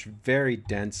large, very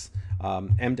dense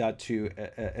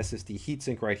M.2 SSD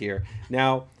heatsink right here.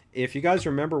 Now, if you guys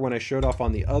remember when I showed off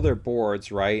on the other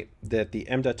boards, right, that the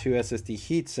M.2 SSD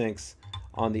heatsinks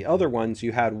on the other ones,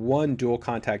 you had one dual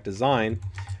contact design.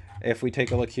 If we take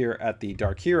a look here at the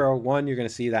Dark Hero, one, you're going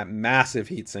to see that massive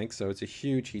heatsink, so it's a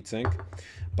huge heatsink.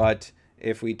 But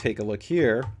if we take a look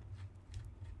here,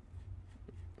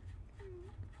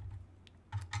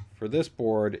 for this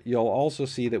board, you'll also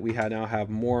see that we now have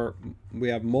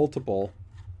multiple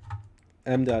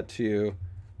M.2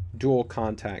 dual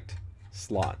contact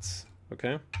slots,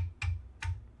 okay?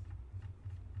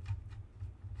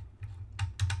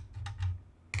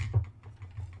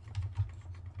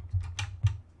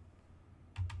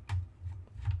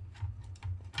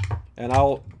 And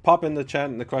I'll pop in the chat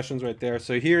and the questions right there.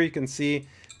 So here you can see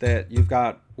that you've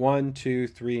got 1, 2,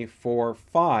 3, 4,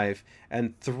 5,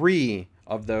 and 3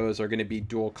 of those are going to be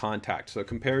dual contact. So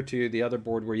compared to the other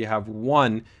board where you have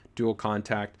one dual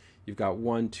contact, you've got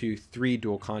 1, 2, 3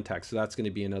 dual contacts. So that's going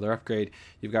to be another upgrade.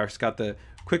 You've got the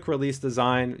quick release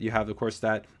design. You have, of course,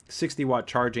 that 60 watt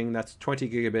charging. That's 20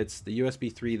 gigabits. The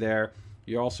USB 3 there.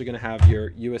 You're also going to have your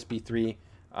USB 3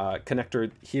 connector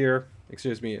here.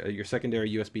 Excuse me, your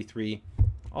secondary USB 3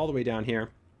 all the way down here.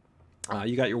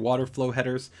 You got your water flow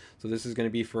headers. So this is going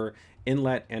to be for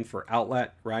inlet and for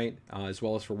outlet, right? As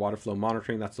well as for water flow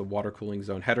monitoring. That's the water cooling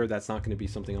zone header. That's not going to be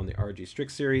something on the ROG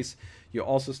STRIX series. You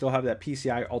also still have that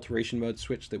PCI alteration mode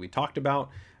switch that we talked about,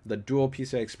 the dual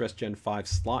PCI Express Gen 5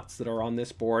 slots that are on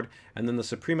this board, and then the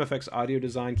Supreme FX audio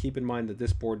design. Keep in mind that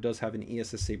this board does have an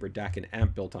ESS Saber DAC and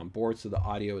amp built on board, so the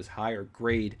audio is higher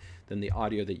grade than the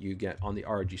audio that you get on the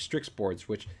ROG Strix boards,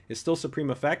 which is still Supreme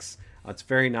FX. It's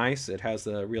very nice. It has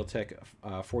the Realtek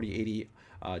 4080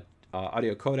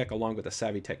 audio codec along with a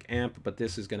Savitech amp, but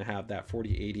this is going to have that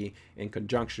 4080 in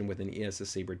conjunction with an ESS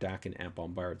Saber DAC and amp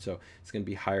on board, so it's going to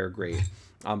be higher grade.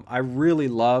 I really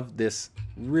love this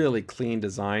really clean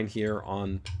design here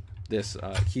on this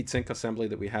heatsink assembly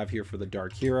that we have here for the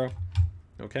Dark Hero.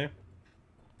 Okay.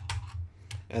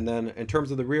 And then in terms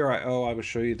of the rear I/O, I will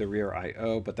show you the rear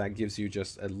I/O, but that gives you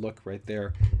just a look right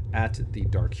there at the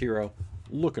Dark Hero,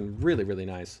 looking really, really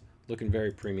nice. Looking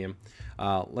very premium.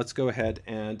 Let's go ahead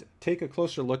and take a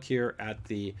closer look here at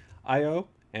the I/O,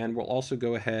 and we'll also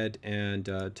go ahead and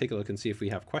take a look and see if we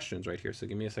have questions right here. So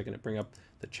give me a second to bring up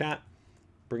the chat,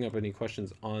 bring up any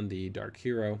questions on the Dark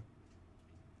Hero.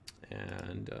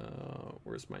 And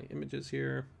where's my images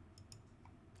here?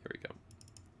 Here we go.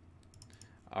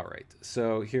 All right,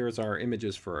 so here's our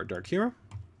images for our Dark Hero.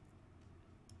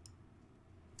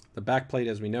 The backplate,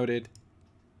 as we noted.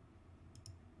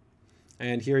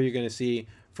 And here you're going to see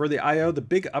for the I/O, the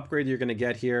big upgrade you're going to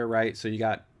get here, right? So you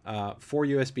got 4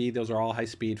 USB, those are all high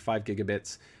speed, 5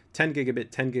 gigabits, 10 gigabit,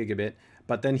 10 gigabit.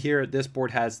 But then here, this board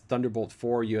has Thunderbolt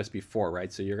 4, USB 4,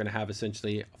 right? So you're going to have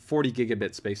essentially 40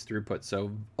 gigabit space throughput,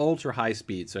 so ultra high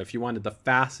speed. So if you wanted the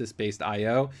fastest based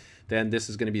I/O, then this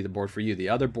is going to be the board for you. The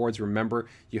other boards, remember,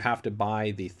 you have to buy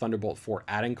the Thunderbolt 4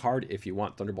 add-in card if you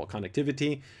want Thunderbolt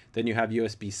connectivity. Then you have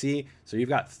USB-C. So you've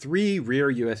got 3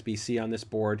 rear USB-C on this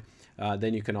board.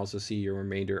 Then you can also see your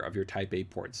remainder of your Type A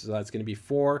ports. So that's going to be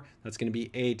 4, that's going to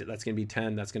be 8, that's going to be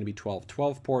 10, that's going to be 12.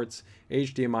 12 ports,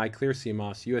 HDMI, clear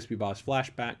CMOS, USB BOS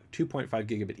flashback, 2.5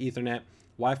 gigabit Ethernet,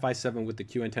 Wi-Fi 7 with the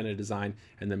Q antenna design,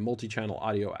 and then multi-channel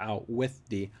audio out with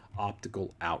the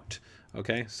optical out.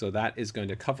 Okay, so that is going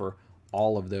to cover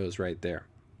all of those right there.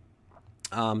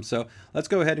 So let's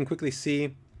go ahead and quickly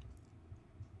see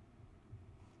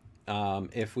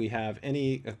if we have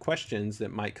any questions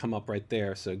that might come up right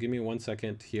there. So give me 1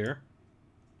 second here.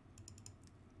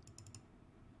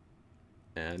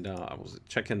 And I will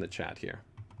check in the chat here.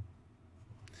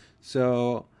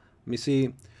 So let me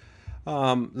see.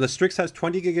 The Strix has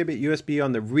 20 gigabit USB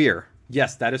on the rear.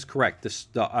 Yes, that is correct.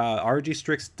 The ROG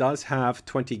Strix does have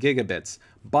 20 gigabits,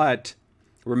 but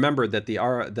remember that the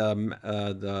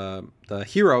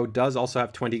Hero does also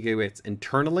have 20 gigabits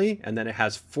internally, and then it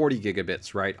has 40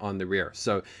 gigabits right on the rear.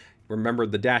 So remember,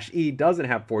 the Dash E doesn't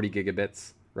have 40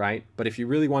 gigabits, right? But if you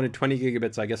really wanted 20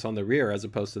 gigabits, I guess, on the rear as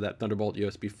opposed to that Thunderbolt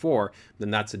USB 4,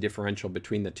 then that's a differential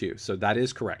between the two. So that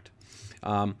is correct.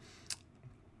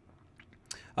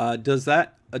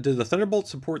 Do the Thunderbolt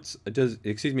supports, do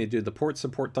the ports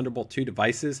support Thunderbolt 2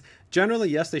 devices? Generally,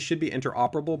 yes, they should be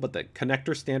interoperable, but the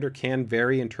connector standard can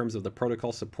vary in terms of the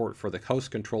protocol support for the host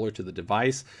controller to the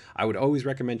device. I would always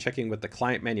recommend checking with the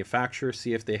client manufacturer,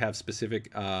 see if they have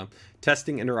specific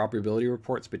testing interoperability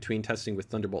reports between testing with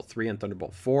Thunderbolt 3 and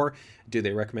Thunderbolt 4. Do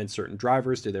they recommend certain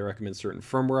drivers? Do they recommend certain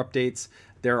firmware updates?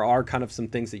 There are kind of some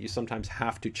things that you sometimes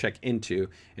have to check into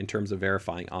in terms of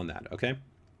verifying on that, okay?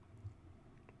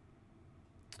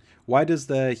 Why does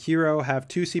the Hero have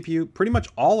 2 CPU? Pretty much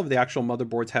all of the actual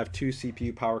motherboards have 2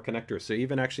 CPU power connectors. So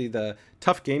even actually the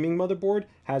TUF Gaming motherboard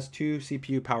has 2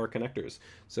 CPU power connectors.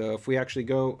 So if we actually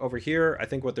go over here, I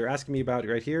think what they're asking me about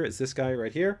right here is this guy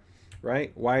right here,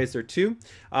 right? Why is there 2?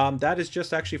 That is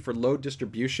just actually for load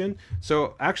distribution.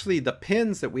 So actually the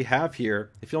pins that we have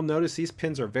here, if you'll notice, these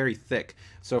pins are very thick.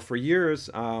 So for years,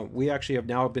 we actually have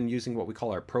now been using what we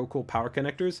call our ProCool power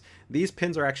connectors. These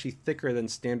pins are actually thicker than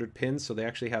standard pins, so they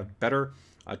actually have better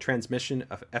transmission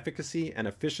of efficacy and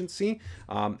efficiency,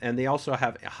 and they also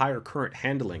have a higher current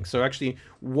handling. So actually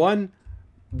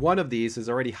one of these is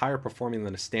already higher performing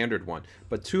than a standard one,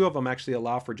 but 2 of them actually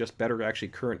allow for just better actually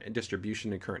current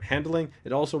distribution and current handling.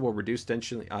 It also will reduce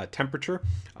temperature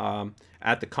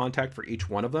at the contact for each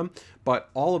one of them, but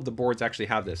all of the boards actually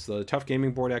have this. So the TUF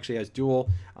Gaming board actually has dual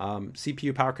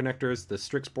CPU power connectors. The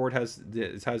Strix board has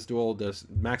dual. The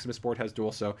Maximus board has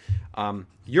dual. So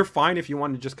you're fine if you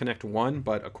want to just connect one,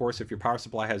 but of course if your power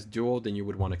supply has dual, then you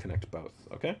would want to connect both,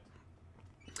 okay?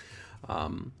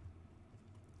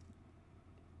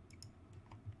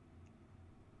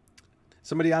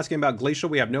 Somebody asking about Glacial.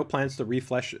 We have no plans to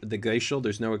refresh the Glacial.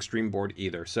 There's no Extreme board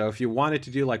either. So if you wanted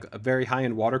to do like a very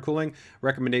high-end water cooling,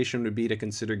 recommendation would be to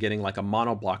consider getting like a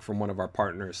monoblock from one of our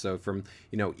partners. So from,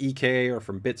 you know, EK or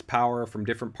from Bits Power, from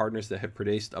different partners that have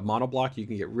produced a monoblock, you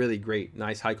can get really great,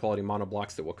 nice, high-quality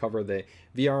monoblocks that will cover the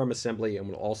VRM assembly and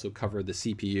will also cover the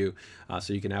CPU,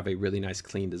 so you can have a really nice,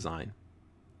 clean design.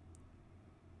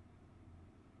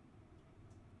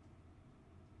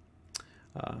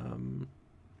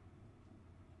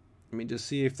 Let me just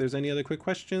see if there's any other quick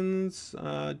questions.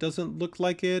 Doesn't look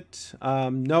like it.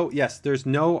 No, yes, there's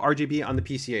no RGB on the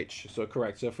PCH. So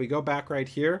correct. So if we go back right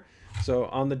here, so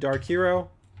on the Dark Hero,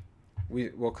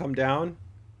 we will come down.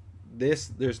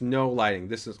 There's no lighting.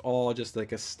 This is all just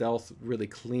like a stealth, really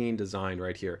clean design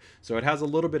right here. So it has a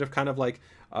little bit of kind of like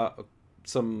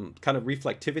some kind of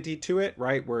reflectivity to it,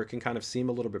 right, where it can kind of seem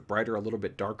a little bit brighter, a little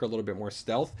bit darker, a little bit more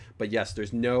stealth. But yes,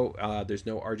 there's no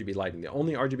RGB lighting. The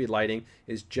only RGB lighting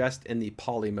is just in the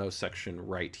Polymo section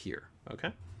right here.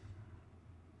 Okay.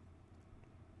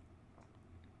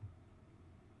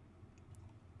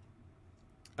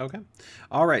 Okay.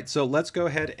 All right. So let's go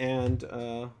ahead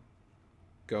and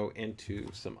go into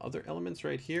some other elements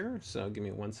right here. So give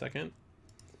me 1 second.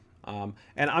 And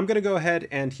I'm going to go ahead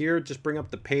and here just bring up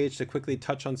the page to quickly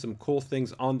touch on some cool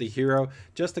things on the Hero,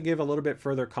 just to give a little bit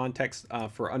further context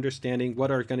for understanding what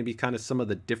are going to be kind of some of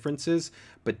the differences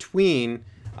between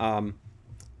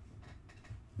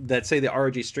let's say the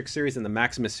ROG Strix series and the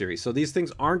Maximus series. So these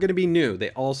things aren't going to be new. They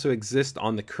also exist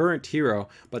on the current Hero,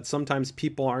 but sometimes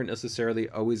people aren't necessarily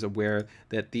always aware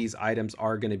that these items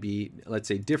are going to be, let's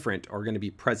say, different or going to be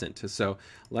present. So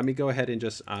let me go ahead and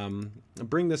just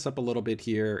bring this up a little bit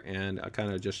here and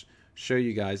kind of just show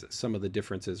you guys some of the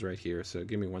differences right here. So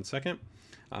give me 1 second.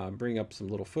 Bring up some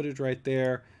little footage right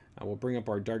there. We'll bring up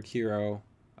our Dark Hero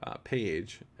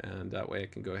page, and that way I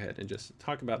can go ahead and just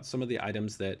talk about some of the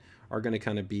items that are going to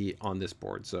kind of be on this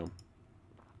board. So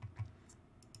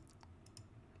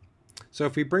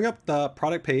if we bring up the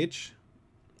product page,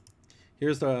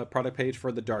 here's the product page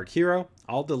for the Dark Hero.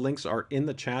 All the links are in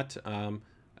the chat.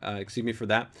 Excuse me for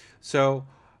that. So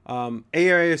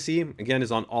AiOC, again,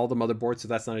 is on all the motherboards, so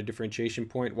that's not a differentiation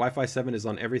point. Wi-Fi 7 is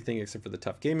on everything except for the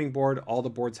TUF Gaming board. All the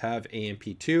boards have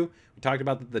AMP2. We talked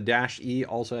about that the Dash E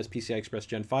also has PCI Express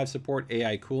Gen 5 support.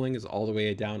 AiCooling is all the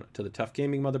way down to the TUF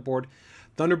Gaming motherboard.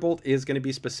 Thunderbolt is going to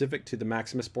be specific to the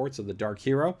Maximus board, so the Dark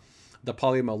Hero. The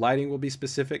Polymo lighting will be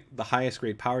specific. The highest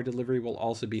grade power delivery will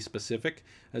also be specific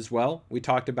as well. We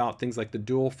talked about things like the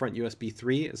dual front USB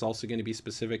 3 is also going to be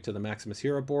specific to the Maximus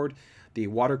Hero board. The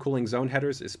water cooling zone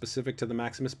headers is specific to the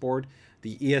Maximus board.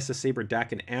 The ESS Saber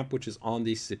DAC and amp, which is on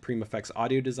the Supreme Effects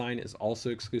audio design, is also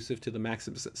exclusive to the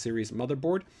Maximus series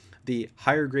motherboard. The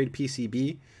higher grade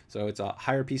PCB, so it's a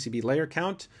higher PCB layer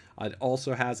count. It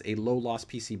also has a low loss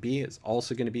PCB. It's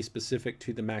also going to be specific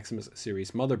to the Maximus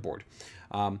series motherboard.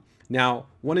 Now,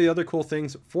 one of the other cool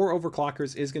things for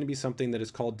overclockers is going to be something that is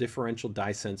called differential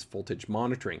die sense voltage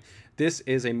monitoring. This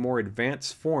is a more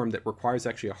advanced form that requires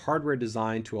actually a hardware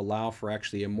design to allow for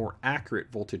actually a more accurate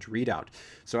voltage readout.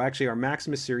 So actually our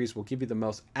Maximus series will give you the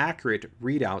most accurate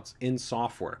readouts in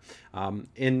software.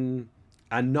 In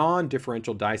a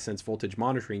non-differential die sense voltage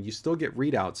monitoring, you still get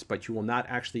readouts, but you will not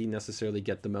actually necessarily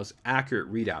get the most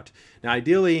accurate readout. Now,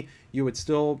 ideally, you would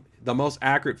still, the most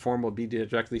accurate form will be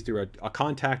directly through a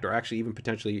contact, or actually even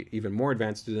potentially even more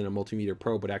advanced than a multimeter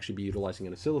probe would actually be utilizing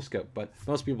an oscilloscope. But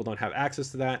most people don't have access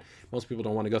to that. Most people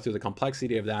don't want to go through the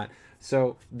complexity of that.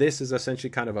 So this is essentially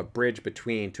kind of a bridge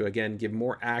between to, again, give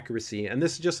more accuracy. And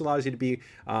this just allows you to be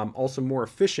also more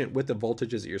efficient with the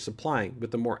voltages that you're supplying.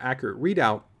 With the more accurate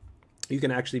readout, you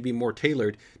can actually be more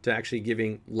tailored to actually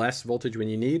giving less voltage when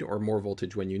you need or more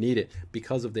voltage when you need it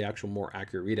because of the actual more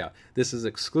accurate readout. This is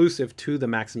exclusive to the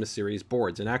Maximus series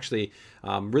boards, and actually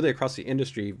really across the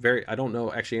industry, I don't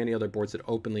know actually any other boards that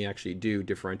openly actually do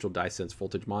differential die sense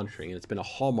voltage monitoring, and it's been a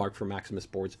hallmark for Maximus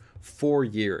boards for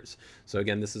years. So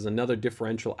again, this is another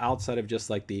differential outside of just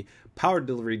like the power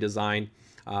delivery design,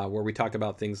 where we talk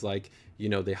about things like, you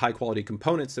know, the high quality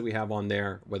components that we have on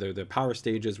there, whether they're power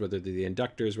stages, whether they're the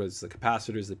inductors, whether it's the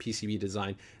capacitors, the PCB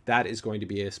design, that is going to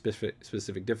be a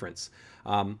specific difference.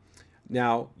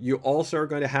 Now, you also are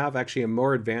going to have actually a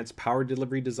more advanced power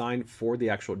delivery design for the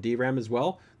actual DRAM as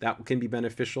well. That can be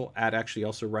beneficial at actually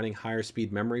also running higher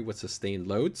speed memory with sustained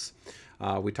loads.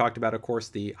 We talked about, of course,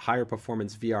 the higher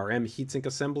performance VRM heatsink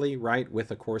assembly, right,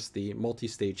 with, of course, the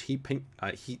multi-stage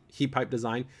heat pipe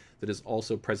design that is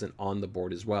also present on the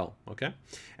board as well, okay?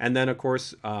 And then, of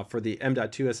course, for the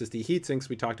M.2 SSD heatsinks,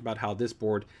 we talked about how this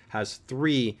board has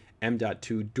 3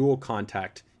 M.2 dual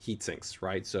contact heatsinks,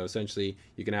 right? So essentially,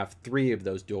 you can have 3 of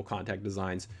those dual contact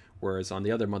designs whereas on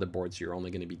the other motherboards, you're only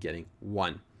going to be getting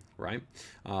one, right?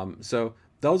 So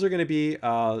those are going to be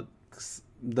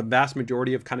the vast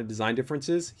majority of kind of design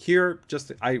differences. Here,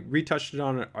 just I touched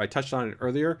on it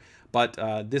earlier, but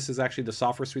this is actually the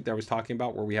software suite that I was talking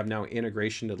about, where we have now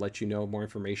integration to let you know more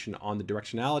information on the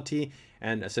directionality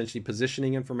and essentially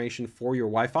positioning information for your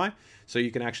Wi-Fi. So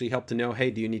you can actually help to know,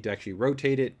 hey, do you need to actually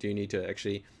rotate it? Do you need to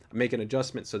actually make an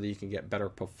adjustment so that you can get better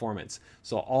performance?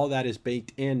 So all that is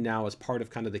baked in now as part of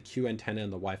kind of the Q antenna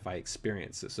and the Wi-Fi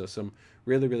experience. So some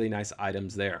really, really nice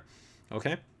items there.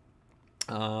 Okay.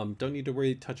 Don't need to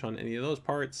really touch on any of those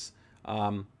parts.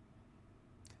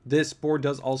 This board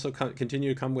does also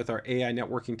continue to come with our AI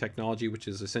networking technology, which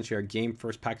is essentially our game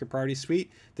first packet priority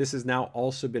suite. This has now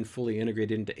also been fully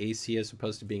integrated into AC as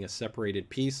opposed to being a separated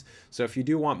piece. So if you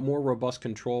do want more robust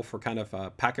control for kind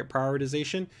of packet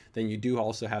prioritization, then you do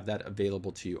also have that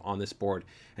available to you on this board.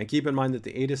 And keep in mind that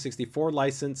the AIDA64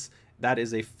 license, that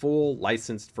is a full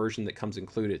licensed version that comes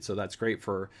included. So that's great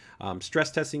for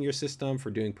stress testing your system, for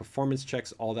doing performance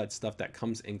checks, all that stuff that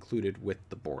comes included with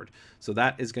the board. So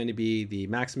that is going to be the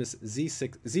Maximus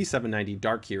Z790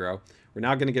 Dark Hero. We're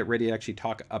now going to get ready to actually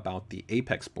talk about the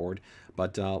Apex board,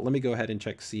 but let me go ahead and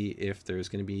check, see if there's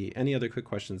going to be any other quick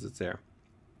questions that's there.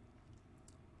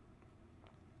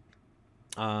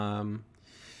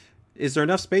 Is there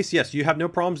enough space? Yes, you have no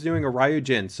problems doing a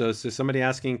Ryujin. So somebody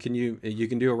asking, can you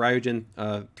can do a Ryujin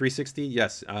 360?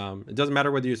 Yes. It doesn't matter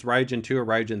whether you use Ryujin 2 or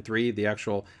Ryujin 3. The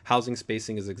actual housing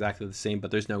spacing is exactly the same, but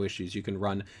there's no issues. You can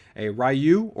run a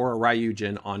Ryu or a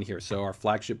Ryujin on here. So our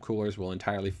flagship coolers will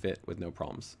entirely fit with no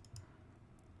problems.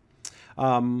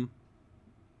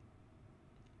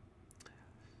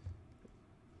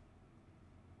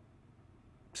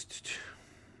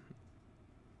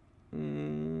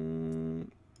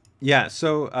 Yeah,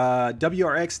 so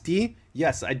WRXD,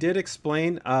 yes, I did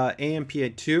explain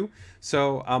AMP2.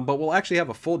 So, but we'll actually have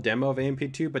a full demo of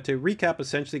AMP2. But to recap,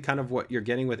 essentially kind of what you're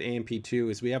getting with AMP2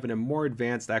 is we have a more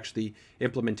advanced actually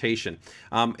implementation.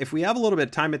 If we have a little bit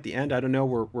of time at the end, I don't know,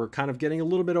 we're kind of getting a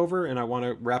little bit over, and I want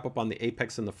to wrap up on the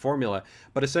Apex and the formula.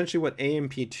 But essentially what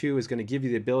AMP2 is going to give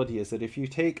you the ability is that if you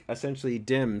take essentially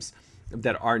DIMMs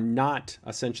that are not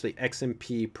essentially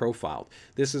XMP profiled.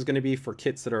 This is going to be for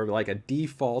kits that are like a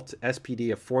default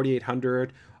SPD of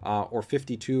 4800 or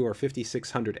 52 or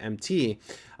 5600 MT.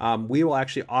 We will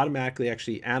actually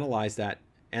automatically analyze that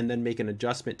and then make an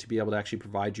adjustment to be able to actually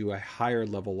provide you a higher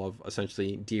level of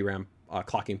essentially DRAM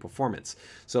clocking performance.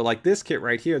 So like this kit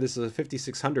right here, this is a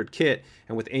 5600 kit,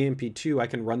 and with AMP2 I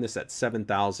can run this at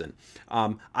 7000.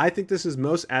 I think this is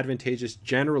most advantageous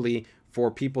generally for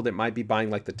people that might be buying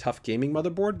like the TUF Gaming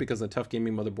motherboard, because the TUF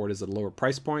Gaming motherboard is at a lower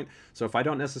price point. So if I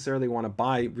don't necessarily want to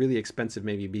buy really expensive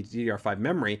maybe DDR5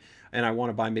 memory, and I want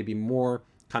to buy maybe more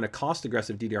kind of cost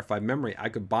aggressive DDR5 memory, I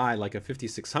could buy like a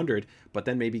 5600, but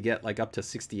then maybe get like up to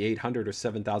 6800 or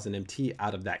 7000 MT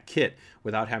out of that kit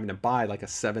without having to buy like a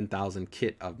 7000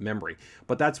 kit of memory.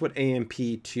 But that's what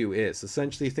AMP2 is.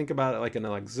 Essentially, think about it like an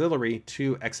auxiliary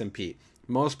to XMP.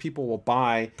 Most people will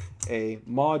buy a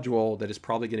module that is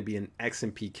probably going to be an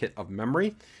XMP kit of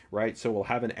memory, right? So we'll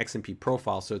have an XMP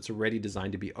profile, so it's already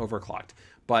designed to be overclocked.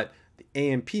 But the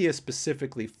AMP is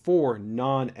specifically for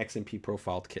non-XMP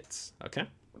profiled kits, okay?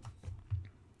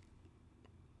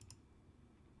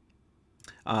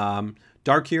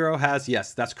 Dark Hero has,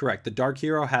 yes, that's correct. The Dark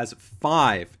Hero has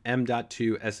 5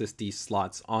 M.2 SSD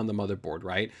slots on the motherboard,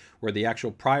 right? Where the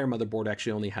actual prior motherboard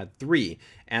actually only had 3.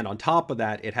 And on top of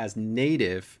that, it has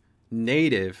native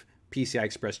PCI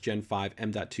Express Gen 5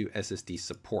 M.2 SSD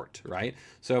support, right?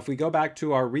 So if we go back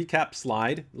to our recap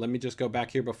slide, let me just go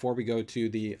back here before we go to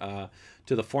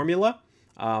the formula.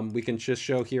 We can just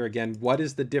show here again, what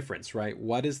is the difference, right?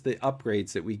 What is the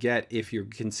upgrades that we get if you're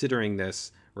considering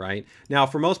this, right? Now,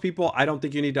 for most people, I don't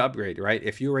think you need to upgrade, right?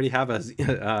 If you already have a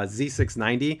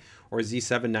Z690 or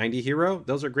Z790 Hero,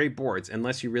 those are great boards.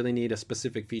 Unless you really need a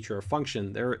specific feature or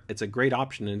function, it's a great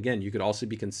option. And again, you could also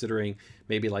be considering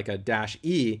maybe like a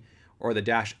 -E or the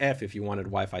 -F if you wanted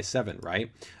Wi-Fi 7,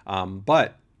 right?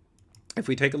 But if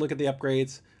we take a look at the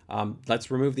upgrades,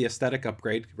 let's remove the aesthetic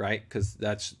upgrade, right? Because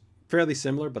that's fairly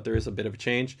similar, but there is a bit of a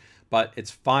change. But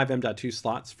it's 5 M.2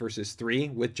 slots versus 3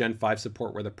 with Gen 5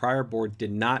 support, where the prior board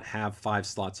did not have 5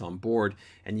 slots on board,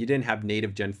 and you didn't have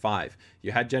native Gen 5.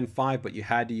 You had Gen 5, but you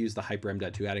had to use the Hyper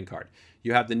M.2 add-in card.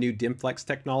 You have the new DIMFlex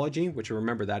technology, which,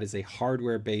 remember, that is a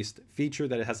hardware-based feature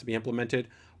that it has to be implemented.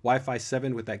 Wi-Fi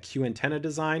 7 with that Q antenna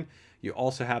design You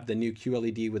also have the new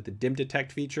QLED with the dim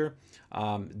detect feature.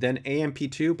 Then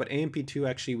AMP2, but AMP2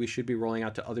 actually we should be rolling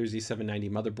out to other Z790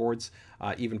 motherboards,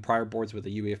 even prior boards with a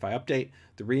UEFI update,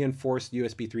 the reinforced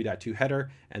USB 3.2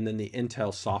 header, and then the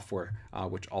Intel software,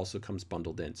 which also comes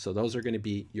bundled in. So those are going to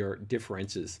be your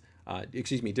differentiation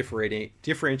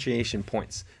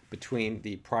points between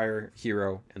the prior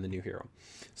Hero and the new Hero.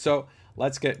 So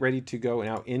let's get ready to go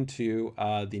now into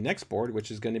the next board, which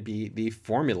is going to be the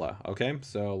Formula. Okay,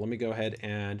 so let me go ahead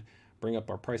and bring up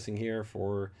our pricing here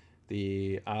for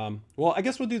the, well, I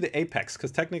guess we'll do the Apex,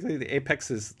 because technically the Apex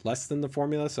is less than the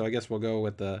Formula, so I guess we'll go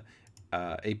with the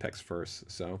Apex first.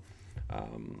 So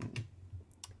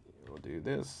we'll do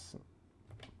this.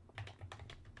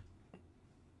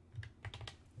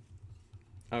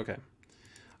 Okay.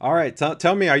 All right.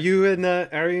 Tell me, are you in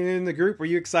the group? Were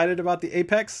you excited about the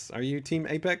Apex? Are you team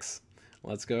Apex?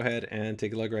 Let's go ahead and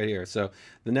take a look right here. So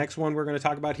the next one we're going to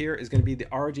talk about here is going to be the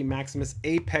ROG MAXIMUS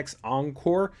Apex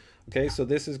Encore. Okay, so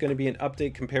this is going to be an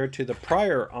update compared to the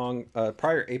prior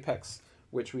Apex,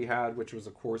 which we had, which was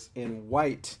of course in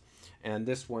white, and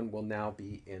this one will now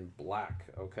be in black.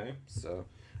 Okay, so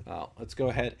let's go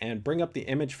ahead and bring up the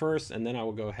image first, and then I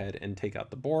will go ahead and take out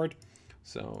the board.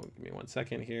 So give me 1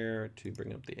 second here to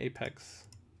bring up the Apex.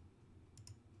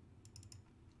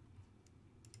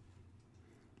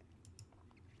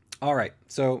 All right,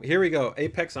 so here we go.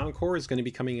 Apex Encore is going to be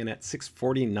coming in at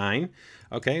 $649.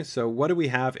 Okay, so what do we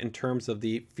have in terms of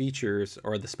the features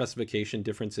or the specification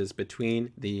differences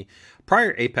between the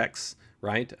prior Apex,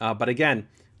 right? But again,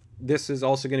 this is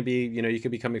also going to be, you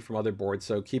could be coming from other boards.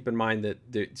 So keep in mind that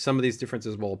some of these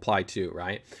differences will apply too,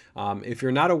 right? If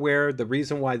you're not aware, the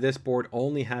reason why this board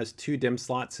only has 2 DIMM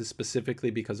slots is specifically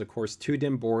because, of course, 2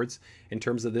 DIMM boards, in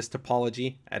terms of this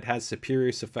topology, it has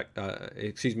superior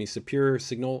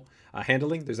signal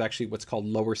handling. There's actually what's called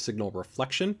lower signal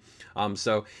reflection.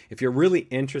 So if you're really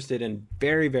interested in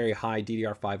very, very high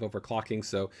DDR5 overclocking,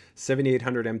 so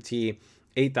 7800 MT,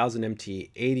 8000 MT,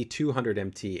 8200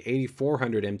 MT,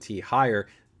 8400 MT higher,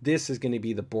 this is going to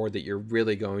be the board that you're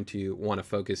really going to want to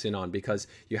focus in on, because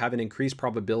you have an increased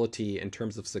probability in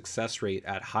terms of success rate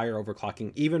at higher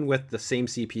overclocking, even with the same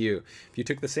CPU. If you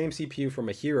took the same CPU from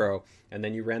a Hero and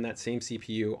then you ran that same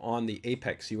CPU on the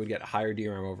Apex, you would get higher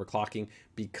DRAM overclocking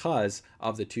because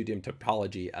of the 2 DIMM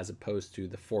topology as opposed to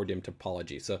the 4 DIMM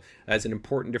topology. So that's an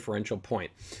important differential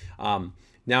point.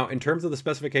 Now, in terms of the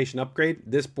specification upgrade,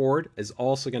 this board is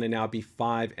also going to now be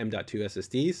 5 M.2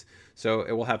 SSDs. So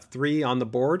it will have 3 on the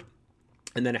board,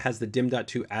 and then it has the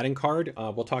DIMM.2 add-in card.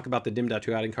 We'll talk about the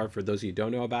DIMM.2 add-in card for those of you who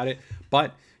don't know about it.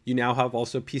 But you now have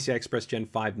also PCI Express Gen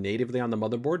 5 natively on the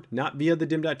motherboard, not via the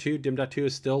DIMM.2. DIMM.2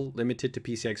 is still limited to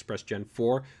PCI Express Gen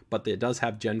 4, but it does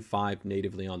have Gen 5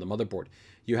 natively on the motherboard.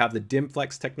 You have the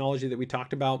DIMM-Flex technology that we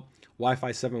talked about,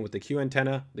 Wi-Fi 7 with the Q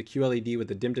antenna, the QLED with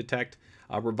the dim detect,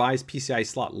 revised PCI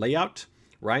slot layout,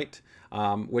 right?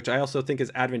 Which I also think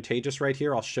is advantageous right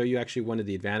here. I'll show you actually one of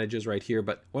the advantages right here.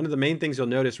 But one of the main things you'll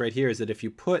notice right here is that if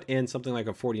you put in something like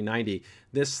a 4090,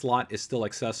 this slot is still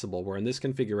accessible, where in this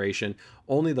configuration,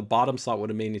 only the bottom slot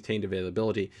would have maintained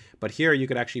availability. But here you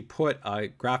could actually put a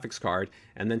graphics card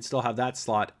and then still have that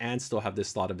slot and still have this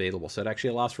slot available. So it actually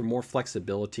allows for more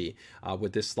flexibility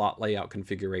with this slot layout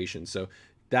configuration. So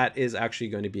that is actually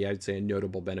going to be, I'd say, a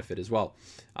notable benefit as well.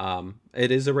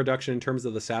 It is a reduction in terms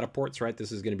of the SATA ports, right?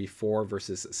 This is going to be 4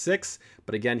 versus 6.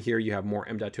 But again, here you have more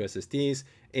M.2 SSDs,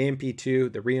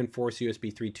 AMP2, the reinforced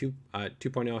USB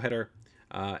 2.0 header,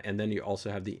 and then you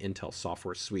also have the Intel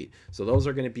software suite. So those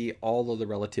are going to be all of the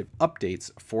relative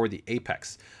updates for the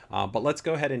Apex. But let's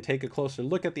go ahead and take a closer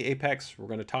look at the Apex. We're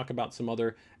going to talk about some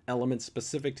other elements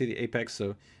specific to the Apex.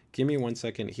 So give me 1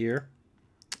 second here.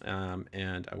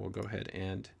 And I will go ahead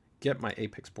and get my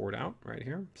Apex board out right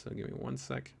here. So give me 1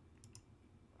 sec.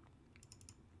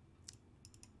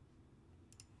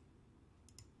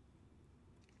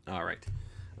 All right.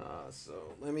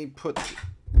 So let me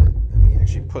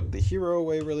actually put the Hero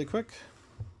away really quick.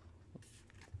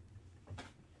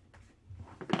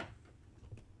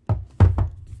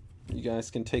 You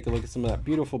guys can take a look at some of that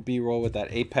beautiful B-roll with that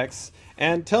Apex,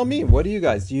 and tell me, what do you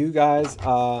guys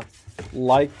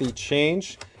like the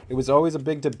change? It was always a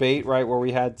big debate, right, where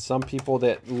we had some people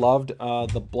that loved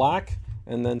the black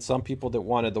and then some people that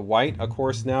wanted the white. Of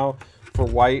course, now for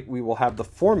white, we will have the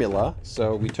formula.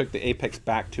 So we took the Apex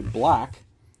back to black,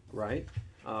 right?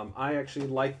 I actually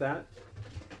like that.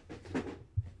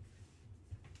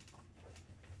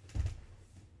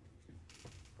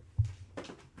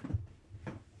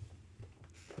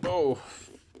 Oh,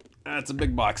 that's a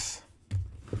big box.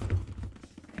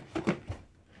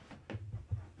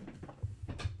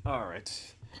 All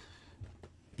right.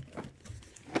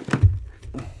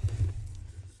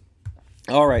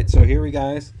 All right, so here we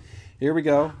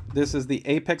go. This is the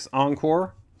Apex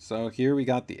Encore. So here we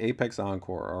got the Apex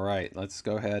Encore. All right, let's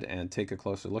go ahead and take a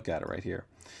closer look at it right here.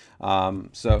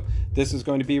 So this is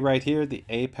going to be right here, the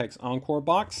Apex Encore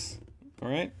box. All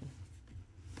right.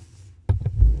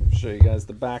 Show you guys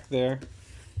the back there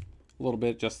a little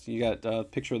bit. Just you got a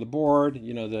picture of the board,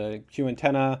 you know, the Q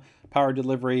antenna, power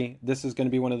delivery. This is going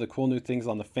to be one of the cool new things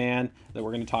on the fan that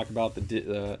we're going to talk about, the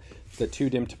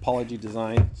 2-DIMM topology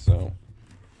design. So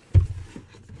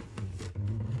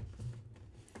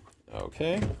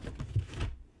okay.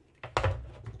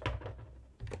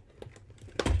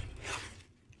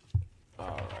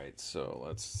 All right, so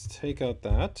let's take out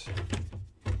that.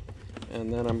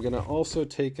 And then I'm going to also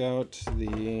take out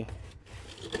the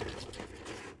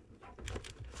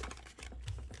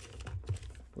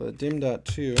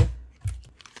DIMM.2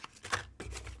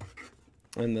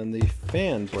 and then the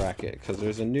fan bracket, because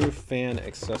there's a new fan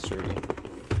accessory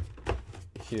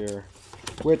here,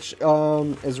 which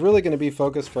is really going to be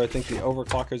focused for, I think, the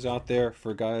overclockers out there,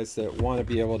 for guys that want to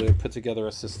be able to put together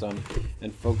a system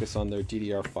and focus on their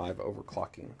DDR5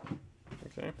 overclocking.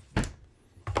 Okay,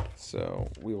 so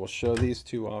we will show these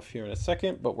two off here in a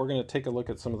second, but we're going to take a look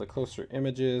at some of the closer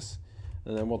images,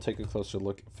 and then we'll take a closer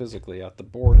look physically at the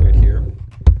board right here.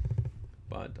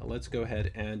 But let's go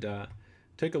ahead and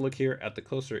take a look here at the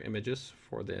closer images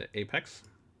for the Apex.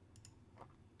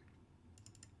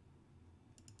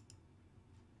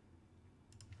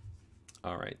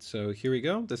 All right, so here we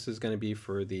go. This is going to be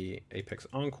for the Apex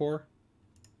Encore.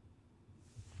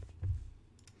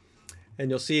 And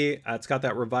you'll see it's got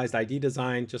that revised ID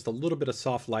design, just a little bit of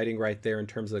soft lighting right there in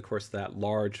terms of course, that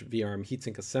large VRM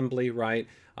heatsink assembly, right?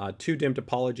 2-DIMM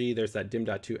topology, there's that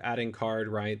DIMM.2 add-in card,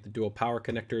 right? The dual power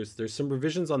connectors. There's some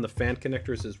revisions on the fan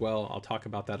connectors as well. I'll talk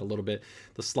about that a little bit.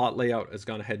 The slot layout has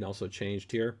gone ahead and also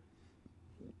changed here.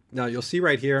 Now you'll see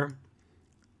right here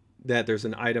that there's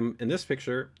an item in this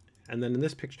picture, and then in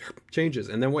this picture changes.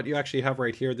 And then what you actually have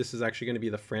right here, this is actually going to be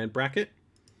the fan bracket.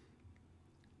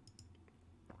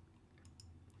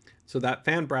 So that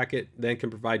fan bracket then can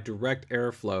provide direct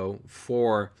airflow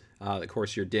for, of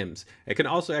course, your DIMMs. It can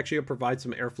also actually provide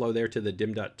some airflow there to the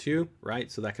DIMM.2,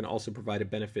 right? So that can also provide a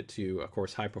benefit to, of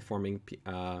course, high-performing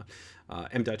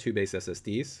M.2 based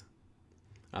SSDs.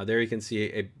 There you can see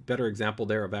a better example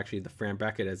there of actually the fan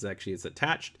bracket as actually it's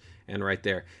attached, and right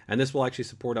there. And this will actually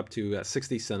support up to a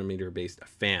 60 centimeter based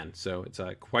fan. So it's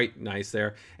quite nice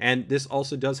there. And this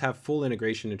also does have full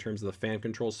integration in terms of the fan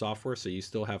control software. So you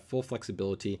still have full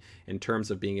flexibility in terms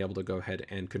of being able to go ahead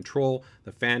and control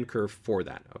the fan curve for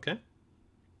that, okay?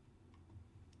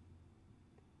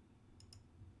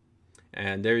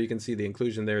 And there you can see the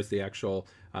inclusion. There's the actual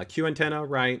Q antenna,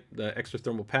 right? The extra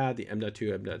thermal pad, the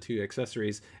M.2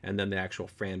 accessories, and then the actual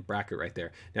fan bracket right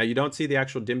there. Now you don't see the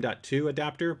actual DIMM.2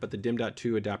 adapter, but the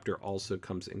DIMM.2 adapter also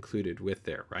comes included with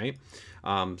there, right?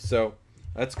 So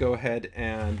let's go ahead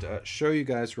and show you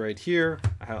guys right here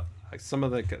how some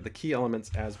of the key elements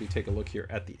as we take a look here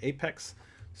at the Apex.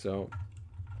 So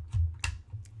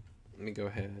let me go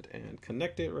ahead and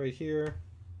connect it right here.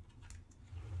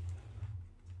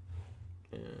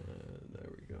 And there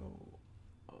we go.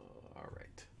 All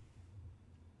right.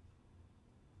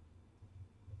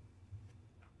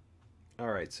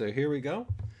 All right, so here we go.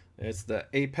 It's the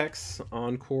Apex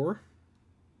Encore.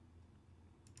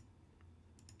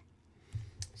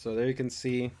 So there you can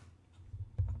see,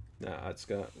 it's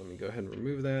got, let me go ahead and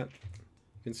remove that.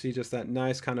 You can see just that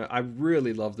nice kind of, I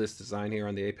really love this design here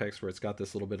on the Apex where it's got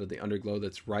this little bit of the underglow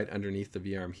that's right underneath the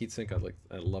VRM heatsink.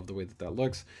 I love the way that that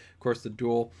looks. Of course, the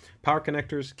dual power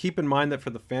connectors. Keep in mind that for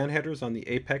the fan headers on the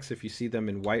Apex, if you see them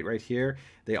in white right here,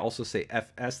 they also say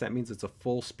FS. That means it's a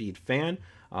full speed fan.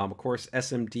 Of course,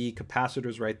 SMD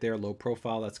capacitors right there, low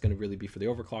profile. That's going to really be for the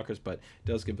overclockers, but it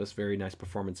does give us very nice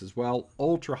performance as well.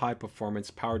 Ultra high performance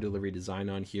power delivery design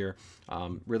on here,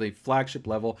 really flagship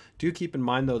level. Do keep in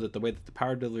mind though that the way that the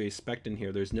power delivery is spec'd in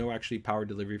here, there's no actually power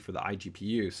delivery for the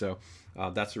iGPU. So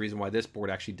that's the reason why this board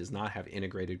actually does not have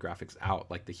integrated graphics out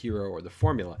like the Hero or the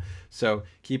Formula. So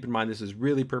keep in mind this is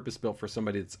really purpose built for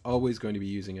somebody that's always going to be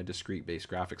using a discrete based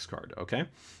graphics card. Okay,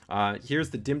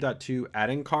 here's the DIMM.2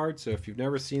 add-in card. So if you've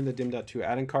never seen the DIMM.2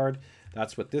 add-in card,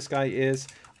 that's what this guy is.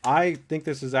 I think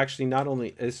this is actually not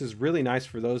only, this is really nice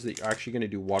for those that are actually going to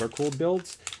do water-cooled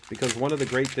builds, because one of the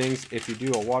great things if you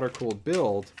do a water-cooled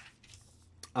build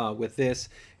with this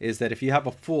is that if you have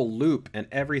a full loop and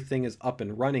everything is up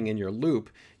and running in your loop,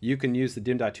 you can use the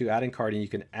DIMM.2 add-in card and you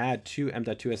can add 2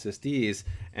 M.2 SSDs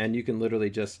and you can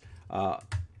literally just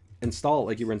install it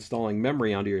like you were installing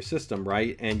memory onto your system,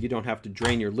 right? And you don't have to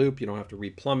drain your loop, you don't have to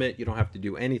replumb it, you don't have to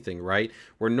do anything, right?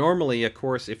 Where normally, of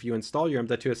course, if you install your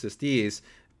M.2 SSDs,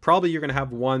 probably you're going to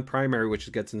have one primary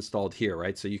which gets installed here,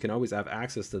 right? So you can always have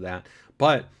access to that.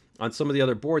 But on some of the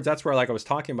other boards, that's where, like I was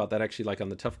talking about, that actually, like on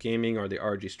the TUF Gaming or the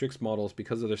ROG STRIX models,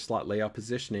 because of their slot layout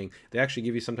positioning, they actually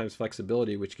give you sometimes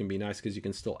flexibility, which can be nice because you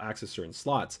can still access certain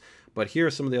slots. But here,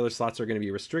 some of the other slots are going to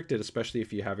be restricted, especially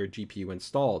if you have your GPU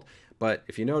installed. But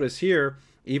if you notice here,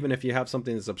 even if you have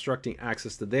something that's obstructing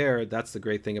access to there, that's the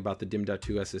great thing about the M.2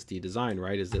 SSD design,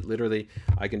 right? Is that literally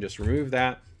I can just remove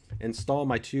that, install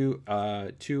my up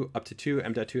to two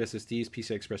M.2 SSDs,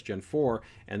 PCI Express Gen 4,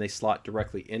 and they slot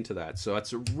directly into that. So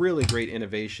that's a really great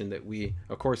innovation that we,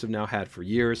 of course, have now had for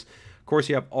years. Of course,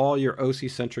 you have all your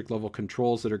OC-centric level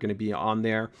controls that are going to be on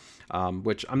there,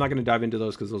 which I'm not going to dive into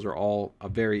those because those are all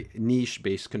very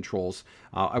niche-based controls.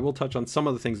 I will touch on some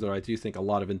of the things that I do think a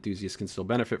lot of enthusiasts can still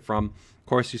benefit from. Of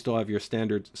course, you still have your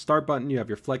standard start button. You have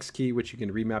your flex key, which you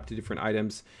can remap to different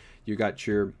items. You got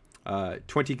your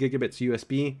 20 gigabits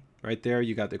USB right there.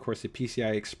 You got, of course, the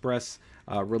PCI Express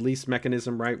release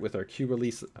mechanism, right, with our Q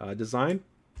release design.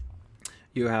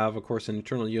 You have, of course, an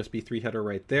internal USB 3 header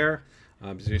right there.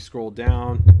 As you scroll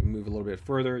down, move a little bit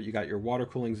further, you got your water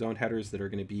cooling zone headers that are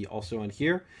going to be also on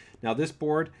here. Now this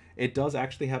board, it does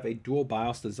actually have a dual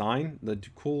BIOS design. The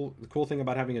cool thing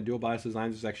about having a dual BIOS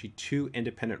design is there's actually two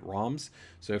independent ROMs.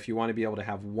 So if you want to be able to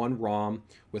have one ROM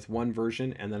with one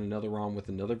version and then another ROM with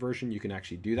another version, you can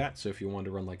actually do that. So if you want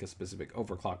to run like a specific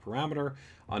overclock parameter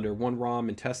under one ROM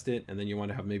and test it, and then you want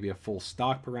to have maybe a full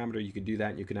stock parameter, you can do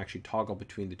that, and you can actually toggle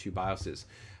between the two BIOSes.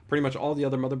 Pretty much all the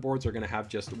other motherboards are going to have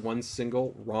just one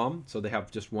single ROM, so they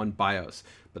have just one BIOS.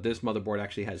 But this motherboard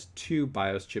actually has two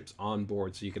BIOS chips on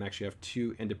board, so you can actually have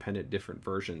two independent different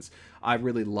versions. I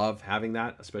really love having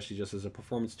that, especially just as a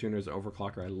performance tuner, as an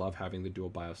overclocker. I love having the dual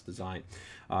BIOS design.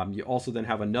 You also then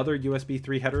have another USB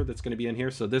 3 header that's going to be in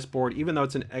here. So this board, even though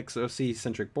it's an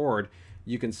XOC-centric board,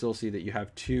 you can still see that you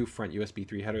have two front USB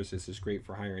 3 headers. This is great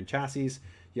for higher end chassis.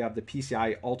 You have the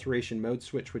PCI alteration mode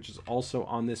switch, which is also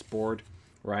on this board,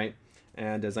 right?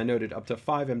 And as I noted, up to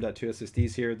 5 M.2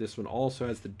 SSDs here. This one also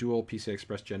has the dual PCI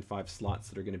Express Gen 5 slots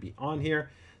that are going to be on here.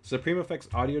 Supreme Effects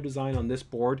audio design on this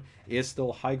board is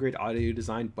still high-grade audio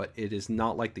design, but it is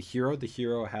not like the Hero. The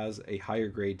Hero has a higher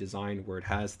grade design where it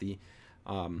has the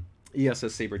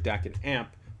ESS Saber DAC and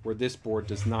amp, where this board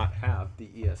does not have the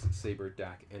ESS Saber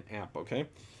DAC and amp, okay?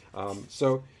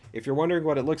 So if you're wondering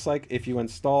what it looks like if you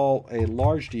install a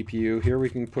large GPU, here we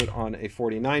can put on a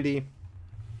 4090,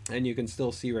 and you can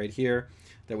still see right here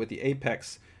that with the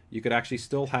Apex, you could actually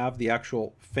still have the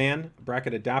actual fan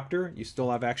bracket adapter. You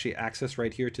still have actually access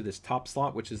right here to this top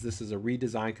slot, which is, this is a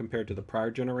redesign compared to the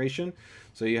prior generation.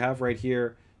 So you have right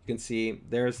here, you can see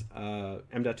there's M.2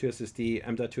 SSD,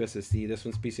 M.2 SSD. This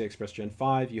one's PCI Express Gen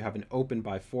 5. You have an open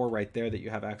by 4 right there that you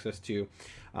have access to.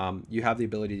 You have the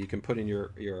ability, you can put in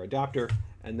your adapter,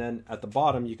 and then at the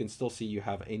bottom you can still see you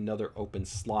have another open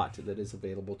slot that is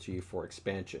available to you for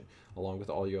expansion, along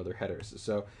with all your other headers.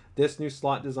 So this new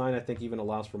slot design, I think, even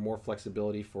allows for more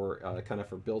flexibility for kind of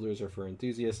for builders or for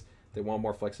enthusiasts. They want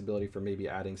more flexibility for maybe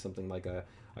adding something like a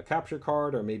capture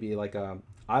card, or maybe like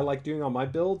I like doing on my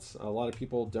builds. A lot of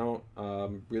people don't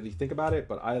really think about it,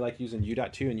 but I like using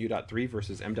U.2 and U.3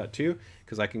 versus M.2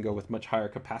 because I can go with much higher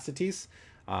capacities.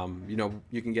 You know,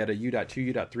 you can get a U.2,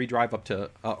 U.3 drive up to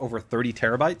over 30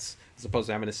 terabytes as opposed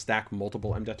to having to stack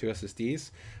multiple M.2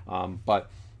 SSDs. But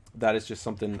that is just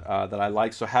something that I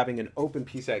like. So having an open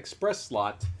PCI Express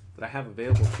slot that I have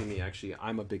available to me, actually,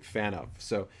 I'm a big fan of.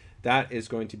 So that is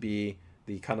going to be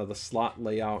the kind of the slot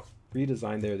layout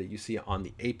redesign there that you see on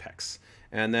the Apex.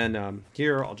 And then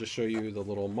here, I'll just show you the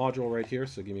little module right here.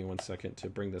 So give me 1 second to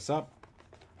bring this up.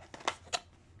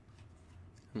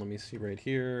 And let me see right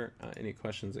here, any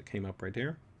questions that came up right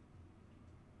here.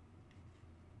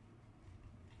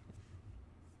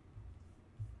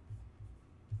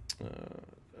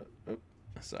 Oh,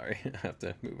 sorry, I have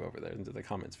to move over there into the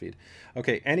comments feed.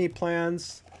 Okay, any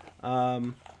plans?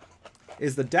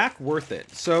 Is the DAC worth it?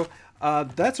 So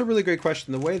that's a really great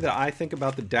question. The way that I think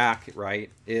about the DAC, right,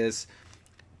 is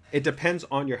it depends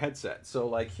on your headset. So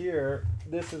like here,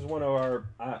 this is one of our,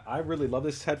 I really love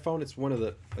this headphone. It's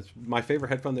my favorite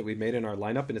headphone that we've made in our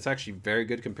lineup, and it's actually very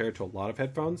good compared to a lot of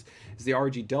headphones, is the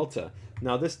ROG Delta.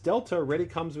 Now this Delta already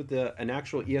comes with an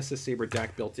actual ESS Saber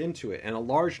DAC built into it, and a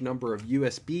large number of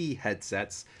USB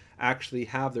headsets actually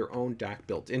have their own DAC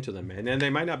built into them. And then they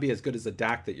might not be as good as the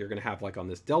DAC that you're gonna have like on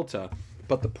this Delta,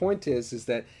 but the point is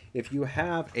that if you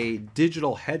have a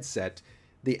digital headset,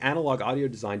 the analog audio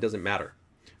design doesn't matter,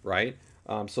 right?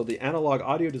 So the analog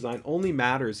audio design only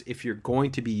matters if you're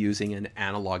going to be using an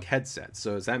analog headset.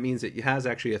 So that means it has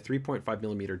actually a 3.5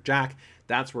 millimeter jack.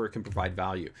 That's where it can provide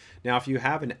value. Now, if you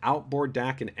have an outboard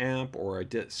DAC and amp or a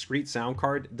discrete sound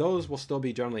card, those will still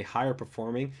be generally higher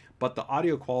performing, but the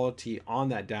audio quality on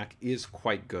that DAC is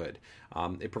quite good.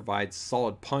 It provides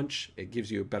solid punch. It gives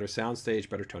you a better soundstage,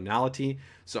 better tonality.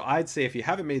 So I'd say if you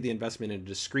haven't made the investment in a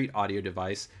discrete audio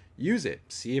device, use it.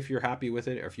 See if you're happy with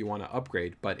it or if you want to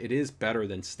upgrade, but it is better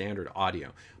than standard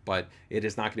audio, but it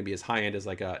is not going to be as high end as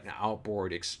like an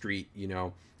outboard discrete,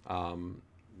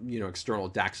 external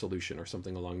DAC solution or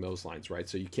something along those lines, right?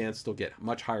 So you can still get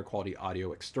much higher quality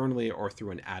audio externally or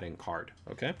through an add-in card,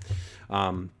 okay?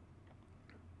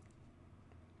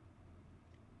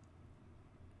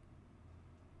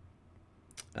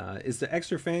 Is the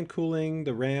extra fan cooling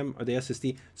the RAM or the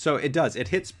SSD? So it does. It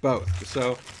hits both.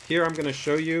 So here I'm going to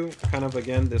show you kind of,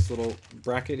 again, this little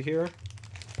bracket here.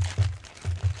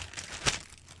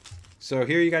 So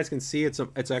here you guys can see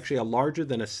it's actually a larger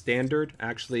than a standard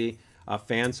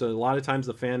fan. So a lot of times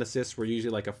the fan assists were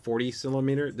usually like a 40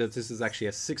 centimeter. This is actually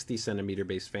a 60 centimeter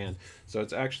base fan. So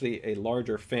it's actually a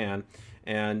larger fan.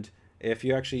 And if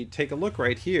you actually take a look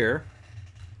right here,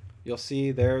 you'll see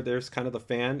there's kind of the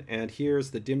fan, and here's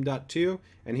the DIMM.2,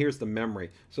 and here's the memory.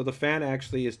 So the fan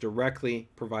actually is directly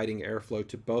providing airflow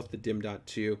to both the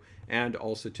DIMM.2 and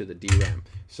also to the DRAM.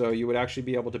 So you would actually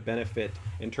be able to benefit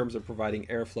in terms of providing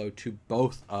airflow to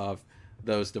both of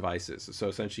those devices. So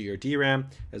essentially your DRAM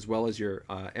as well as your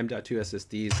M.2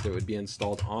 SSDs that would be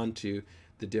installed onto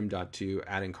the DIMM.2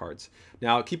 add-in cards.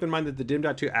 Now keep in mind that the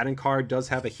DIMM.2 add-in card does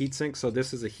have a heatsink, so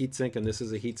this is a heatsink and this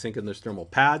is a heatsink, and there's thermal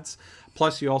pads.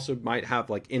 Plus you also might have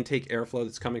like intake airflow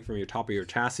that's coming from your top of your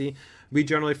chassis. We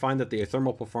generally find that the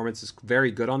thermal performance is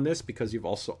very good on this because you've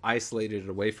also isolated it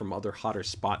away from other hotter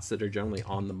spots that are generally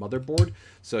on the motherboard.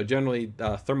 So generally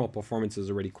thermal performance is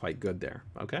already quite good there,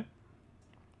 okay?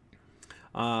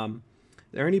 Are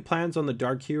there any plans on the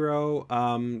Dark Hero?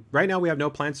 Right now we have no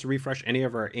plans to refresh any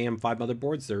of our AM5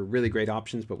 motherboards. They're really great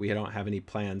options, but we don't have any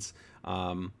plans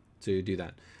to do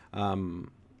that. Let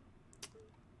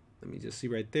me just see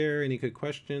right there. Any good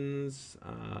questions?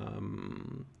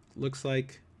 Looks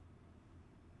like...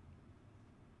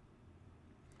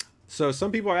 So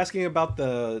some people are asking about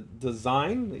the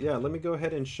design. Yeah, let me go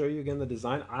ahead and show you again the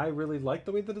design. I really like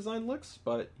the way the design looks,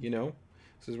 but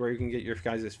this is where you can get your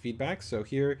guys' feedback. So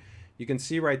here you can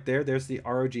see right there, there's the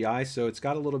ROGI. So it's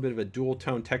got a little bit of a dual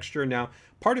tone texture. Now,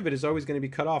 part of it is always going to be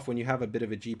cut off when you have a bit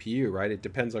of a GPU, right? It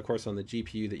depends, of course, on the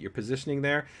GPU that you're positioning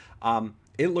there.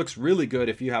 It looks really good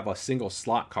if you have a single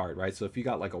slot card, right? So if you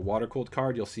got like a water-cooled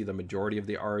card, you'll see the majority of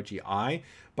the ROGI.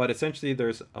 But essentially,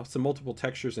 there's some multiple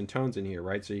textures and tones in here,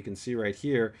 right? So you can see right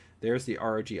here, there's the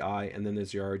ROGI, and then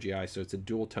there's the ROGI. So it's a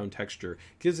dual tone texture.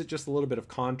 Gives it just a little bit of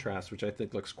contrast, which I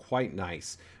think looks quite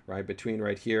nice, right? Between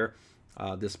right here,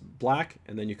 this black,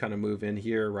 and then you kind of move in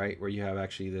here, right, where you have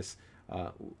actually this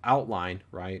outline,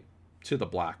 right, to the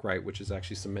black, right, which is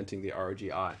actually cementing the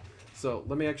ROGI. So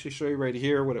let me actually show you right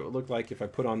here what it would look like if I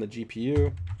put on the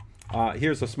GPU.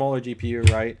 Here's a smaller GPU,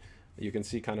 right? You can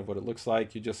see kind of what it looks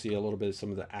like. You just see a little bit of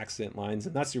some of the accent lines,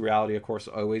 and that's the reality, of course,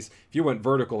 always. If you went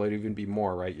vertical, it'd even be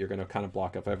more, right? You're going to kind of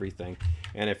block up everything.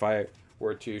 And if I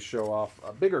were to show off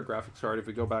a bigger graphics card, if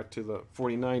we go back to the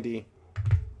 4090,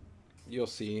 you'll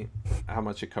see how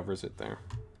much it covers it there,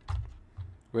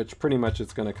 which pretty much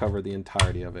it's going to cover the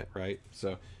entirety of it, right?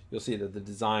 So you'll see that the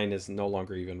design is no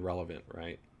longer even relevant,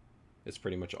 right? It's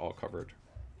pretty much all covered,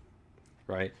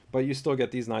 right? But you still get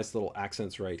these nice little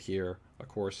accents right here, of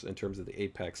course, in terms of the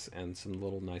apex, and some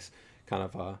little nice kind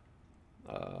of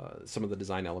some of the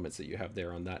design elements that you have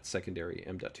there on that secondary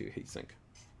M.2 heatsink.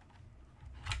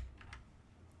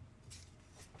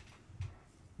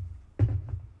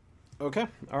 Okay,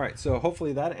 all right, so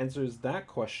hopefully that answers that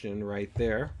question right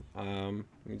there. Let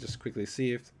me just quickly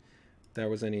see if there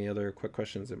was any other quick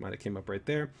questions that might have came up right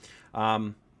there.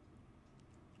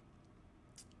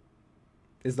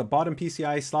 Is the bottom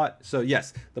PCIe slot? So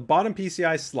yes, the bottom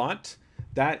PCIe slot,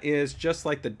 that is just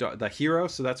like the Hero.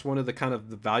 So that's one of the kind of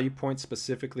the value points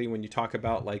specifically when you talk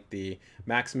about like the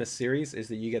Maximus series, is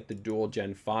that you get the dual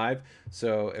Gen 5.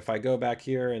 So if I go back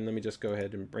here and let me just go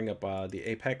ahead and bring up the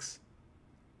Apex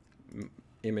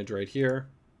image right here.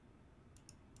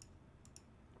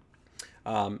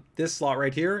 This slot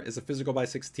right here is a physical by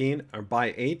 16 or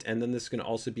by 8, and then this can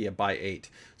also be a by 8.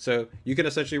 So you can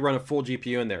essentially run a full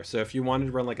GPU in there. So if you wanted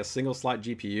to run like a single slot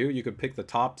GPU, you could pick the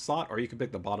top slot or you could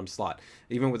pick the bottom slot.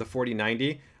 Even with a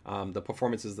 4090, the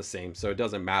performance is the same, so it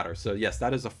doesn't matter. So yes,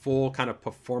 that is a full kind of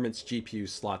performance GPU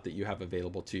slot that you have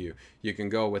available to you. You can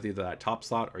go with either that top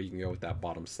slot or you can go with that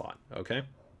bottom slot, okay?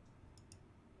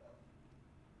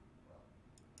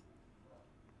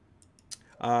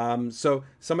 So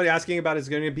somebody asking about is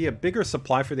going to be a bigger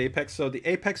supply for the Apex. So the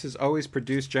Apex is always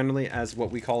produced generally as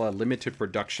what we call a limited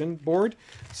production board.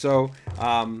 So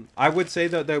I would say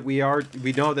that we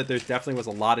know that there's definitely was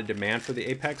a lot of demand for the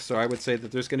Apex. So I would say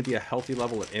that there's going to be a healthy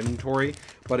level of inventory.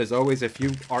 But as always, if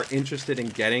you are interested in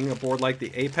getting a board like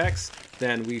the Apex,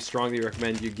 then we strongly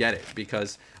recommend you get it,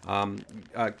 because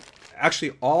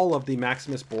actually all of the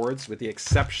Maximus boards, with the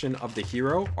exception of the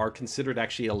Hero, are considered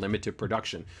actually a limited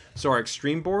production. So our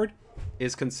Extreme board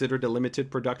is considered a limited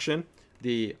production.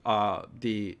 The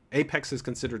Apex is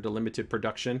considered a limited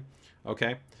production,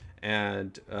 okay?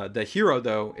 And the Hero,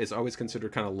 though, is always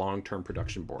considered kind of long-term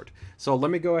production board. So let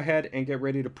me go ahead and get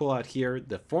ready to pull out here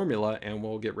the formula, and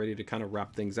we'll get ready to kind of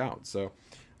wrap things out. So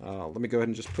let me go ahead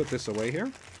and just put this away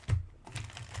here.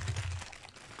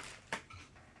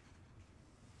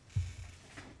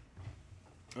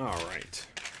 All right.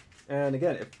 And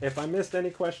again, if I missed any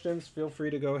questions, feel free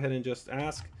to go ahead and just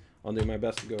ask. I'll do my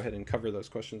best to go ahead and cover those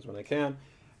questions when I can.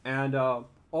 And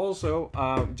also,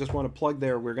 just want to plug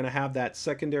there, we're going to have that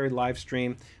secondary live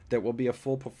stream that will be a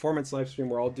full performance live stream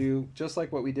where I'll do, just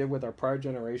like what we did with our prior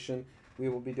generation, we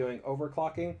will be doing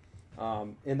overclocking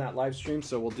in that live stream.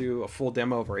 So we'll do a full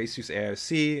demo of our ASUS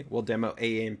AiOC, we'll demo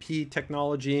AMP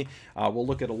technology, we'll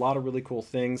look at a lot of really cool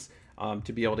things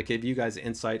to be able to give you guys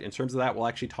insight. In terms of that, we'll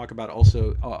actually talk about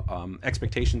also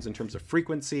expectations in terms of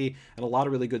frequency, and a lot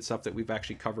of really good stuff that we've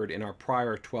actually covered in our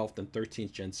prior 12th and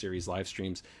 13th gen series live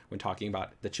streams when talking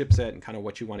about the chipset and kind of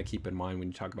what you want to keep in mind when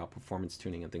you talk about performance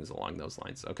tuning and things along those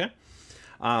lines, okay?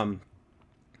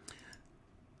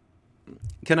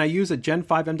 Can I use a Gen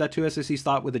 5 M.2 SSD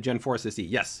slot with a Gen 4 SSD?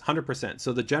 Yes, 100%.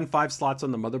 So the Gen 5 slots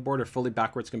on the motherboard are fully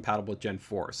backwards compatible with Gen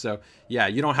 4. So yeah,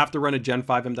 you don't have to run a Gen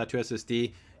 5 M.2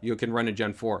 SSD. You can run a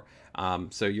Gen 4.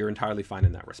 So you're entirely fine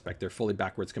in that respect. They're fully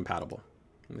backwards compatible.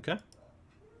 Okay.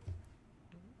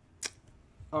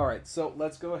 All right, so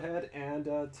let's go ahead and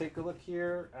take a look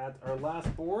here at our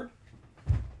last board.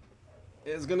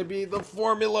 It's going to be the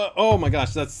formula. Oh my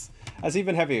gosh, that's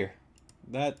even heavier.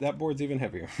 That board's even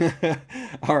heavier.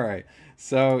 All right,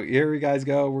 so here we guys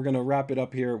go. We're going to wrap it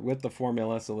up here with the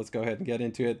formula. So let's go ahead and get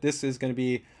into it. This is going to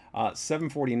be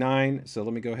 $749. So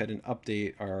let me go ahead and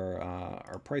update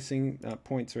our pricing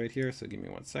points right here. So give me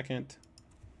 1 second.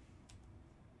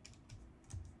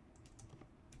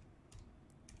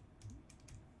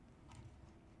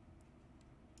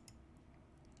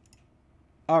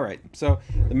 All right, so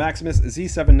the Maximus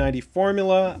Z790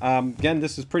 formula. Again,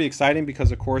 this is pretty exciting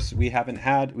because, of course, we didn't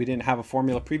have a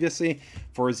formula previously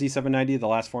for Z790. The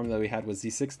last formula we had was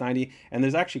Z690, and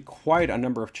there's actually quite a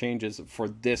number of changes for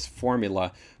this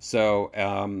formula. So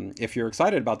if you're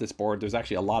excited about this board, there's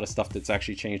actually a lot of stuff that's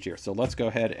actually changed here. So let's go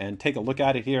ahead and take a look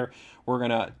at it here. We're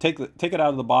gonna take it out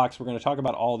of the box. We're gonna talk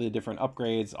about all the different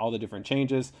upgrades, all the different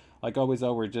changes. Like always,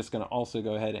 though, we're just gonna also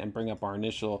go ahead and bring up our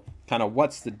initial kind of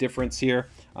what's the difference here.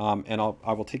 And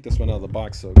I will take this one out of the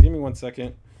box. So give me 1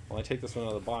 second while I take this one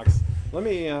out of the box. Let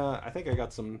me, I think I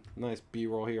got some nice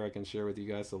B-roll here I can share with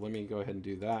you guys. So let me go ahead and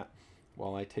do that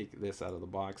while I take this out of the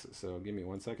box. So give me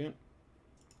 1 second.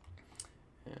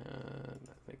 And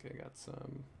I think I got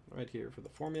some right here for the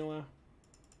formula.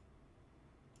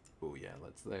 Oh yeah,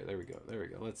 there we go.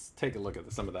 Let's take a look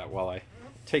at some of that while I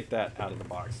take that out of the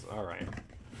box. All right.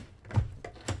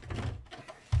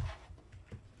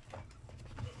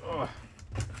 Oh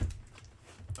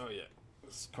yeah,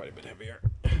 this is quite a bit heavier.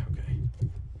 Okay.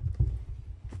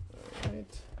 All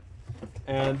right.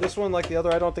 And this one, like the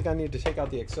other, I don't think I need to take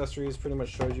out the accessories. Pretty much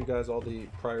shows you guys all the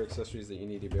prior accessories that you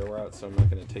need to be aware of, so I'm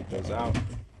not going to take those out.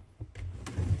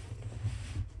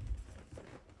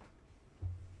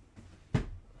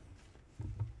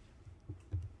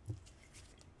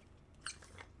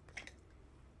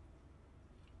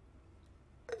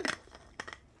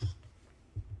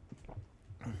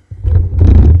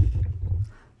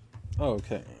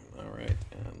 Okay, all right,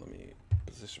 and let me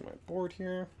position my board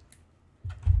here.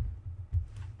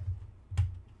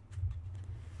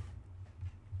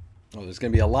 Oh, there's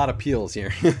going to be a lot of peels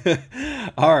here.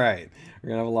 All right, we're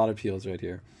going to have a lot of peels right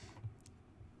here.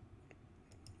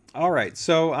 All right,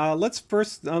 so let's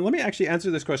first, let me actually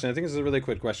answer this question. I think this is a really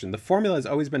quick question. The formula has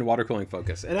always been water cooling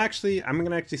focused. And actually, I'm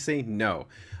going to actually say no.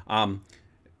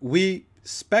 We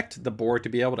spec'd the board to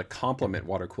be able to complement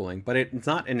water cooling, but it's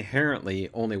not inherently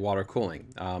only water cooling.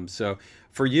 So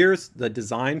for years, the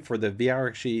design for the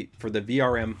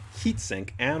VRM heatsink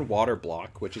and water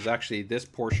block, which is actually this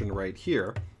portion right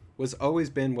here, was always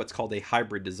been what's called a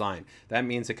hybrid design. That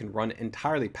means it can run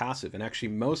entirely passive, and actually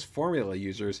most formula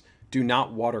users do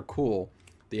not water cool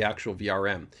the actual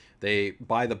VRM. They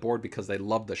buy the board because they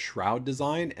love the shroud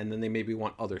design, and then they maybe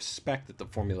want other spec that the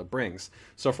formula brings.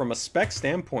 So from a spec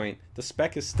standpoint, the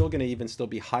spec is still going to even still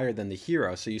be higher than the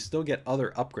Hero, so you still get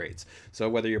other upgrades. So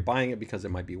whether you're buying it because it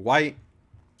might be white,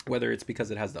 whether it's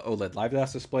because it has the OLED live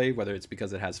dash display, whether it's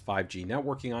because it has 5G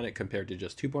networking on it compared to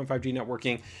just 2.5G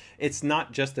networking, it's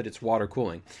not just that it's water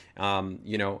cooling.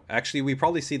 You know, actually, we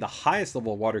probably see the highest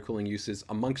level of water cooling uses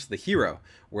amongst the Hero,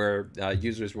 where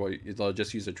users will they'll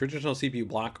just use a traditional CPU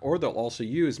block, or they'll also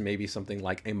use maybe something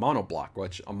like a monoblock,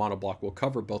 which a monoblock will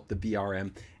cover both the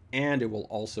VRM and it will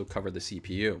also cover the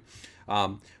CPU.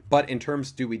 But in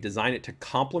terms, do we design it to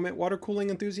complement water cooling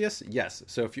enthusiasts? Yes.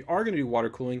 So if you are going to do water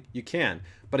cooling, you can.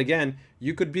 But again,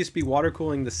 you could just be water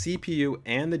cooling the CPU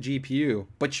and the GPU,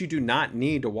 but you do not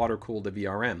need to water cool the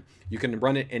VRM. You can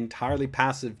run it entirely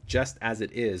passive just as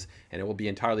it is, and it will be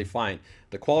entirely fine.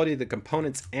 The quality of the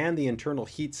components and the internal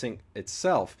heatsink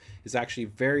itself is actually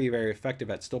very, very effective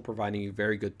at still providing you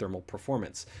very good thermal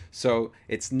performance. So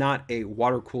it's not a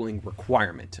water cooling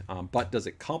requirement, but does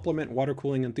it complement water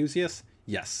cooling enthusiasts?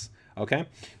 Yes. Okay,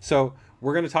 so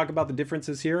we're going to talk about the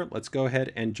differences here. Let's go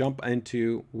ahead and jump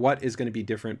into what is going to be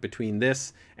different between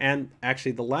this and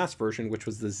actually the last version, which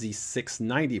was the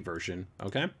Z690 version.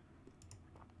 Okay.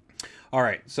 All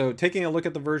right, so taking a look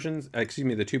at the versions, excuse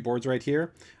me, the two boards right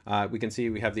here, we can see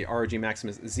we have the ROG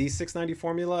MAXIMUS Z690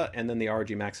 formula and then the ROG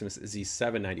MAXIMUS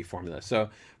Z790 formula. So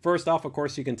first off, of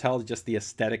course, you can tell just the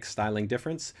aesthetic styling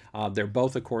difference. They're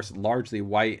both, of course, largely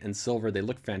white and silver. They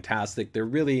look fantastic. They're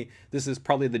really, this is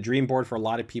probably the dream board for a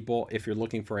lot of people if you're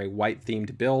looking for a white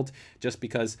themed build, just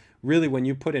because really when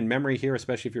you put in memory here,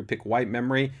 especially if you pick white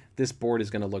memory, this board is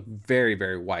going to look very,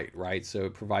 very white, right? So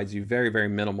it provides you very, very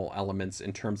minimal elements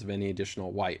in terms of any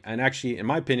additional white. And actually, in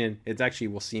my opinion, it actually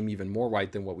will seem even more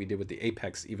white than what we did with the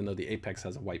Apex, even though the Apex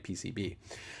has a white PCB.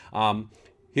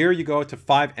 Here you go to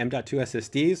 5 M.2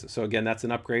 SSDs. So again, that's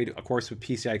an upgrade, of course, with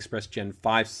PCI Express Gen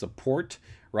 5 support,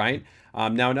 right?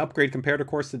 Now an upgrade compared, of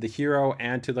course, to the Hero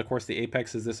and to, of course, the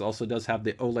Apex is this also does have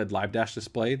the OLED live dash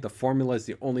display. The formula is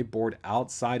the only board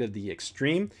outside of the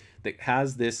Extreme that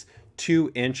has this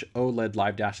 2-inch OLED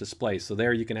live dash display. So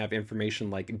there you can have information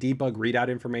like debug readout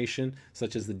information,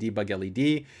 such as the debug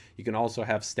LED. You can also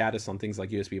have status on things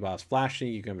like USB BIOS flashing.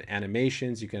 You can have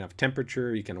animations. You can have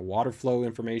temperature. You can have water flow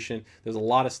information. There's a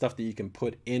lot of stuff that you can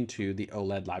put into the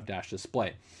OLED live dash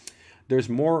display. There's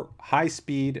more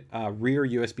high-speed rear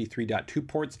USB 3.2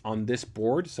 ports on this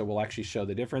board, so we'll actually show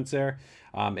the difference there.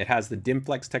 It has the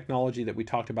DIMFlex technology that we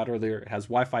talked about earlier. It has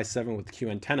Wi-Fi 7 with Q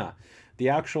antenna. The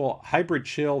actual hybrid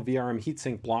chill VRM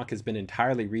heatsink block has been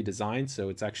entirely redesigned, so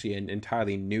it's actually an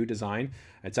entirely new design.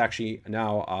 It's actually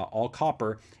now all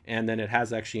copper, and then it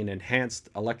has actually an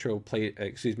enhanced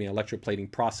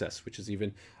electroplating process, which is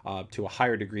even to a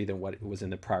higher degree than what it was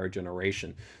in the prior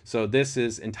generation. So this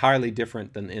is entirely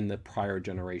different than in the prior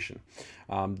generation.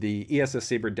 The ESS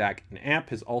Saber DAC and amp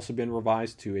has also been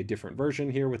revised to a different version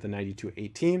here with the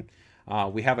 9218.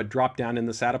 We have a drop down in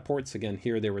the SATA ports. Again,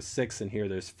 here there was 6 and here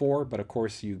there's 4, but of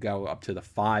course you go up to the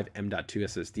 5 M.2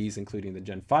 SSDs, including the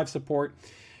Gen 5 support.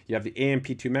 You have the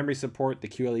AM.P2 memory support, the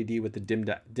QLED with the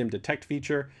dim detect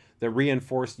feature, the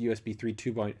reinforced USB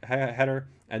 3.2 header,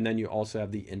 and then you also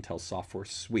have the Intel software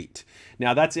suite.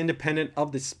 Now that's independent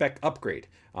of the spec upgrade.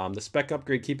 The spec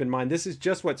upgrade, keep in mind, this is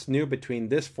just what's new between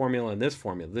this formula and this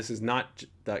formula. This is not,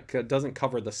 that doesn't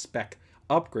cover the spec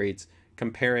upgrades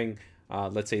comparing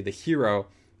let's say the Hero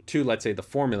to, let's say, the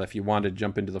formula. If you wanted to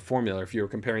jump into the formula, if you were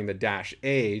comparing the Dash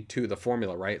A to the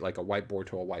formula, right, like a whiteboard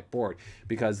to a whiteboard,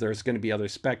 because there's going to be other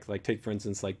spec, like take for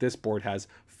instance, like this board has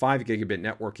 5 gigabit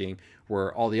networking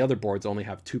where all the other boards only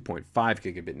have 2.5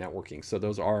 gigabit networking. So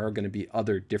those are going to be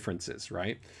other differences,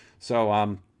 right?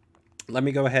 So let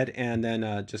me go ahead and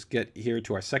then just get here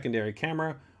to our secondary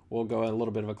camera. We'll go a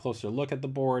little bit of a closer look at the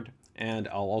board, and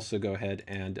I'll also go ahead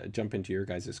and jump into your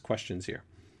guys' questions here.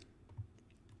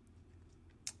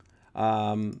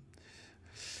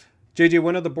 JJ,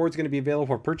 when are the boards going to be available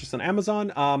for purchase on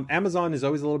Amazon? Amazon is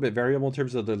always a little bit variable in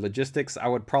terms of the logistics. I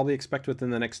would probably expect within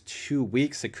the next 2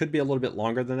 weeks. It could be a little bit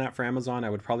longer than that for Amazon. I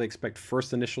would probably expect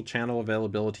first initial channel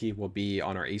availability will be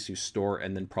on our ASUS store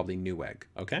and then probably Newegg.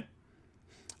 Okay.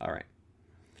 All right.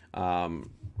 All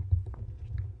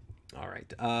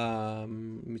right. Let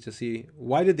me just see.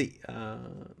 Why did the,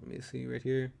 let me see right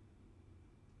here.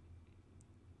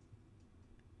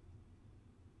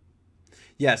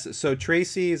 Yes, so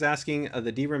Tracy is asking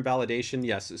the DRAM validation.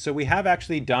 Yes, so we have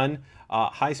actually done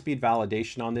high-speed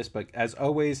validation on this, but as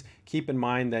always, keep in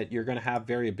mind that you're going to have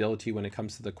variability when it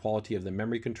comes to the quality of the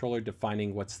memory controller,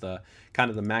 defining what's the kind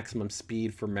of the maximum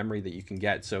speed for memory that you can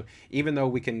get. So even though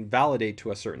we can validate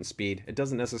to a certain speed, it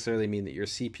doesn't necessarily mean that your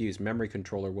CPU's memory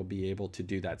controller will be able to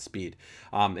do that speed.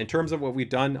 In terms of what we've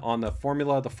done on the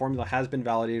formula has been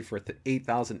validated for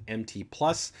 8000 MT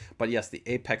plus, but yes, the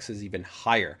apex is even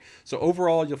higher. So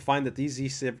overall, you'll find that these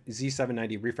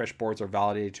Z790 refresh boards are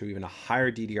validated to even a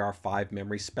higher DDR5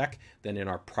 memory spec than in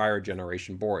our prior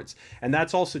generation boards. And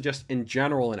that's also just in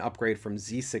general an upgrade from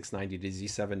Z690 to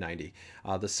Z790.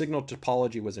 The signal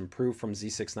topology was improved from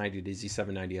Z690 to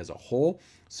Z790 as a whole.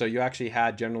 So you actually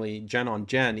had generally gen on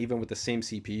gen, even with the same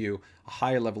CPU, a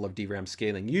higher level of DRAM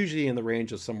scaling, usually in the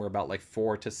range of somewhere about like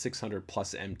 400 to 600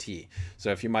 plus MT.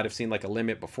 So if you might have seen like a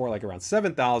limit before, like around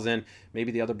 7,000,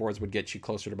 maybe the other boards would get you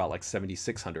closer to about like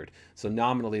 7,600. So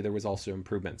nominally there was also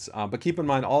improvements. But keep in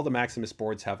mind, all the Maximus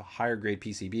boards have higher grade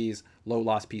PCBs, low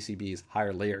loss PCBs,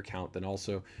 higher layer count than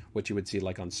also what you would see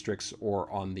like on Strix or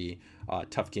on the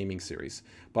TUF Gaming series.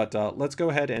 But let's go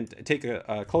ahead and take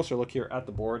a closer look here at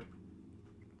the board.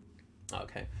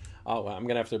 Okay. Oh, I'm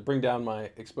gonna have to bring down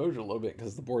my exposure a little bit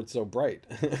because the board's so bright.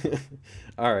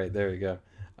 All right, there we go.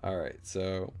 All right,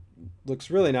 so looks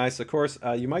really nice. Of course,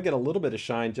 you might get a little bit of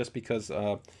shine just because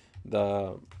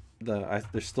there's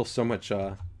still so much,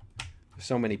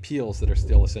 so many peels that are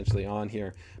still essentially on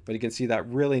here. But you can see that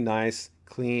really nice,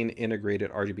 clean, integrated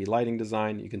RGB lighting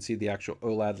design. You can see the actual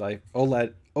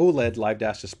OLED live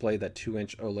dash display, that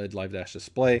 2-inch OLED live dash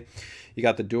display. You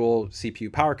got the dual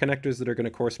CPU power connectors that are going to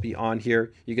of course be on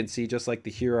here. You can see just like the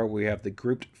Hero, we have the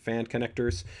grouped fan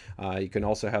connectors. You can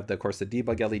also have of course the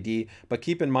debug LED, but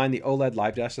keep in mind the OLED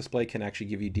live dash display can actually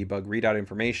give you debug readout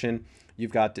information.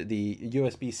 You've got the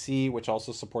USB-C, which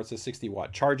also supports the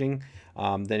 60-watt charging.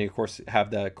 Then you of course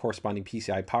have the corresponding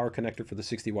PCI power connector for the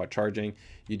 60-watt charging.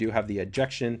 You do have the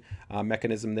ejection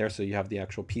mechanism there, so you have the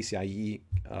actual PCIe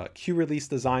Q-release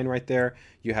design right there.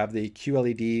 You have the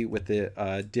QLED with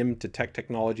the dim detect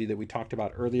technology that we talked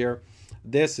about earlier.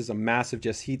 This is a massive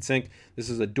just heatsink. This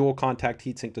is a dual contact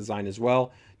heatsink design as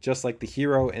well. Just like the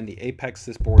Hero and the Apex,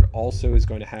 this board also is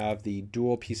going to have the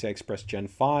dual PCI Express Gen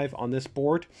 5 on this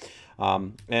board.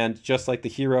 And just like the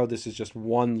Hero, this is just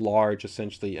one large,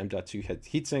 essentially M.2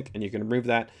 heatsink, and you can remove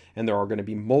that, and there are going to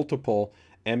be multiple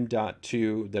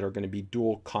M.2 that are going to be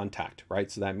dual contact,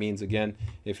 right? So that means, again,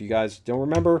 if you guys don't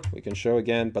remember, we can show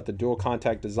again, but the dual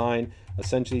contact design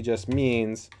essentially just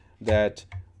means that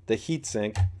the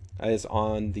heatsink is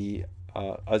on the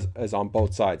is on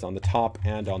both sides, on the top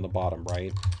and on the bottom,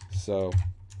 right? So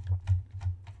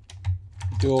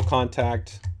dual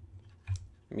contact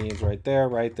means right there,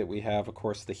 right, that we have, of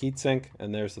course, the heatsink,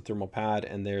 and there's the thermal pad,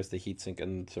 and there's the heatsink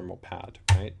and the thermal pad,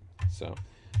 right? So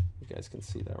you guys can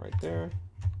see that right there.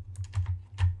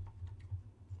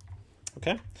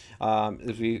 Okay,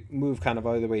 as we move kind of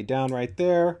all the way down right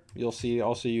there, you'll see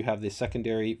also you have the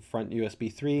secondary front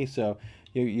USB 3. So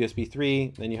USB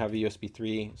 3, then you have a USB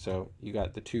 3. So you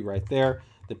got the two right there,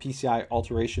 the PCI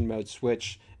alteration mode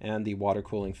switch, and the water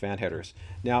cooling fan headers.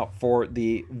 Now for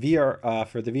the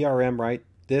VRM, right,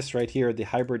 this right here, the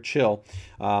hybrid chill,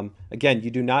 again,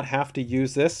 you do not have to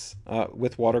use this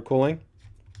with water cooling,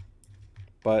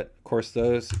 but of course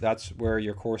that's where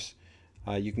your course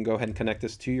you can go ahead and connect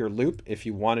this to your loop if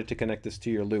you wanted to connect this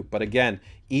to your loop. But again,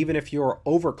 even if you're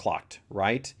overclocked,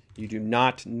 right, you do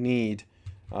not need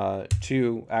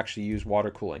to actually use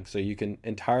water cooling. So you can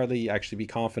entirely actually be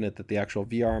confident that the actual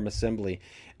VRM assembly,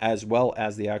 as well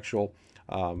as the actual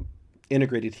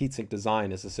integrated heatsink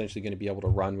design, is essentially going to be able to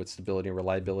run with stability and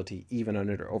reliability even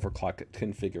under overclock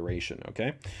configuration.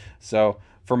 Okay, so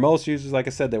for most users, like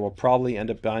I said, they will probably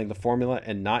end up buying the formula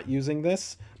and not using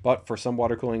this, but for some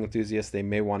water cooling enthusiasts, they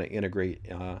may want to integrate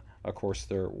of course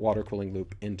their water cooling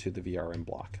loop into the VRM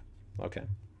block. Okay,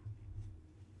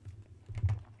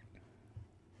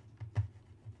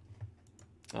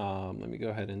 let me go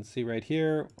ahead and see right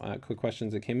here quick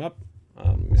questions that came up.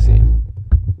 Let me see.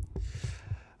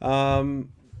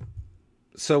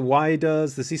 So why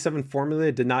does the Z7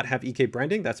 formula did not have EK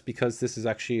branding? That's because this is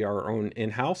actually our own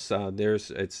in-house.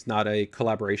 It's not a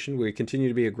collaboration. We continue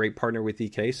to be a great partner with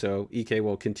EK, so EK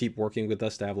will continue working with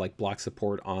us to have like block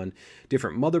support on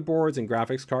different motherboards and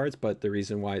graphics cards. But the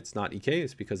reason why it's not EK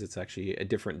is because it's actually a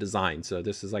different design. So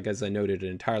this is, like as I noted, an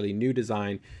entirely new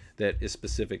design that is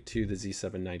specific to the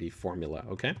Z790 formula.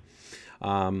 Okay,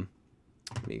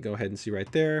 let me go ahead and see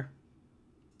right there.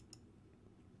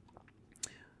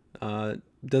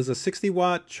 Does a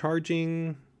 60-watt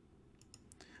charging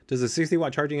Does the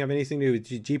 60-watt charging have anything to do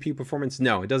with GPU performance?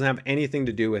 No, it doesn't have anything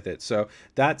to do with it. So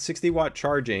that 60-watt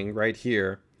charging right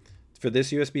here for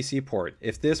this USB-C port,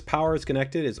 if this power is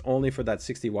connected, it's only for that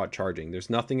 60-watt charging.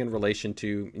 There's nothing in relation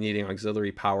to needing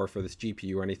auxiliary power for this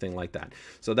GPU or anything like that.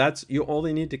 So that's, you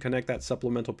only need to connect that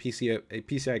supplemental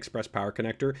PCI Express power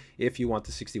connector if you want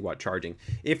the 60-watt charging.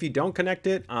 If you don't connect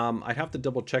it, I'd have to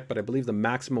double check, but I believe the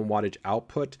maximum wattage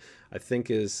output, I think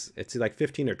it's like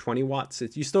 15 or 20 watts.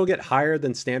 You still get higher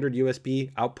than standard USB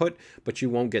output, but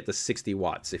you won't get the 60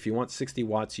 watts. If you want 60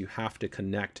 watts, you have to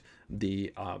connect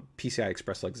the PCI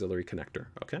Express auxiliary connector.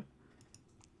 Okay.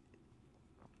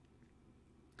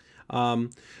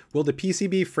 Will the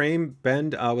PCB frame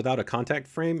bend without a contact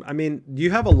frame? I mean,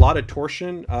 you have a lot of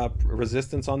torsion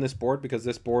resistance on this board, because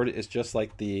this board is just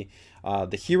like the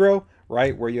Hero,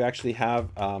 right? Where you actually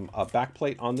have a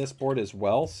backplate on this board as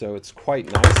well. So it's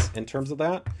quite nice in terms of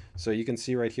that. So you can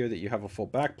see right here that you have a full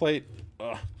backplate.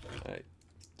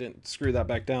 Didn't screw that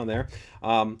back down there.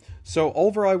 So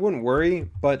overall, I wouldn't worry,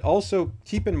 but also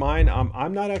keep in mind,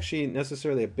 I'm not actually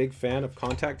necessarily a big fan of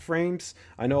contact frames.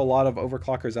 I know a lot of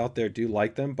overclockers out there do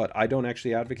like them, but I don't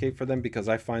actually advocate for them, because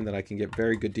I find that I can get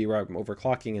very good DRAM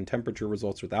overclocking and temperature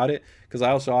results without it. Because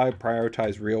I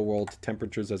prioritize real world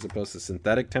temperatures as opposed to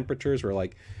synthetic temperatures, where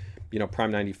like, you know,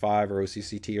 Prime 95 or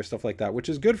OCCT or stuff like that, which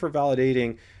is good for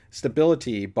validating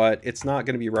stability, but it's not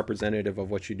going to be representative of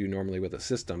what you do normally with a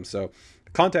system. So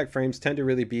contact frames tend to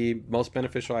really be most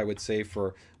beneficial, I would say,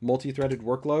 for multi-threaded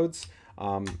workloads.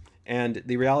 And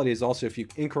the reality is also, if you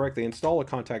incorrectly install a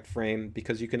contact frame,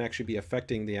 because you can actually be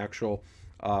affecting the actual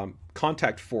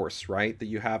contact force, right, that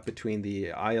you have between the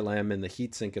ILM and the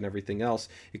heatsink and everything else,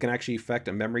 it can actually affect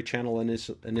a memory channel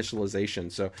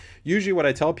initialization. So usually what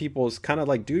I tell people is kind of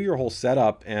like, do your whole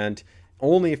setup, and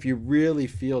only if you really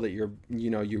feel that you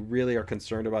really are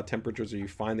concerned about temperatures, or you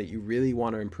find that you really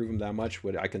want to improve them that much,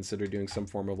 would I consider doing some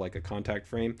form of like a contact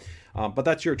frame. But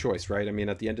that's your choice, right? I mean,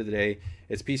 at the end of the day,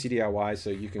 it's PC DIY, so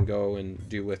you can go and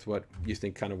do with what you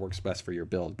think kind of works best for your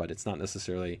build, but it's not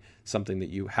necessarily something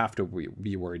that you have to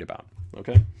be worried about.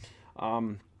 Okay.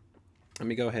 Let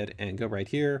me go ahead and go right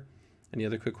here. Any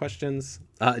other quick questions?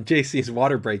 JC's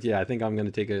water break. Yeah, I think I'm going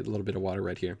to take a little bit of water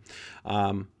right here.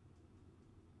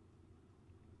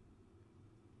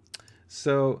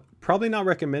 So probably not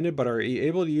recommended, but are you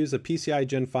able to use a PCIe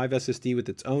Gen 5 SSD with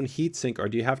its own heatsink, or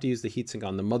do you have to use the heatsink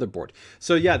on the motherboard?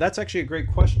 So yeah, that's actually a great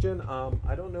question.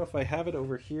 I don't know if I have it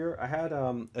over here. I had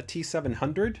a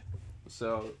T700.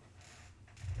 So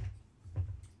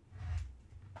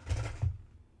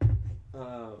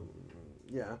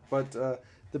yeah, but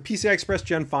the PCI Express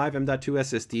Gen 5 M.2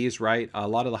 SSDs, right? A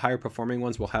lot of the higher performing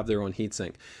ones will have their own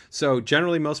heatsink. So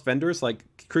generally most vendors, like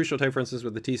Crucial Tape, for instance,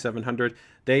 with the T700,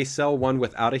 they sell one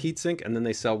without a heatsink, and then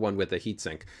they sell one with a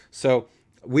heatsink. So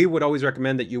we would always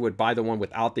recommend that you would buy the one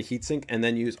without the heatsink and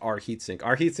then use our heatsink.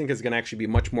 Our heatsink is going to actually be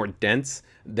much more dense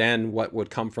than what would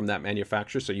come from that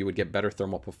manufacturer, so you would get better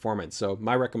thermal performance. So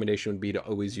my recommendation would be to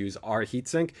always use our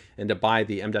heatsink and to buy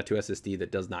the M.2 SSD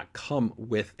that does not come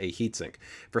with a heatsink.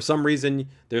 For some reason,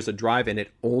 there's a drive and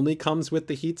it only comes with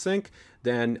the heatsink,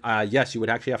 then yes, you would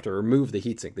actually have to remove the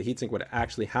heatsink. The heatsink would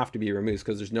actually have to be removed,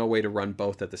 because there's no way to run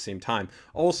both at the same time.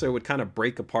 Also, it would kind of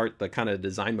break apart the kind of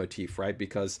design motif, right?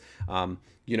 Because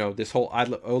you know, this whole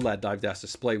OLED dive dash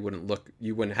display wouldn't look,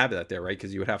 you wouldn't have that there, right?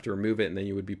 Because you would have to remove it, and then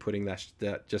you would be putting just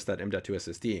that M.2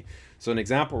 SSD. So an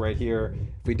example right here,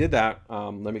 if we did that,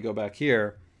 let me go back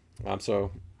here.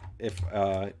 So if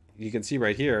you can see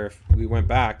right here, if we went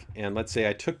back and let's say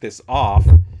I took this off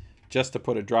just to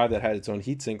put a drive that had its own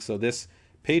heatsink. So this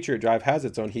Patriot drive has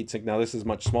its own heatsink. Now this is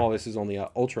much smaller. This is only an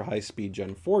ultra high speed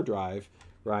Gen 4 drive,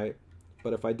 right?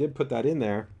 But if I did put that in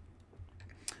there,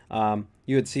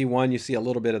 you would see you see a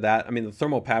little bit of that. I mean, the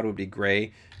thermal pad would be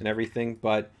gray and everything,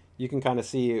 but you can kind of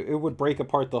see it would break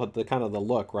apart the kind of the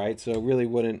look, right? So it really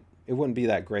wouldn't be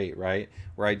that great, right?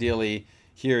 Where ideally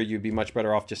here you'd be much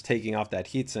better off just taking off that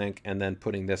heatsink and then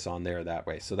putting this on there that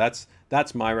way. So that's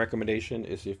my recommendation,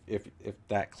 is if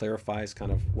that clarifies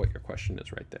kind of what your question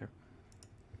is right there.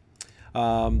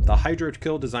 The Hydro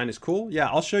Kill design is cool. Yeah,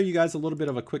 I'll show you guys a little bit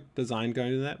of a quick design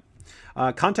going to that.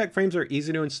 Contact frames are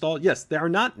easy to install. Yes, they are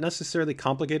not necessarily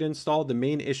complicated to install. The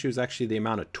main issue is actually the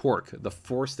amount of torque, the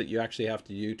force that you actually have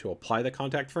to do to apply the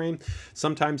contact frame.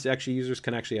 Sometimes actually users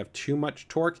can actually have too much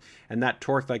torque, and that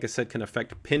torque, like I said, can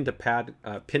affect pin to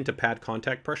pad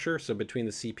contact pressure. So between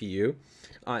the CPU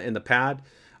and the pad,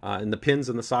 and the pins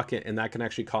in the socket, and that can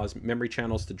actually cause memory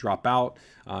channels to drop out.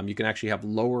 You can actually have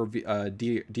lower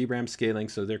DRAM scaling,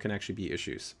 so there can actually be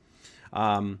issues.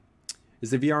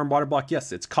 Is the VRM water block?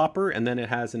 Yes, it's copper, and then it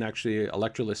has an actually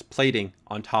electroless plating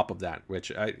on top of that,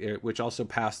 which also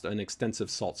passed an extensive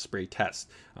salt spray test.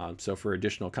 So for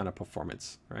additional kind of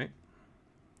performance, right?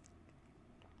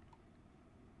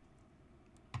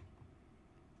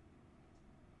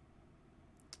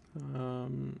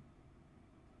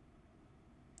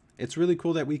 It's really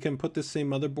cool that we can put the same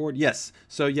motherboard. Yes.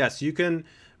 So yes, you can,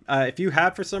 if you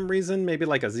have for some reason, maybe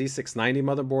like a Z690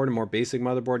 motherboard, a more basic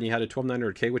motherboard, and you had a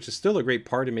 12900K, which is still a great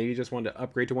part, and maybe you just wanted to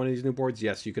upgrade to one of these new boards,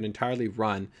 yes, you can entirely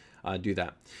do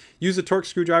that. Use a torque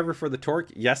screwdriver for the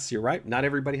torque. Yes, you're right. Not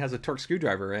everybody has a torque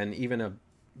screwdriver, and even a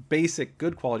basic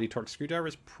good quality torque screwdriver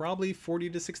is probably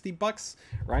 40 to 60 bucks,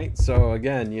 right? So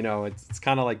again, you know, it's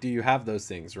kind of like, do you have those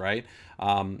things, right?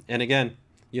 And again,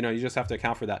 you know, you just have to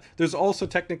account for that. There's also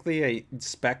technically a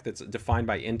spec that's defined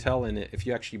by Intel, and if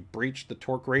you actually breach the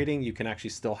torque rating, you can actually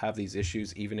still have these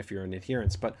issues even if you're in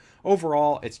adherence. But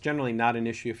overall, it's generally not an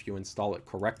issue if you install it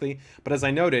correctly. But as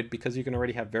I noted, because you can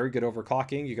already have very good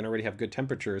overclocking, you can already have good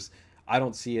temperatures, I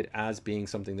don't see it as being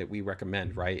something that we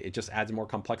recommend, right? It just adds more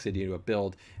complexity to a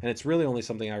build, and it's really only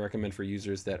something I recommend for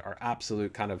users that are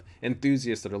absolute kind of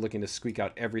enthusiasts that are looking to squeak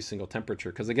out every single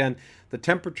temperature. Because again, the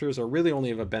temperatures are really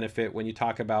only of a benefit when you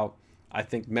talk about, I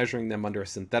think, measuring them under a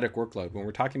synthetic workload. When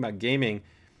we're talking about gaming,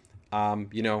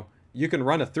 you know, you can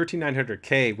run a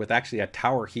 13900K with actually a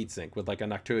tower heatsink with like a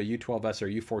Noctua U12S or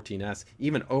U14S,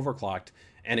 even overclocked,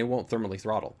 and it won't thermally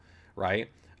throttle, right?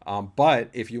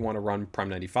 But if you want to run Prime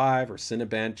 95 or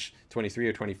Cinebench 23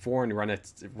 or 24 and run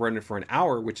it for an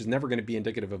hour, which is never going to be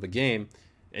indicative of a game,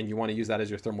 and you want to use that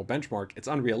as your thermal benchmark, it's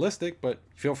unrealistic, but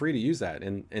feel free to use that.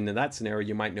 And in that scenario,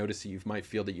 you might notice that you might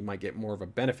feel that you might get more of a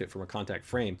benefit from a contact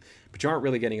frame, but you aren't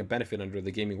really getting a benefit under the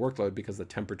gaming workload because the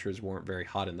temperatures weren't very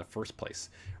hot in the first place,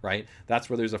 right? That's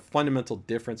where there's a fundamental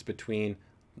difference between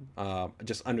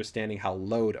just understanding how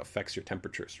load affects your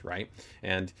temperatures, right?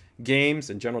 And games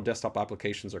and general desktop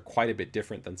applications are quite a bit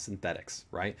different than synthetics,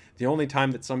 right? The only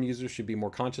time that some users should be more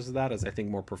conscious of that is, I think,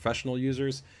 more professional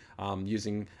users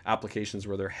using applications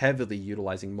where they're heavily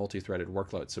utilizing multi-threaded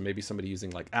workloads. So maybe somebody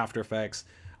using like After Effects,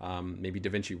 maybe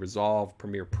DaVinci Resolve,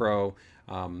 Premiere Pro,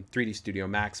 3D Studio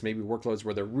Max, maybe workloads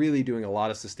where they're really doing a lot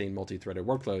of sustained multi-threaded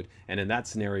workload. And in that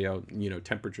scenario, you know,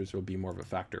 temperatures will be more of a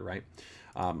factor, right?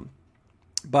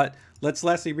 But let's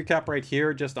lastly recap right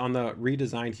here just on the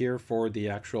redesign here for the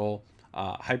actual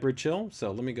hybrid chill.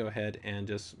 So let me go ahead and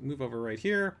just move over right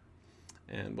here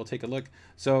and we'll take a look.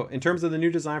 So in terms of the new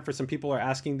design, for some people are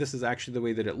asking, this is actually the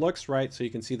way that it looks, right? So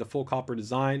you can see the full copper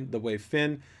design, the wave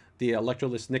fin, the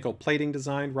electroless nickel plating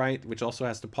design, right, which also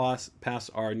has to pass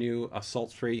our new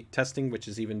salt-free testing, which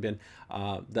has even been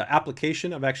the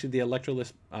application of actually the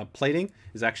electroless plating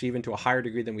is actually even to a higher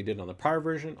degree than we did on the prior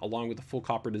version, along with the full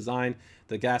copper design,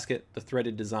 the gasket, the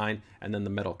threaded design, and then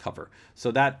the metal cover.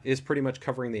 So that is pretty much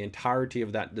covering the entirety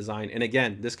of that design. And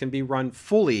again, this can be run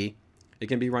fully. It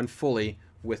can be run fully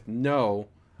with no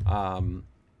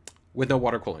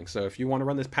water cooling. So if you want to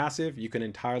run this passive, you can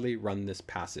entirely run this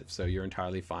passive. So you're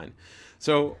entirely fine.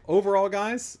 So overall,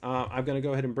 guys, I'm going to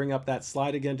go ahead and bring up that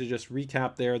slide again to just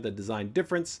recap there the design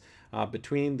difference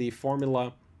between the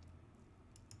formula,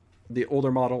 the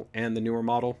older model and the newer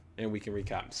model, and we can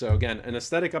recap. So again, an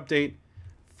aesthetic update,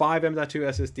 5 M.2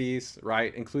 SSDs,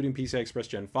 right, including PCI Express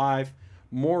Gen 5,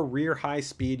 more rear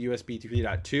high-speed USB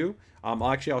 3.2.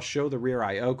 I'll show the rear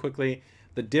I/O quickly.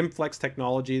 The DIMFlex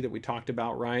technology that we talked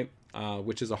about, right,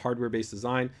 which is a hardware-based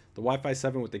design, the Wi-Fi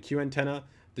 7 with the Q antenna,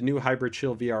 the new hybrid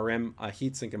chill VRM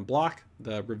heatsink and block,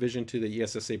 the revision to the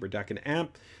ESS Saber DAC and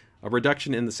amp, a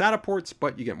reduction in the SATA ports,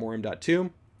 but you get more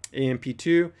M.2,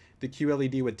 AMP2, the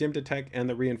QLED with DIMM detect, and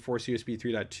the reinforced USB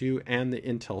 3.2 and the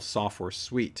Intel software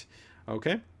suite.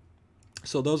 Okay,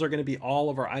 so those are going to be all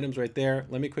of our items right there.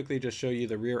 Let me quickly just show you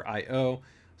the rear I/O.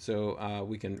 So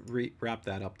we can wrap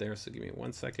that up there. So give me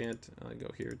 1 second. I'll go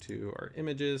here to our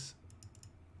images.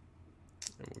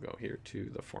 And we'll go here to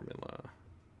the formula.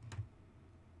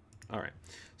 All right.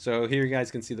 So here you guys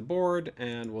can see the board.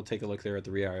 And we'll take a look there at the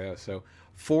rear I/O. So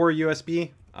 4 USB,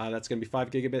 that's going to be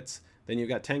 5 gigabits. Then you've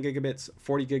got 10 gigabits,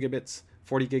 40 gigabits,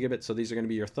 40 gigabits. So these are going to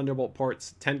be your Thunderbolt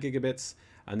ports, 10 gigabits.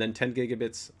 And then 10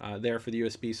 gigabits there for the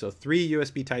USB. So 3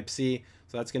 USB Type-C.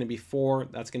 So that's going to be 4.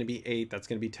 That's going to be 8. That's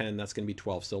going to be 10. That's going to be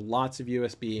 12. So lots of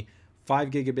USB. 5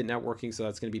 gigabit networking. So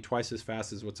that's going to be twice as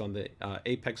fast as what's on the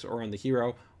Apex or on the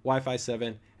Hero. Wi-Fi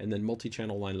 7. And then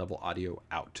multi-channel line level audio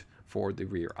out for the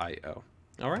rear I/O.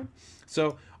 All right.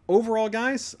 So overall,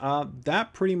 guys,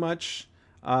 that pretty much...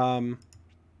 let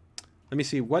me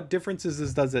see. What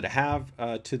differences does it have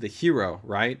to the Hero,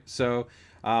 right? So...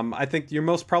 I think your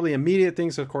most probably immediate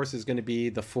things, of course, is going to be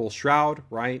the full shroud,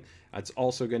 right? It's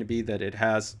also going to be that it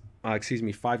has excuse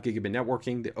me, 5 gigabit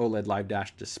networking, the OLED live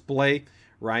dash display,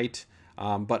 right?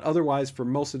 But otherwise, for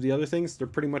most of the other things, they're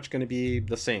pretty much going to be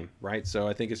the same, right? So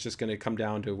I think it's just going to come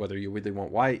down to whether you really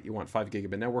want white, you want 5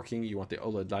 gigabit networking, you want the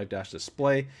OLED live dash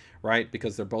display, right?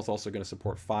 Because they're both also going to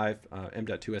support 5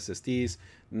 M.2 SSDs,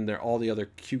 and they're all the other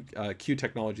Q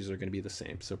technologies are going to be the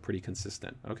same, so pretty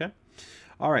consistent. Okay,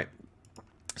 all right.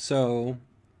 So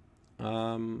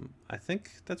I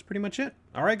think that's pretty much it.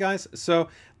 All right, guys. So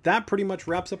that pretty much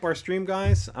wraps up our stream,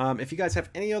 guys. If you guys have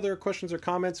any other questions or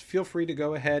comments, feel free to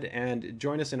go ahead and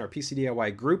join us in our PC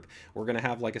DIY group. We're going to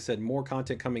have, like I said, more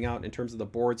content coming out in terms of the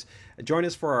boards. Join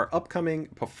us for our upcoming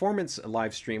performance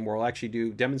live stream, where we'll actually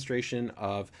do demonstration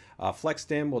of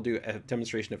FlexDIMM. We'll do a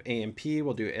demonstration of AMP.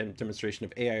 We'll do a demonstration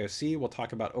of AiOC. We'll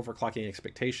talk about overclocking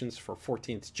expectations for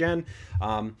 14th gen.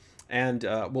 And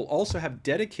we'll also have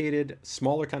dedicated,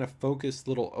 smaller kind of focused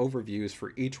little overviews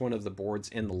for each one of the boards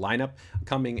in the lineup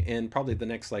coming in probably the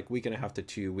next like week and a half to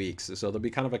 2 weeks. So there'll be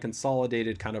kind of a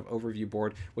consolidated kind of overview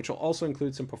board, which will also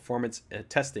include some performance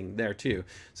testing there too.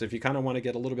 So if you kind of want to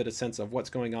get a little bit of sense of what's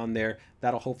going on there,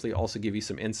 that'll hopefully also give you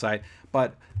some insight.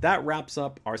 But that wraps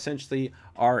up essentially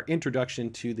our introduction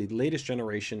to the latest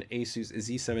generation ASUS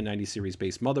Z790 series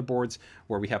based motherboards,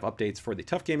 where we have updates for the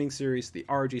TUF Gaming series, the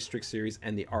ROG STRIX series,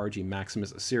 and the ROG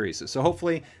MAXIMUS series. So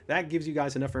hopefully that gives you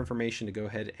guys enough information to go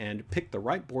ahead and pick the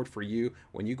right board for you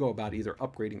when you go about either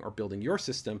upgrading or building your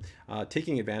system,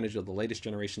 taking advantage of the latest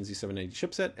generation Z790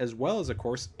 chipset, as well as, of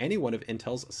course, any one of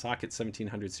Intel's socket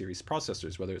 1700 series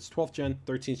processors, whether it's 12th gen,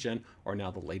 13th gen, or now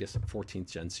the latest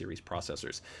 14th gen series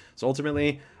processors. So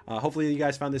ultimately, hopefully you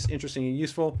guys found this interesting and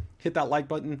useful. Hit that like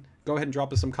button, go ahead and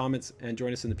drop us some comments, and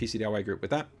join us in the PC DIY group.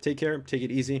 With that, take care, take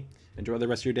it easy, enjoy the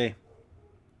rest of your day.